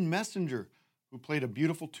Golden Messenger, who played a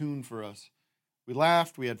beautiful tune for us. We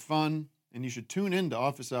laughed, we had fun, and you should tune in to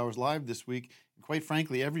Office Hours Live this week, and quite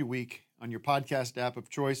frankly, every week on your podcast app of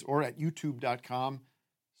choice or at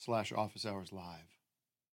youtube.com/Office Hours Live.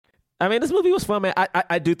 I mean, this movie was fun, man.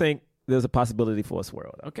 I do think there's a possibility for a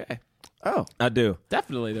swirl. Okay. Oh, I do.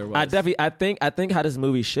 Definitely there was. I think how this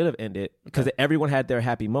movie should have ended, because everyone had their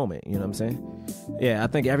happy moment. You know what I'm saying? Yeah, I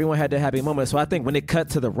think everyone had their happy moment. So I think when it cut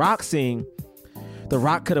to the Rock scene, the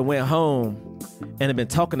Rock could have went home and had been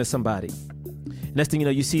talking to somebody. Next thing you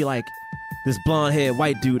know, you see like this blonde-haired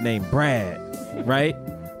white dude named Brad, right?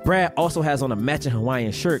 Brad also has on a matching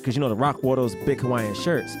Hawaiian shirt, because you know the Rock wore those big Hawaiian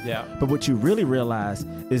shirts. Yeah. But what you really realize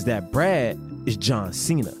is that Brad is John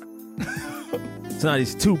Cena. So now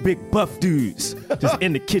these two big buff dudes just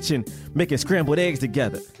in the kitchen making scrambled eggs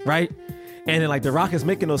together, right? And then like the Rock is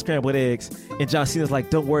making those scrambled eggs, and John Cena's like,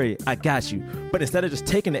 "Don't worry, I got you." But instead of just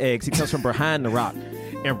taking the eggs, he comes from behind the Rock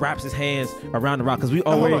and wraps his hands around the Rock, because we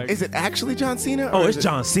already. Is it actually John Cena? Oh, it's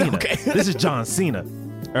John Cena. Okay. This is John Cena.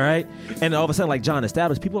 All right, and all of a sudden, like John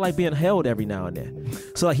established, people like being held every now and then.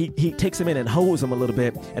 So like he takes him in and holds him a little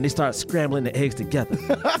bit, and they start scrambling the eggs together.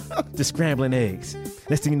 Just scrambling eggs.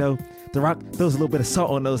 Next thing you know, the Rock throws a little bit of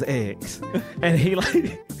salt on those eggs, and he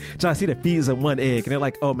like John Cena feeds him one egg, and they're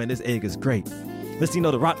like, "Oh man, this egg is great." Next thing you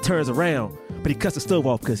know, the Rock turns around, but he cuts the stove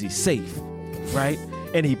off because he's safe, right?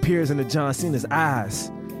 And he peers into John Cena's eyes,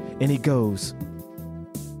 and he goes,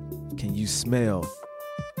 "Can you smell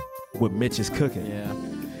what Mitch is cooking?" Yeah.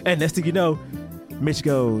 And next thing you know, Mitch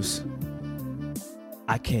goes,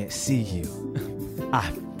 "I can't see you. I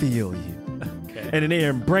feel you." Okay. And then they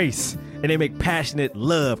embrace and they make passionate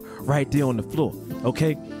love right there on the floor.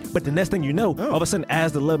 Okay? But the next thing you know, all of a sudden,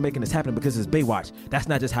 as the love making is happening, because it's Baywatch, that's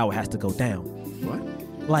not just how it has to go down.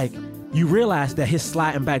 What? Like, you realize that his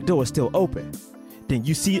sliding back door is still open. Then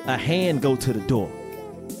you see a hand go to the door,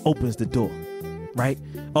 opens the door, right?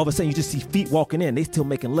 All of a sudden, you just see feet walking in. They still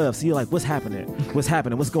making love. So you're like, what's happening? What's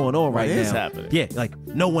happening? What's going on right now? What is happening? Yeah, like,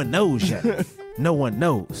 no one knows yet. No one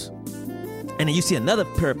knows. And then you see another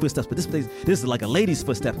pair of footsteps, but this is like a lady's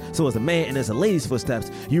footsteps. So it's a man and there's a lady's footsteps.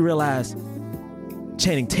 You realize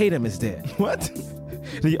Channing Tatum is there. What?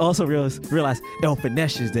 Then you also realize El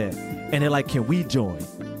Finesse is there. And they're like, "Can we join?"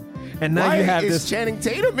 And now Why you have is this Channing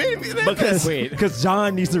Tatum in because Wait.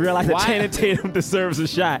 John needs to realize that Why? Channing Tatum deserves a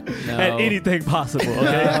shot No. at anything possible.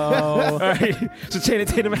 Okay, all right. So Channing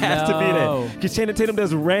Tatum has to be there, because Channing Tatum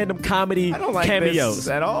does random comedy I don't like cameos this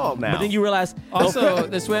at all now. But then you realize Also,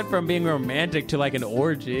 this went from being romantic to like an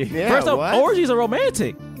orgy. Yeah, first off, what? orgies are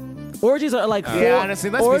romantic. Orgies are like Yeah, honestly,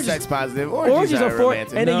 let's be sex positive. Orgies are for,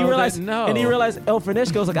 romantic. and then you No, realize, that- no. and then you realize El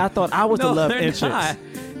Finesse goes like, "I thought I was the No, love they're interest." not.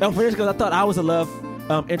 El Finesse goes, "I thought I was the love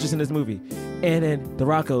interest in this movie," and then The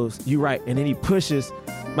Rock goes, "You right," and then he pushes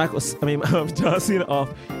John Cena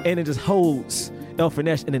off, and then just holds El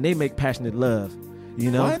Finesse, and then they make passionate love.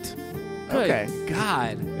 You know What? Good Okay.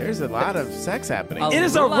 God. There's a lot of sex happening. It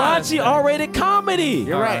is a lot of raunchy sex. R-rated comedy.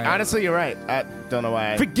 You're All right. right. Honestly, you're right. I don't know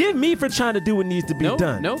why. Forgive me for trying to do what needs to be No,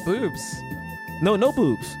 done. no boobs. No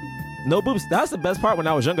boobs. No boobs. That's the best part when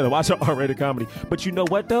I was younger, to watch an R-rated comedy. But you know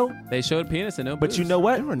what, though? They showed penis and no boobs. But you know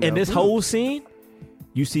what? There were no In this boobs. whole scene,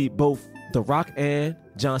 you see both The Rock and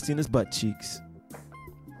John Cena's butt cheeks.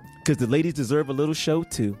 Because the ladies deserve a little show,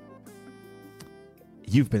 too.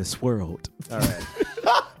 You've been swirled. All right.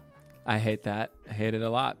 I hate that. I hate it a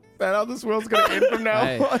lot. That how this world's gonna end from now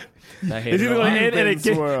I- on. I hate It's it either a going lot. to end in a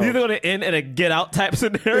been swirled. it's either going to end in a Get Out type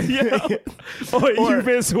scenario, or you've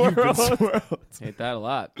been swirled. Hate that a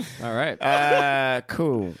lot. All right.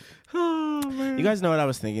 Cool. Oh, man. You guys know what I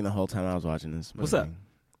was thinking the whole time I was watching this movie? What's up?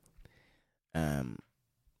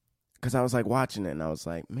 Because I was like watching it and I was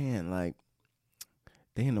like, man, like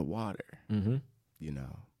they in the water, Mm-hmm. you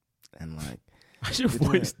know, and like Why's your They're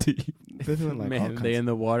doing voice it. deep? they're doing like all Man, kinds they in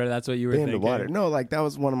the water. That's what you were they in thinking. the water. No, like that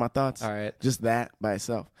was one of my thoughts. All right. Just that by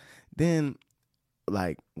itself. Then,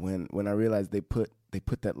 like when I realized they put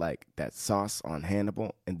that like that sauce on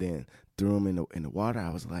Hannibal and then threw him in the water, I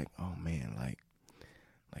was like, oh man, like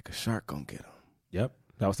a shark gonna get him. Yep,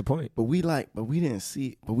 that was the point. But we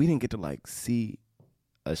didn't get to like see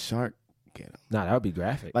a shark get him. Nah, that would be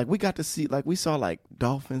graphic. Like we got to see, like we saw like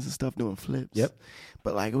dolphins and stuff doing flips. Yep.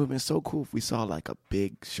 But like it would have been so cool if we saw like a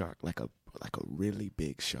big shark, like a really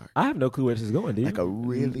big shark, I have no clue where this is going, dude. like a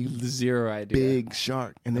really Zero idea. big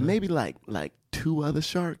shark, and then maybe like two other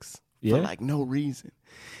sharks for like no reason.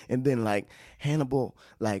 And then like Hannibal,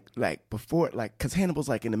 like before, like, cause Hannibal's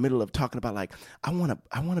like in the middle of talking about like, I want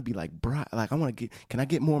to be like, can I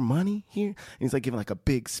get more money here? And he's like giving like a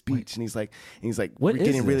big speech, and he's like, what we're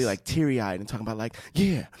getting really like teary eyed and talking about like,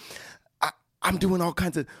 yeah, I'm doing all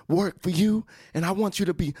kinds of work for you, and I want you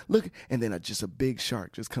to be look. And then just a big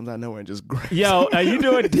shark just comes out of nowhere and just grabs. Yo, are you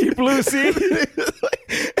doing Deep Blue Sea?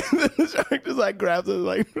 And then the shark just like grabs it,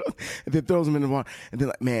 like, and then throws him in the water. And then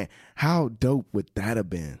like, man, how dope would that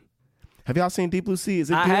have been? Have y'all seen Deep Blue Sea?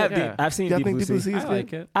 Is it? I good? have. Yeah. I've seen Y'all Deep think Blue Deep Blue Sea. Sea is I good?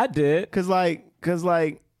 like it. I did. Cause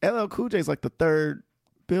like LL Cool J is like the third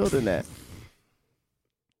build in that.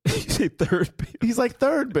 You say third. He's like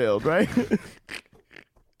third build, right?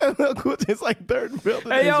 LL Cool J is like third build.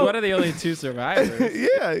 Hey, He's yo. one of the only two survivors.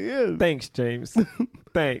 yeah. Thanks, James.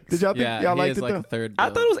 Thanks. Did y'all think Yeah, y'all he liked is it like though? the third. I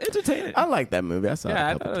build. thought it was entertaining. I like that movie. I saw it. Yeah, a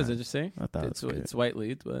I couple thought it was times. interesting. I thought it it's was good. it's white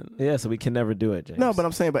lead, but Yeah, so we can never do it, James. No, but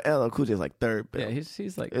I'm saying, but LL Cool J is like third build. yeah,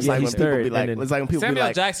 he's like It's Yeah, like he's when people third, be like, and then it's like when people be Samuel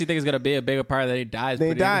like, Jackson. You think is gonna be a bigger part that he dies. then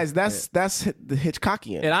he pretty- dies. That's the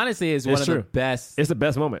Hitchcockian. It honestly is It's one of the true. best. it's the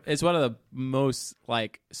best moment. It's one of the most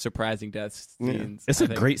like surprising death scenes. It's I a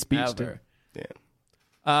think, great speech, ever. too.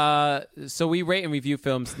 Yeah. So we rate and review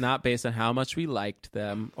films not based on how much we liked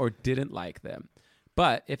them or didn't like them,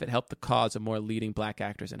 but if it helped the cause of more leading black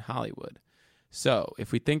actors in Hollywood. So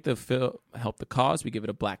if we think the film helped the cause, we give it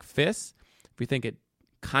a black fist. If we think it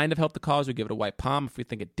kind of helped the cause, we give it a white palm. If we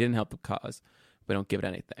think it didn't help the cause, we don't give it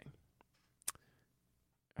anything.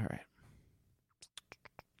 All right.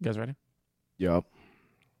 You guys ready? Yup.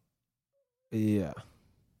 Yeah.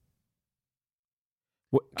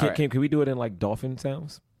 All right. Can we do it in like dolphin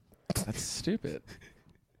sounds? That's stupid.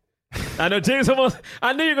 I know James almost.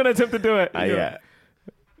 I knew you were gonna attempt to do it. Yeah.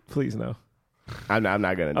 Please no. I'm not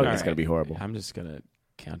gonna do it. Okay. It's gonna be horrible. I'm just going to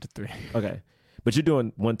count to 3. Okay, but you're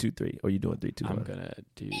doing 1, 2, 3, or you doing 3, 2, 1? I'm going to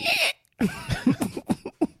do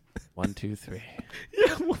 1, 2, 3.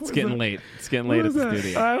 Yeah, It's getting late. It's getting late at the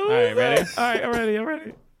studio. All All right, ready? All right, I'm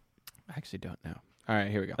ready. I actually don't know. All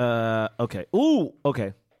right, here we go. Okay. Ooh,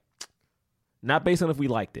 okay. Not based on if we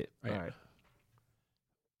liked it. Right. All right.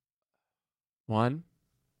 1,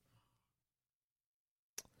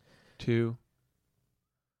 2,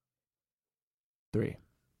 3.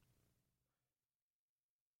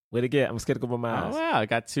 Way to get. I'm scared to go by my Oh, eyes. wow. I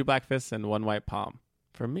got 2 black fists and 1 white palm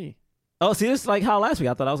for me. Oh, see, it's like how last week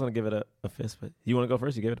I thought I was gonna give it a fist, but you want to go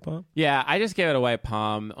first? You gave it a palm. Yeah, I just gave it a white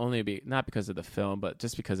palm, not because of the film, but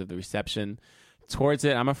just because of the reception towards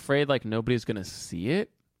it. I'm afraid like nobody's going to see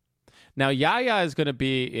it. Now, Yaya is going to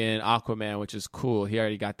be in Aquaman, which is cool. He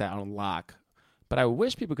already got that on lock. But I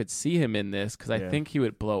wish people could see him in this because I think he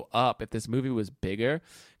would blow up if this movie was bigger.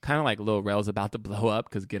 Kind of like Lil Rel's about to blow up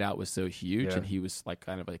because Get Out was so huge and he was like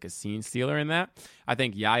kind of like a scene stealer in that. I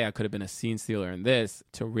think Yaya could have been a scene stealer in this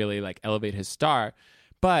to really like elevate his star.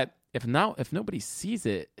 But if nobody sees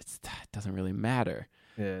it, it doesn't really matter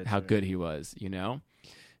how good he was, you know?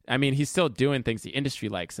 I mean, he's still doing things the industry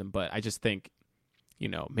likes him, but I just think, you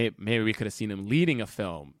know, maybe we could have seen him leading a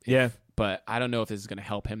film. But I don't know if this is going to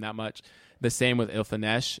help him that much. The same with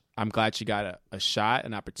Ilfanesh. I'm glad she got a shot,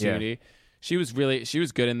 an opportunity. Yeah. She was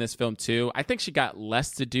good in this film too. I think she got less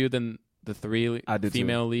to do than the 3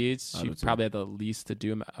 female leads. She probably had the least to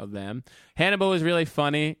do of them. Hannibal was really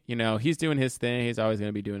funny. You know, he's doing his thing. He's always going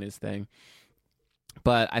to be doing his thing.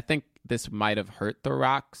 But I think this might have hurt The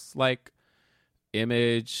Rock's like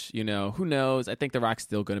image. You know, who knows? I think The Rock's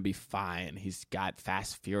still going to be fine. He's got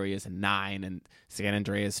Fast Furious 9 and San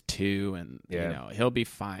Andreas 2, and you know he'll be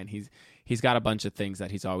fine. He's got a bunch of things that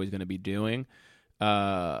he's always going to be doing.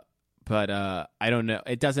 But I don't know.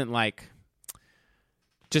 It doesn't like,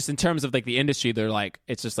 just in terms of like the industry, they're like,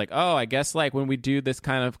 it's just like, oh, I guess like when we do this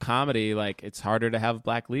kind of comedy, like it's harder to have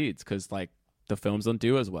black leads because like the films don't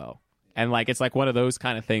do as well. And like, it's like one of those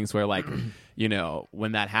kind of things where like, you know,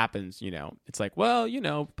 when that happens, you know, it's like, well, you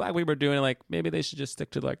know, black people are doing it, like maybe they should just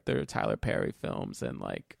stick to like their Tyler Perry films and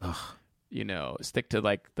like, you know, stick to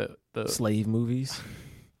like the slave movies.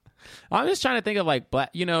 I'm just trying to think of like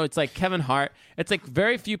black, you know, it's like Kevin Hart. It's like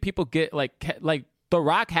very few people get like The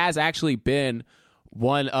Rock has actually been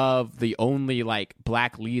one of the only like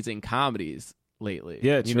black leads in comedies lately.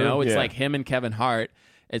 Yeah, you true. know, it's like him and Kevin Hart.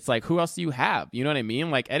 It's like, who else do you have? You know what I mean?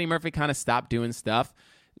 Like Eddie Murphy kind of stopped doing stuff.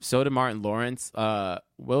 So did Martin Lawrence.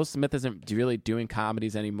 Will Smith isn't really doing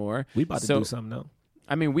comedies anymore. We about to do something now.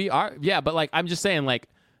 I mean, we are. Yeah, but like I'm just saying, like,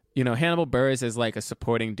 you know, Hannibal Buress is like a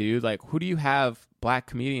supporting dude. Like, who do you have black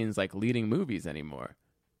comedians like leading movies anymore?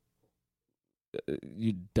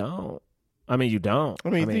 You don't. I mean, you don't. I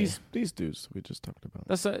mean, these dudes we just talked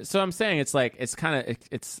about. So I'm saying it's like it's kind of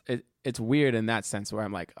it's weird in that sense where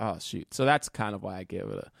I'm like, oh shoot. So that's kind of why I gave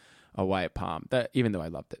it a white palm. Even though I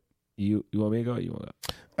loved it. You want me to go? Or you want to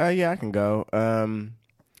go? Yeah, I can go.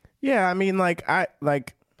 Yeah, I mean, I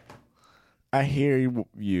hear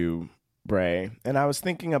you, Bray, and I was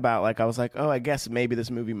thinking about I guess maybe this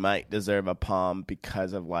movie might deserve a palm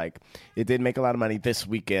because of it did make a lot of money this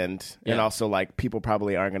weekend, and also people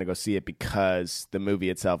probably aren't going to go see it because the movie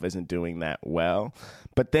itself isn't doing that well.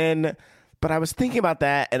 But I was thinking about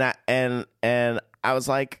that, and I was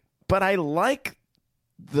like, but I like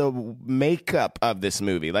the makeup of this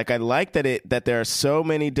movie. I like that there are so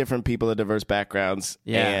many different people of diverse backgrounds.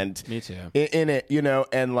 Yeah, and me too. In it,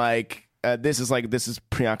 and this is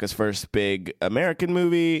Priyanka's first big American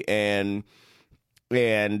movie, and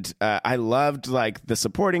I loved the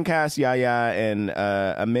supporting cast, Yaya and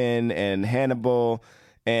Amin and Hannibal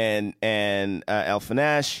and El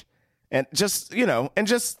Fanesh, and just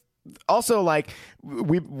also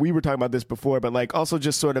we were talking about this before, but also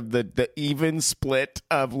just sort of the even split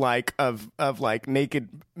of naked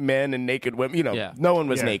men and naked women. No one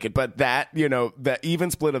was naked, but that the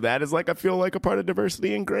even split of that is I feel like a part of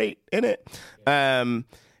diversity and great in it. And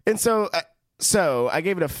so I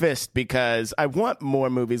gave it a fist because I want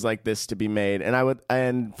more movies like this to be made,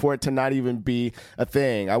 and for it to not even be a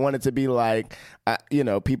thing. I want it to be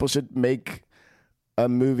people should make a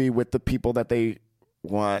movie with the people that they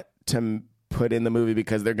want to put in the movie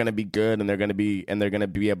because they're going to be good and they're going to be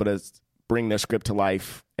able to bring their script to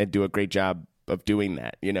life and do a great job of doing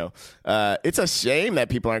that. It's a shame that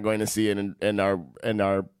people aren't going to see it and are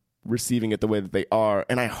receiving it the way that they are.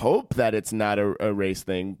 And I hope that it's not a race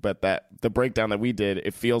thing, but that the breakdown that we did,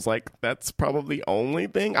 it feels like that's probably the only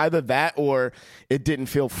thing. Either that or it didn't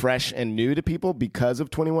feel fresh and new to people because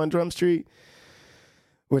of 21 Drum Street.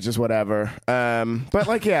 Which is whatever. But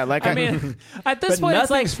I mean, at this point,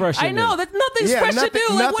 nothing's fresh and I know new. that nothing's fresh and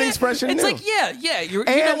new. Nothing's fresh and new. It's you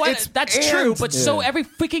know what? That's true. But so every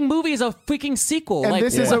freaking movie is a freaking sequel. And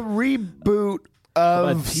this is a reboot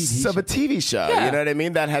of a TV show. Yeah. You know what I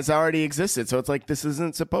mean? That has already existed. So it's this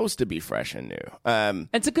isn't supposed to be fresh and new.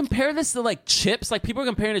 And to compare this to Chips, people are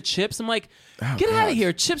comparing to Chips. I'm like, get out of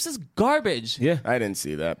here. Chips is garbage. Yeah, I didn't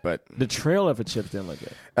see that, but the trailer for Chips didn't look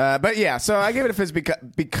good. But yeah, so I gave it a fist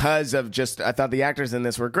because of I thought the actors in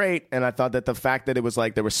this were great, and I thought that the fact that it was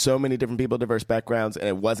there were so many different people, diverse backgrounds, and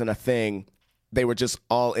it wasn't a thing. They were just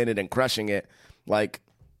all in it and crushing it.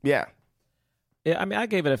 Yeah. Yeah, I mean, I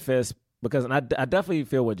gave it a fist because I definitely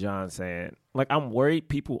feel what John's saying. I'm worried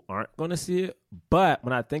people aren't going to see it, but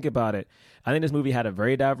when I think about it, I think this movie had a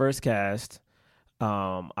very diverse cast.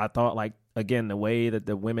 I thought again, the way that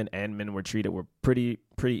the women and men were treated were pretty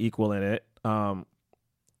equal in it.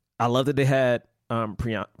 I love that they had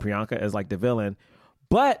Priyanka as the villain,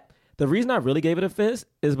 but the reason I really gave it a fist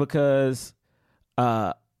is because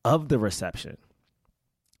of the reception.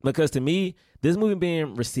 Because to me, this movie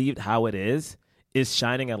being received how it is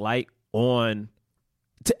shining a light on.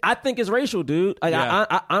 I think it's racial, dude.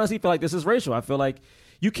 I honestly feel like this is racial. I feel like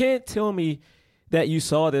you can't tell me that you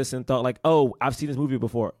saw this and thought oh, I've seen this movie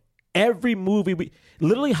before. Every movie,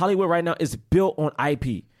 literally Hollywood right now is built on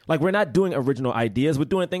IP. We're not doing original ideas. We're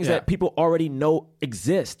doing things that people already know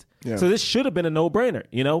exist. Yeah. So this should have been a no-brainer,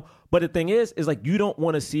 But the thing is you don't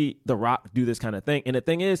want to see The Rock do this kind of thing. And the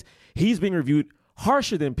thing is, he's being reviewed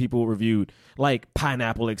harsher than people reviewed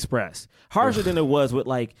Pineapple Express. Harsher than it was with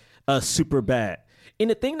Super Bad. And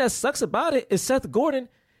the thing that sucks about it is Seth Gordon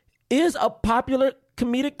is a popular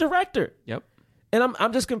comedic director. Yep. And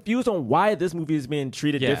I'm just confused on why this movie is being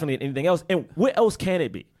treated differently than anything else. And what else can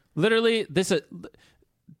it be? Literally,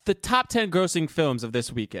 the top 10 grossing films of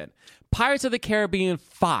this weekend: Pirates of the Caribbean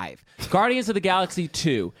 5, Guardians of the Galaxy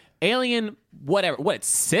 2, Alien, whatever. What? It's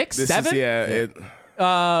 6, 7?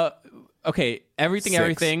 Okay,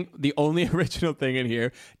 everything. The only original thing in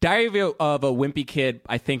here: Diary of a Wimpy Kid.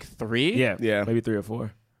 I think 3. Yeah, maybe 3 or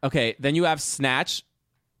 4. Okay, then you have Snatch,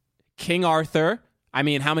 King Arthur. I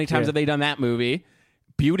mean, how many times have they done that movie?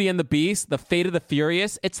 Beauty and the Beast, The Fate of the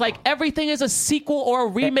Furious. It's everything is a sequel or a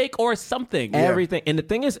remake or something. Everything. And the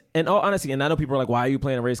thing is, in all honesty, and I know people are why are you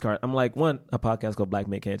playing a race card? I'm one, a podcast called Black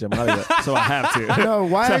Men Can't Jump Hollywood, so I have to. No,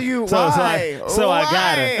 why are you? Why?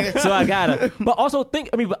 I gotta. But also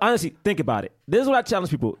but honestly, think about it. This is what I challenge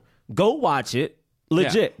people. Go watch it.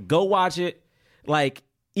 Legit. Yeah. Go watch it.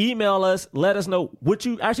 Email us. Let us know what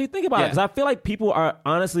you actually think about it. Because I feel like people are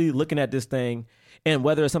honestly looking at this thing and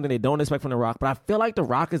whether it's something they don't expect from The Rock. But I feel like The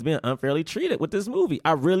Rock is being unfairly treated with this movie.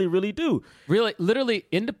 I really, really do. Really, literally,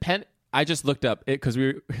 independent. I just looked up it because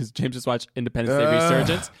James just watched Independence Day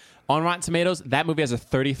Resurgence. On Rotten Tomatoes, that movie has a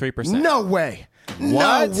 33%. No way.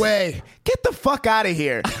 What? No way. Get the fuck out of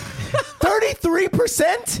here.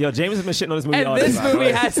 33%? Yo, James has been shitting on this movie all And day. this by the movie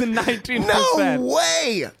way. has a 19%. No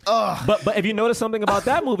way. Ugh. But if you notice something about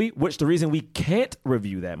that movie, which the reason we can't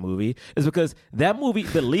review that movie is because that movie,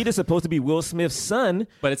 the lead is supposed to be Will Smith's son,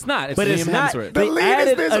 But it's not. It's but Liam it's not. Hemsworth. The lead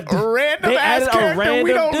is this random ass character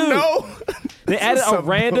we don't know. They This added is a some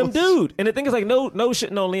random bullshit. dude, and the thing is like no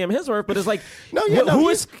shitting on Liam Hemsworth, but it's like who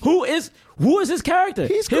is his character?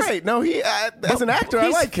 He's great. No, he as an actor, I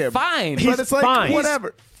He's like him. fine. But it's like fine.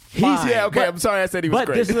 whatever. fine. Yeah, okay. But- I'm sorry I said he was But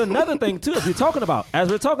great. this is another thing too. As we're talking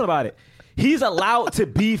about it, he's allowed to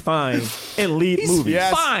be fine in lead He's movies.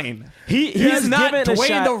 Yes. fine. He's He's not given a Dwayne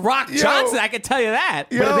shot. the Rock Yo. Johnson. I can tell you that.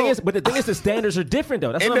 Yo. But the thing is, the standards are different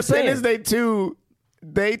though. That's what I'm saying. Independence Day 2,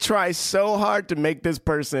 they try so hard to make this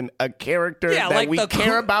person a character Yeah, that like we the care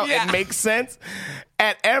cool- about yeah. and makes sense.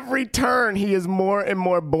 At every turn, he is more and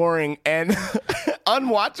more boring and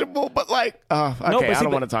unwatchable. But like, okay, No, but I see,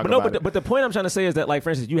 don't want to talk but about it. But the point I'm trying to say is that, like, for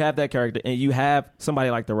instance, you have that character and you have somebody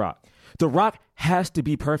like The Rock. The Rock has to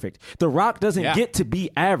be perfect. The Rock doesn't Yeah. get to be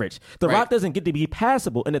average. The Right. Rock doesn't get to be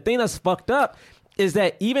passable. And the thing that's fucked up is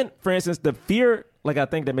that even, for instance, the fear, like I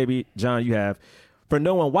think that maybe, John, you have, for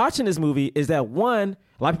no one watching this movie is that, one,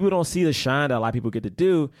 a lot of people don't see the shine that a lot of people get to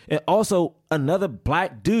do. And also, another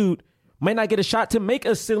black dude might not get a shot to make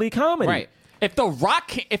a silly comedy. Right. If The Rock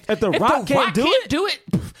can't, if The Rock can't do it,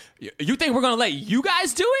 you think we're gonna let you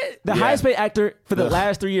guys do it? The highest paid actor for the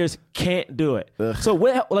last 3 years can't do it. So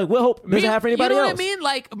what hope does it have for anybody you know else? what I mean?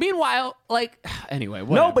 Like, meanwhile, like, anyway.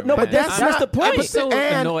 No, but that's the point. I'm so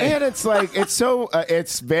and annoyed. it's like it's so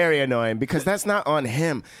it's very annoying because that's not on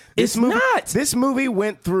him. It's not. This movie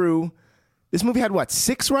went through. This movie had what,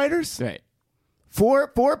 6 writers? Right.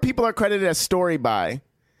 Four people are credited as story by.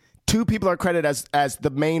 2 people are credited as the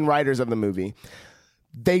main writers of the movie.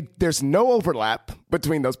 There's no overlap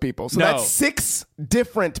between those people. So No. that's 6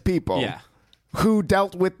 different people Yeah. who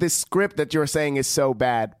dealt with this script that you're saying is so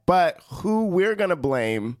bad. But who we're going to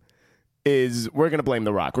blame is we're going to blame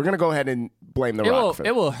The Rock. We're going to go ahead and blame The Rock.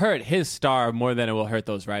 It will hurt his star more than it will hurt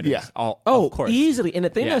those writers. Yeah. Of course. Easily. And the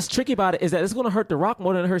thing Yeah. that's tricky about it is that it's going to hurt The Rock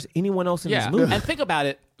more than it hurts anyone else in Yeah. this movie. And think about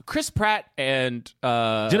it. Chris Pratt and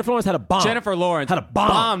Jennifer Lawrence had a bomb. Jennifer Lawrence had a bomb.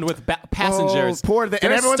 bombed with passengers. Oh, poor them. And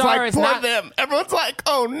Their everyone's star like, is poor not- them. Everyone's like,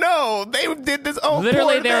 oh no, they did this. Oh,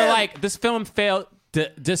 Literally, poor they were them. like, this film failed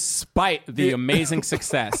despite the amazing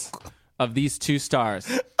success of these 2 stars.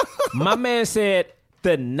 My man said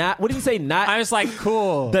what did he say? I was like,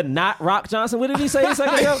 cool. The not Rock Johnson. What did he say a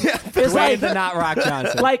second ago? It's Dwayne like the Not Rock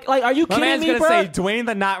Johnson. like, are you My kidding man's me, gonna bro? say Dwayne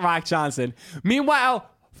the Not Rock Johnson. Meanwhile,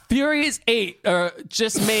 Furious 8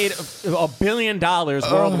 just made $1 billion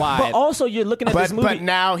worldwide. But also, you're looking at this movie. But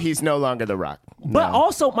now he's no longer The Rock. But No.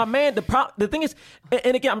 also, my man, the thing is,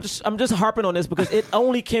 and again, I'm just harping on this because it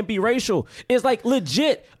only can be racial. It's like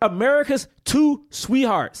legit. America's 2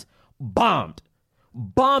 sweethearts bombed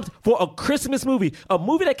for a Christmas movie, a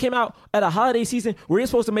movie that came out at a holiday season where you're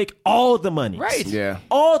supposed to make all the money. Right. Yeah.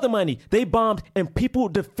 All the money. They bombed, and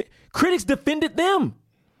critics defended them.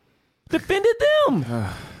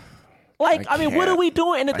 Like, I mean, what are we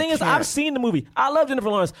doing? And the thing is, I've seen the movie. I love Jennifer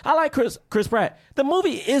Lawrence. I like Chris Pratt. The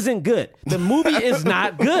movie isn't good. The movie is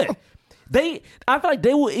not good. I feel like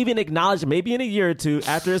they will even acknowledge maybe in a year or 2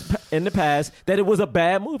 after it's in the past that it was a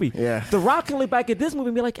bad movie. Yeah. The Rock can look back at this movie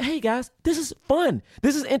and be like, hey, guys, this is fun.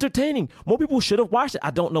 This is entertaining. More people should have watched it.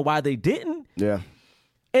 I don't know why they didn't. Yeah.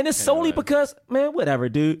 And it's solely because, man, whatever,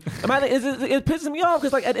 dude. It pisses me off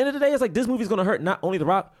because, like, at the end of the day, it's like this movie's going to hurt not only The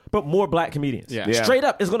Rock, but more black comedians. Yeah. Yeah. Straight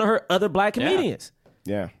up, it's going to hurt other black comedians.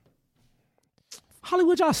 Yeah.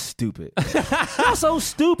 Hollywood, y'all stupid. Y'all so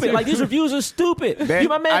stupid. Like, these reviews are stupid.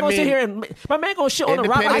 My man gonna sit here and my man gonna shit on The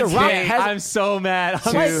Rock like The Rock has. I'm so mad.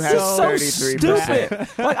 I'm Like, has it's so 33%. stupid.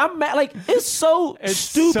 Like, I'm mad. Like, it's so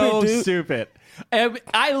stupid, so dude. stupid. And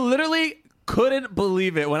I literally couldn't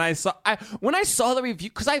believe it when I saw the review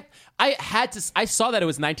because I saw that it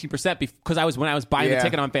was 19% because when I was buying the Yeah.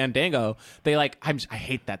 ticket on Fandango. They I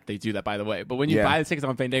hate that they do that, by the way, but when you Yeah. buy the tickets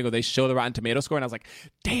on Fandango, they show the Rotten Tomato score, and I was like,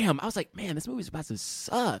 damn. I was like, man, this movie's about to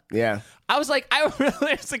suck. Yeah. I was like, I really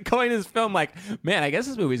was going to this film like, man, I guess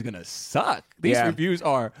this movie's gonna suck. These Yeah. reviews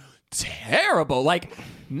are terrible. Like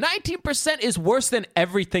 19% is worse than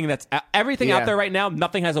everything Yeah. out there right now.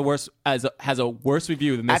 Nothing has a worse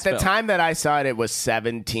review than this At the film. time that I saw it, it was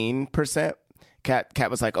 17%. Kat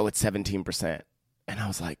was like, oh, it's 17%. And I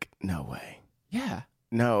was like, no way. Yeah.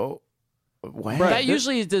 No way. That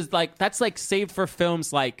usually does that's like saved for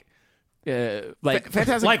films like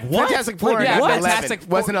Fantastic, Like what? Fantastic Four. Like, yeah, got Fantastic 11.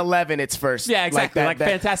 Four. Wasn't 11 its first. Yeah, exactly. Like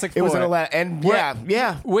Fantastic It was Four. an 11. And Where-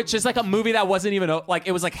 yeah. which is like a movie that wasn't even like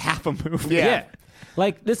it was like half a movie. Yeah.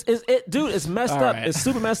 Like, this is it, dude. It's messed All up. right. It's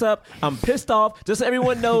super messed up. I'm pissed off. Just so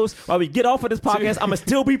everyone knows, while we get off of this podcast, I'm gonna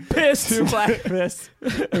still be pissed. 2 black fists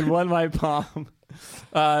and 1 white palm.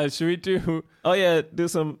 Should we do Oh yeah, do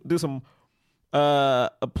some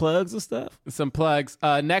plugs and stuff. some plugs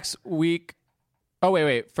next week? Oh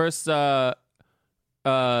wait. First, you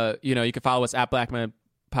can follow us at Blackman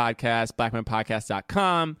Podcast.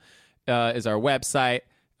 BlackmanPodcast.com is our website.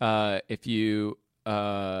 If you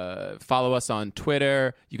follow us on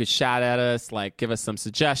Twitter, you could shout at us, like give us some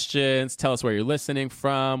suggestions, tell us where you're listening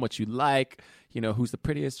from, what you like. Who's the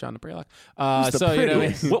prettiest, John the Braylock. Who's the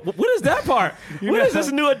prettiest? What is that part? What is this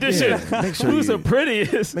new edition? Make sure Who's you- the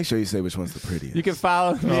prettiest? Make sure you say which one's the prettiest. You can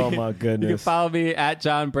follow me. Oh my goodness. You can follow me at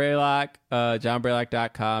John Braylock.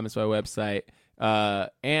 JohnBraylock.com is my website.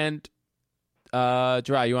 And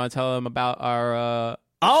Gerard, you want to tell them about our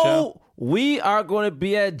show? We are going to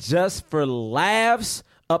be at Just for Laughs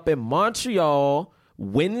up in Montreal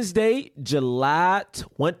Wednesday, July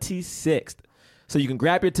 26th. So you can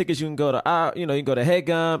grab your tickets. You can go to you can go to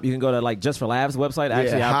HeadGum. You can go to like Just for Laughs website.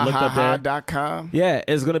 Actually, I've looked up there. .com. Yeah,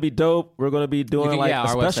 it's gonna be dope. We're gonna be doing a our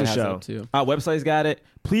special website has show. them too. Our website's got it.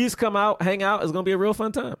 Please come out, hang out. It's gonna be a real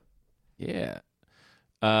fun time. Yeah.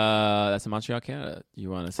 That's in Montreal, Canada. You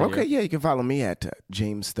want to say? Okay, yeah, you can follow me at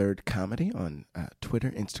James Third Comedy on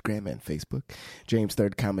Twitter, Instagram, and Facebook.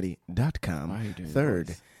 JamesThirdComedy.com. Why are you doing Third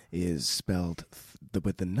this? is spelled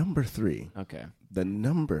with the number 3. Okay. The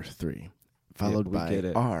number 3, followed we get by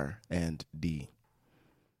it. R and D.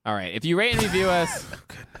 All right. If you rate and review us,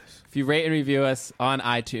 on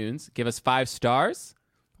iTunes, give us 5 stars.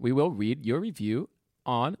 We will read your review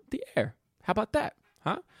on the air. How about that?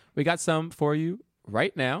 Huh? We got some for you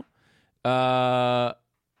right now. Oh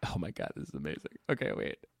my God, this is amazing. Okay,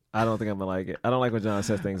 wait. I don't think I'm gonna like it. I don't like when John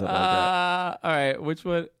says things like that. All right, which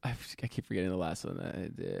one? I keep forgetting the last one that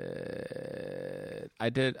I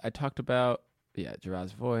did. I talked about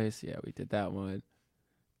Gerard's voice. Yeah, we did that one.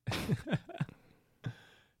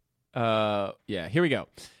 Here we go.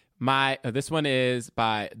 This one is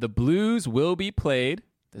by The Blues Will Be Played.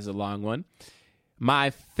 This is a long one.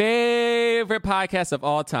 My favorite podcast of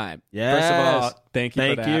all time. Yes. First of all, thank you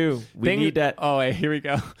for that. Thank you. We need that. Oh, wait, here we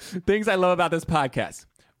go. Things I love about this podcast.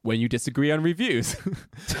 When you disagree on reviews.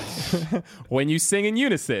 When you sing in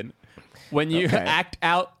unison. When you act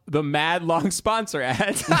out the mad long sponsor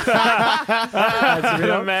ads. That's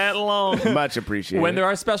real. Mad long. Much appreciated. When there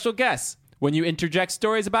are special guests. When you interject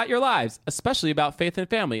stories about your lives, especially about faith and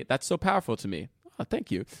family. That's so powerful to me. Oh,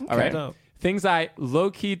 thank you. All right. Dope. Things I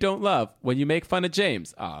low-key don't love. When you make fun of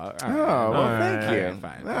James. Oh, all right. well, thank you. All right,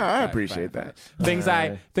 fine, I appreciate that. Things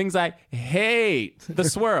I hate. The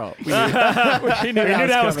swirl. We knew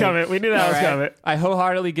that was coming. We knew that was coming. I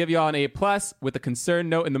wholeheartedly give you all an A+ with a concerned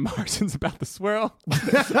note in the margins about the swirl.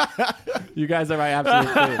 You guys are my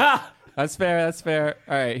absolute favorite. That's fair.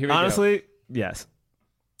 All right, here we go. Honestly, yes.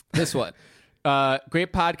 This one.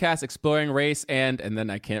 Great podcast exploring race and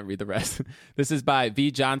then I can't read the rest. This is by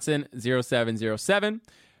V Johnson 0707.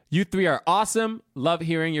 You 3 are awesome. Love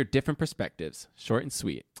hearing your different perspectives. Short and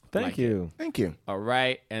sweet. Thank you. Thank you. All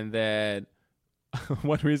right. And then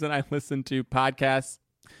one reason I listen to podcasts.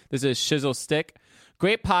 This is Shizzle Stick.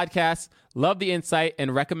 Great podcast. Love the insight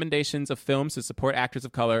and recommendations of films to support actors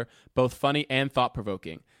of color, both funny and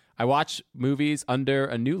thought-provoking. I watch movies under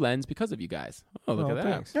a new lens because of you guys. Oh, look at that.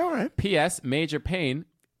 Thanks. All right. P.S. Major Payne.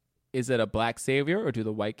 Is it a black savior or do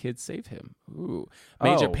the white kids save him? Ooh.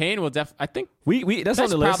 Major Payne will I think We that's on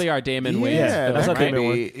that's the list. probably our Damon Wayans. Yeah, that's that our could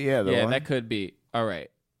Damon be. Yeah, the Yeah, one. that could be. All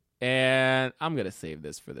right. And I'm going to save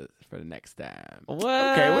this for the next time. What?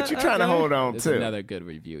 Okay, what you trying to hold on There's to? another good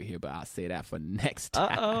review here, but I'll say that for next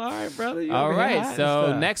time. All right, brother. You All over here right. hiding So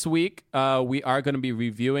stuff. next week, we are going to be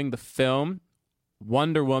reviewing the film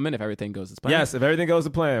Wonder Woman, if everything goes as planned. Yes, if everything goes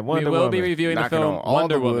to plan. We will be reviewing the Knocking film on all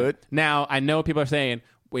Wonder the Woman. wood. Now, I know people are saying,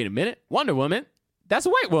 wait a minute, Wonder Woman? That's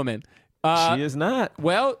a white woman. She is not. She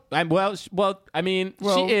is.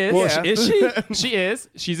 yeah. Is she? She is.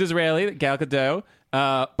 She's Israeli, Gal Gadot.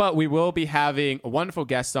 But we will be having a wonderful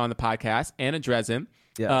guest on the podcast, Anna Dresden,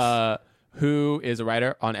 Yes. who is a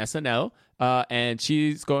writer on SNL. And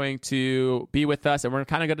she's going to be with us, and we're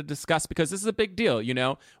kind of going to discuss, because this is a big deal, you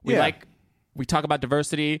know? We talk about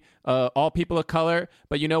diversity, all people of color,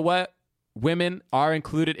 but you know what? Women are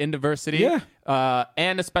included in diversity. Yeah.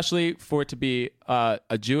 And especially for it to be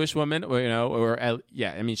a Jewish woman, or,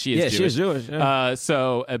 I mean, she is Jewish. She is Jewish. Yeah.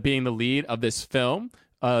 So being the lead of this film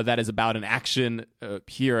that is about an action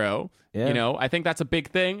hero, Yeah. I think that's a big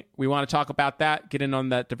thing. We want to talk about that, get in on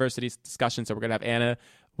that diversity discussion. So we're going to have Anna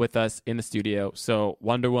with us in the studio. So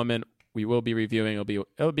Wonder Woman, we will be reviewing.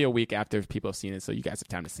 It'll be a week after people have seen it, so you guys have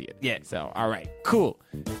time to see it. Yeah. So, all right, cool.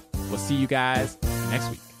 We'll see you guys next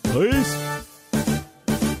week. Peace.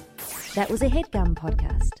 That was a HeadGum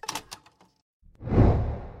podcast.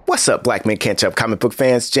 What's up, Black Men Can't Jump comic book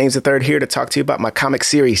fans? James III here to talk to you about my comic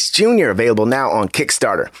series, Junior, available now on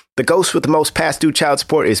Kickstarter. The ghost with the most past due child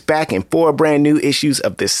support is back in 4 brand new issues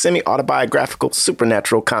of this semi-autobiographical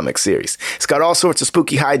supernatural comic series. It's got all sorts of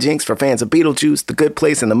spooky hijinks for fans of Beetlejuice, The Good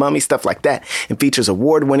Place, and The Mummy, stuff like that, and features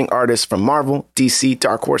award-winning artists from Marvel, DC,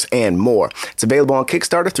 Dark Horse, and more. It's available on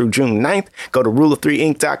Kickstarter through June 9th. Go to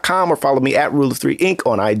ruleof3inc.com or follow me at ruleof3inc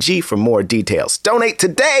on IG for more details. Donate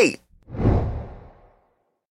today!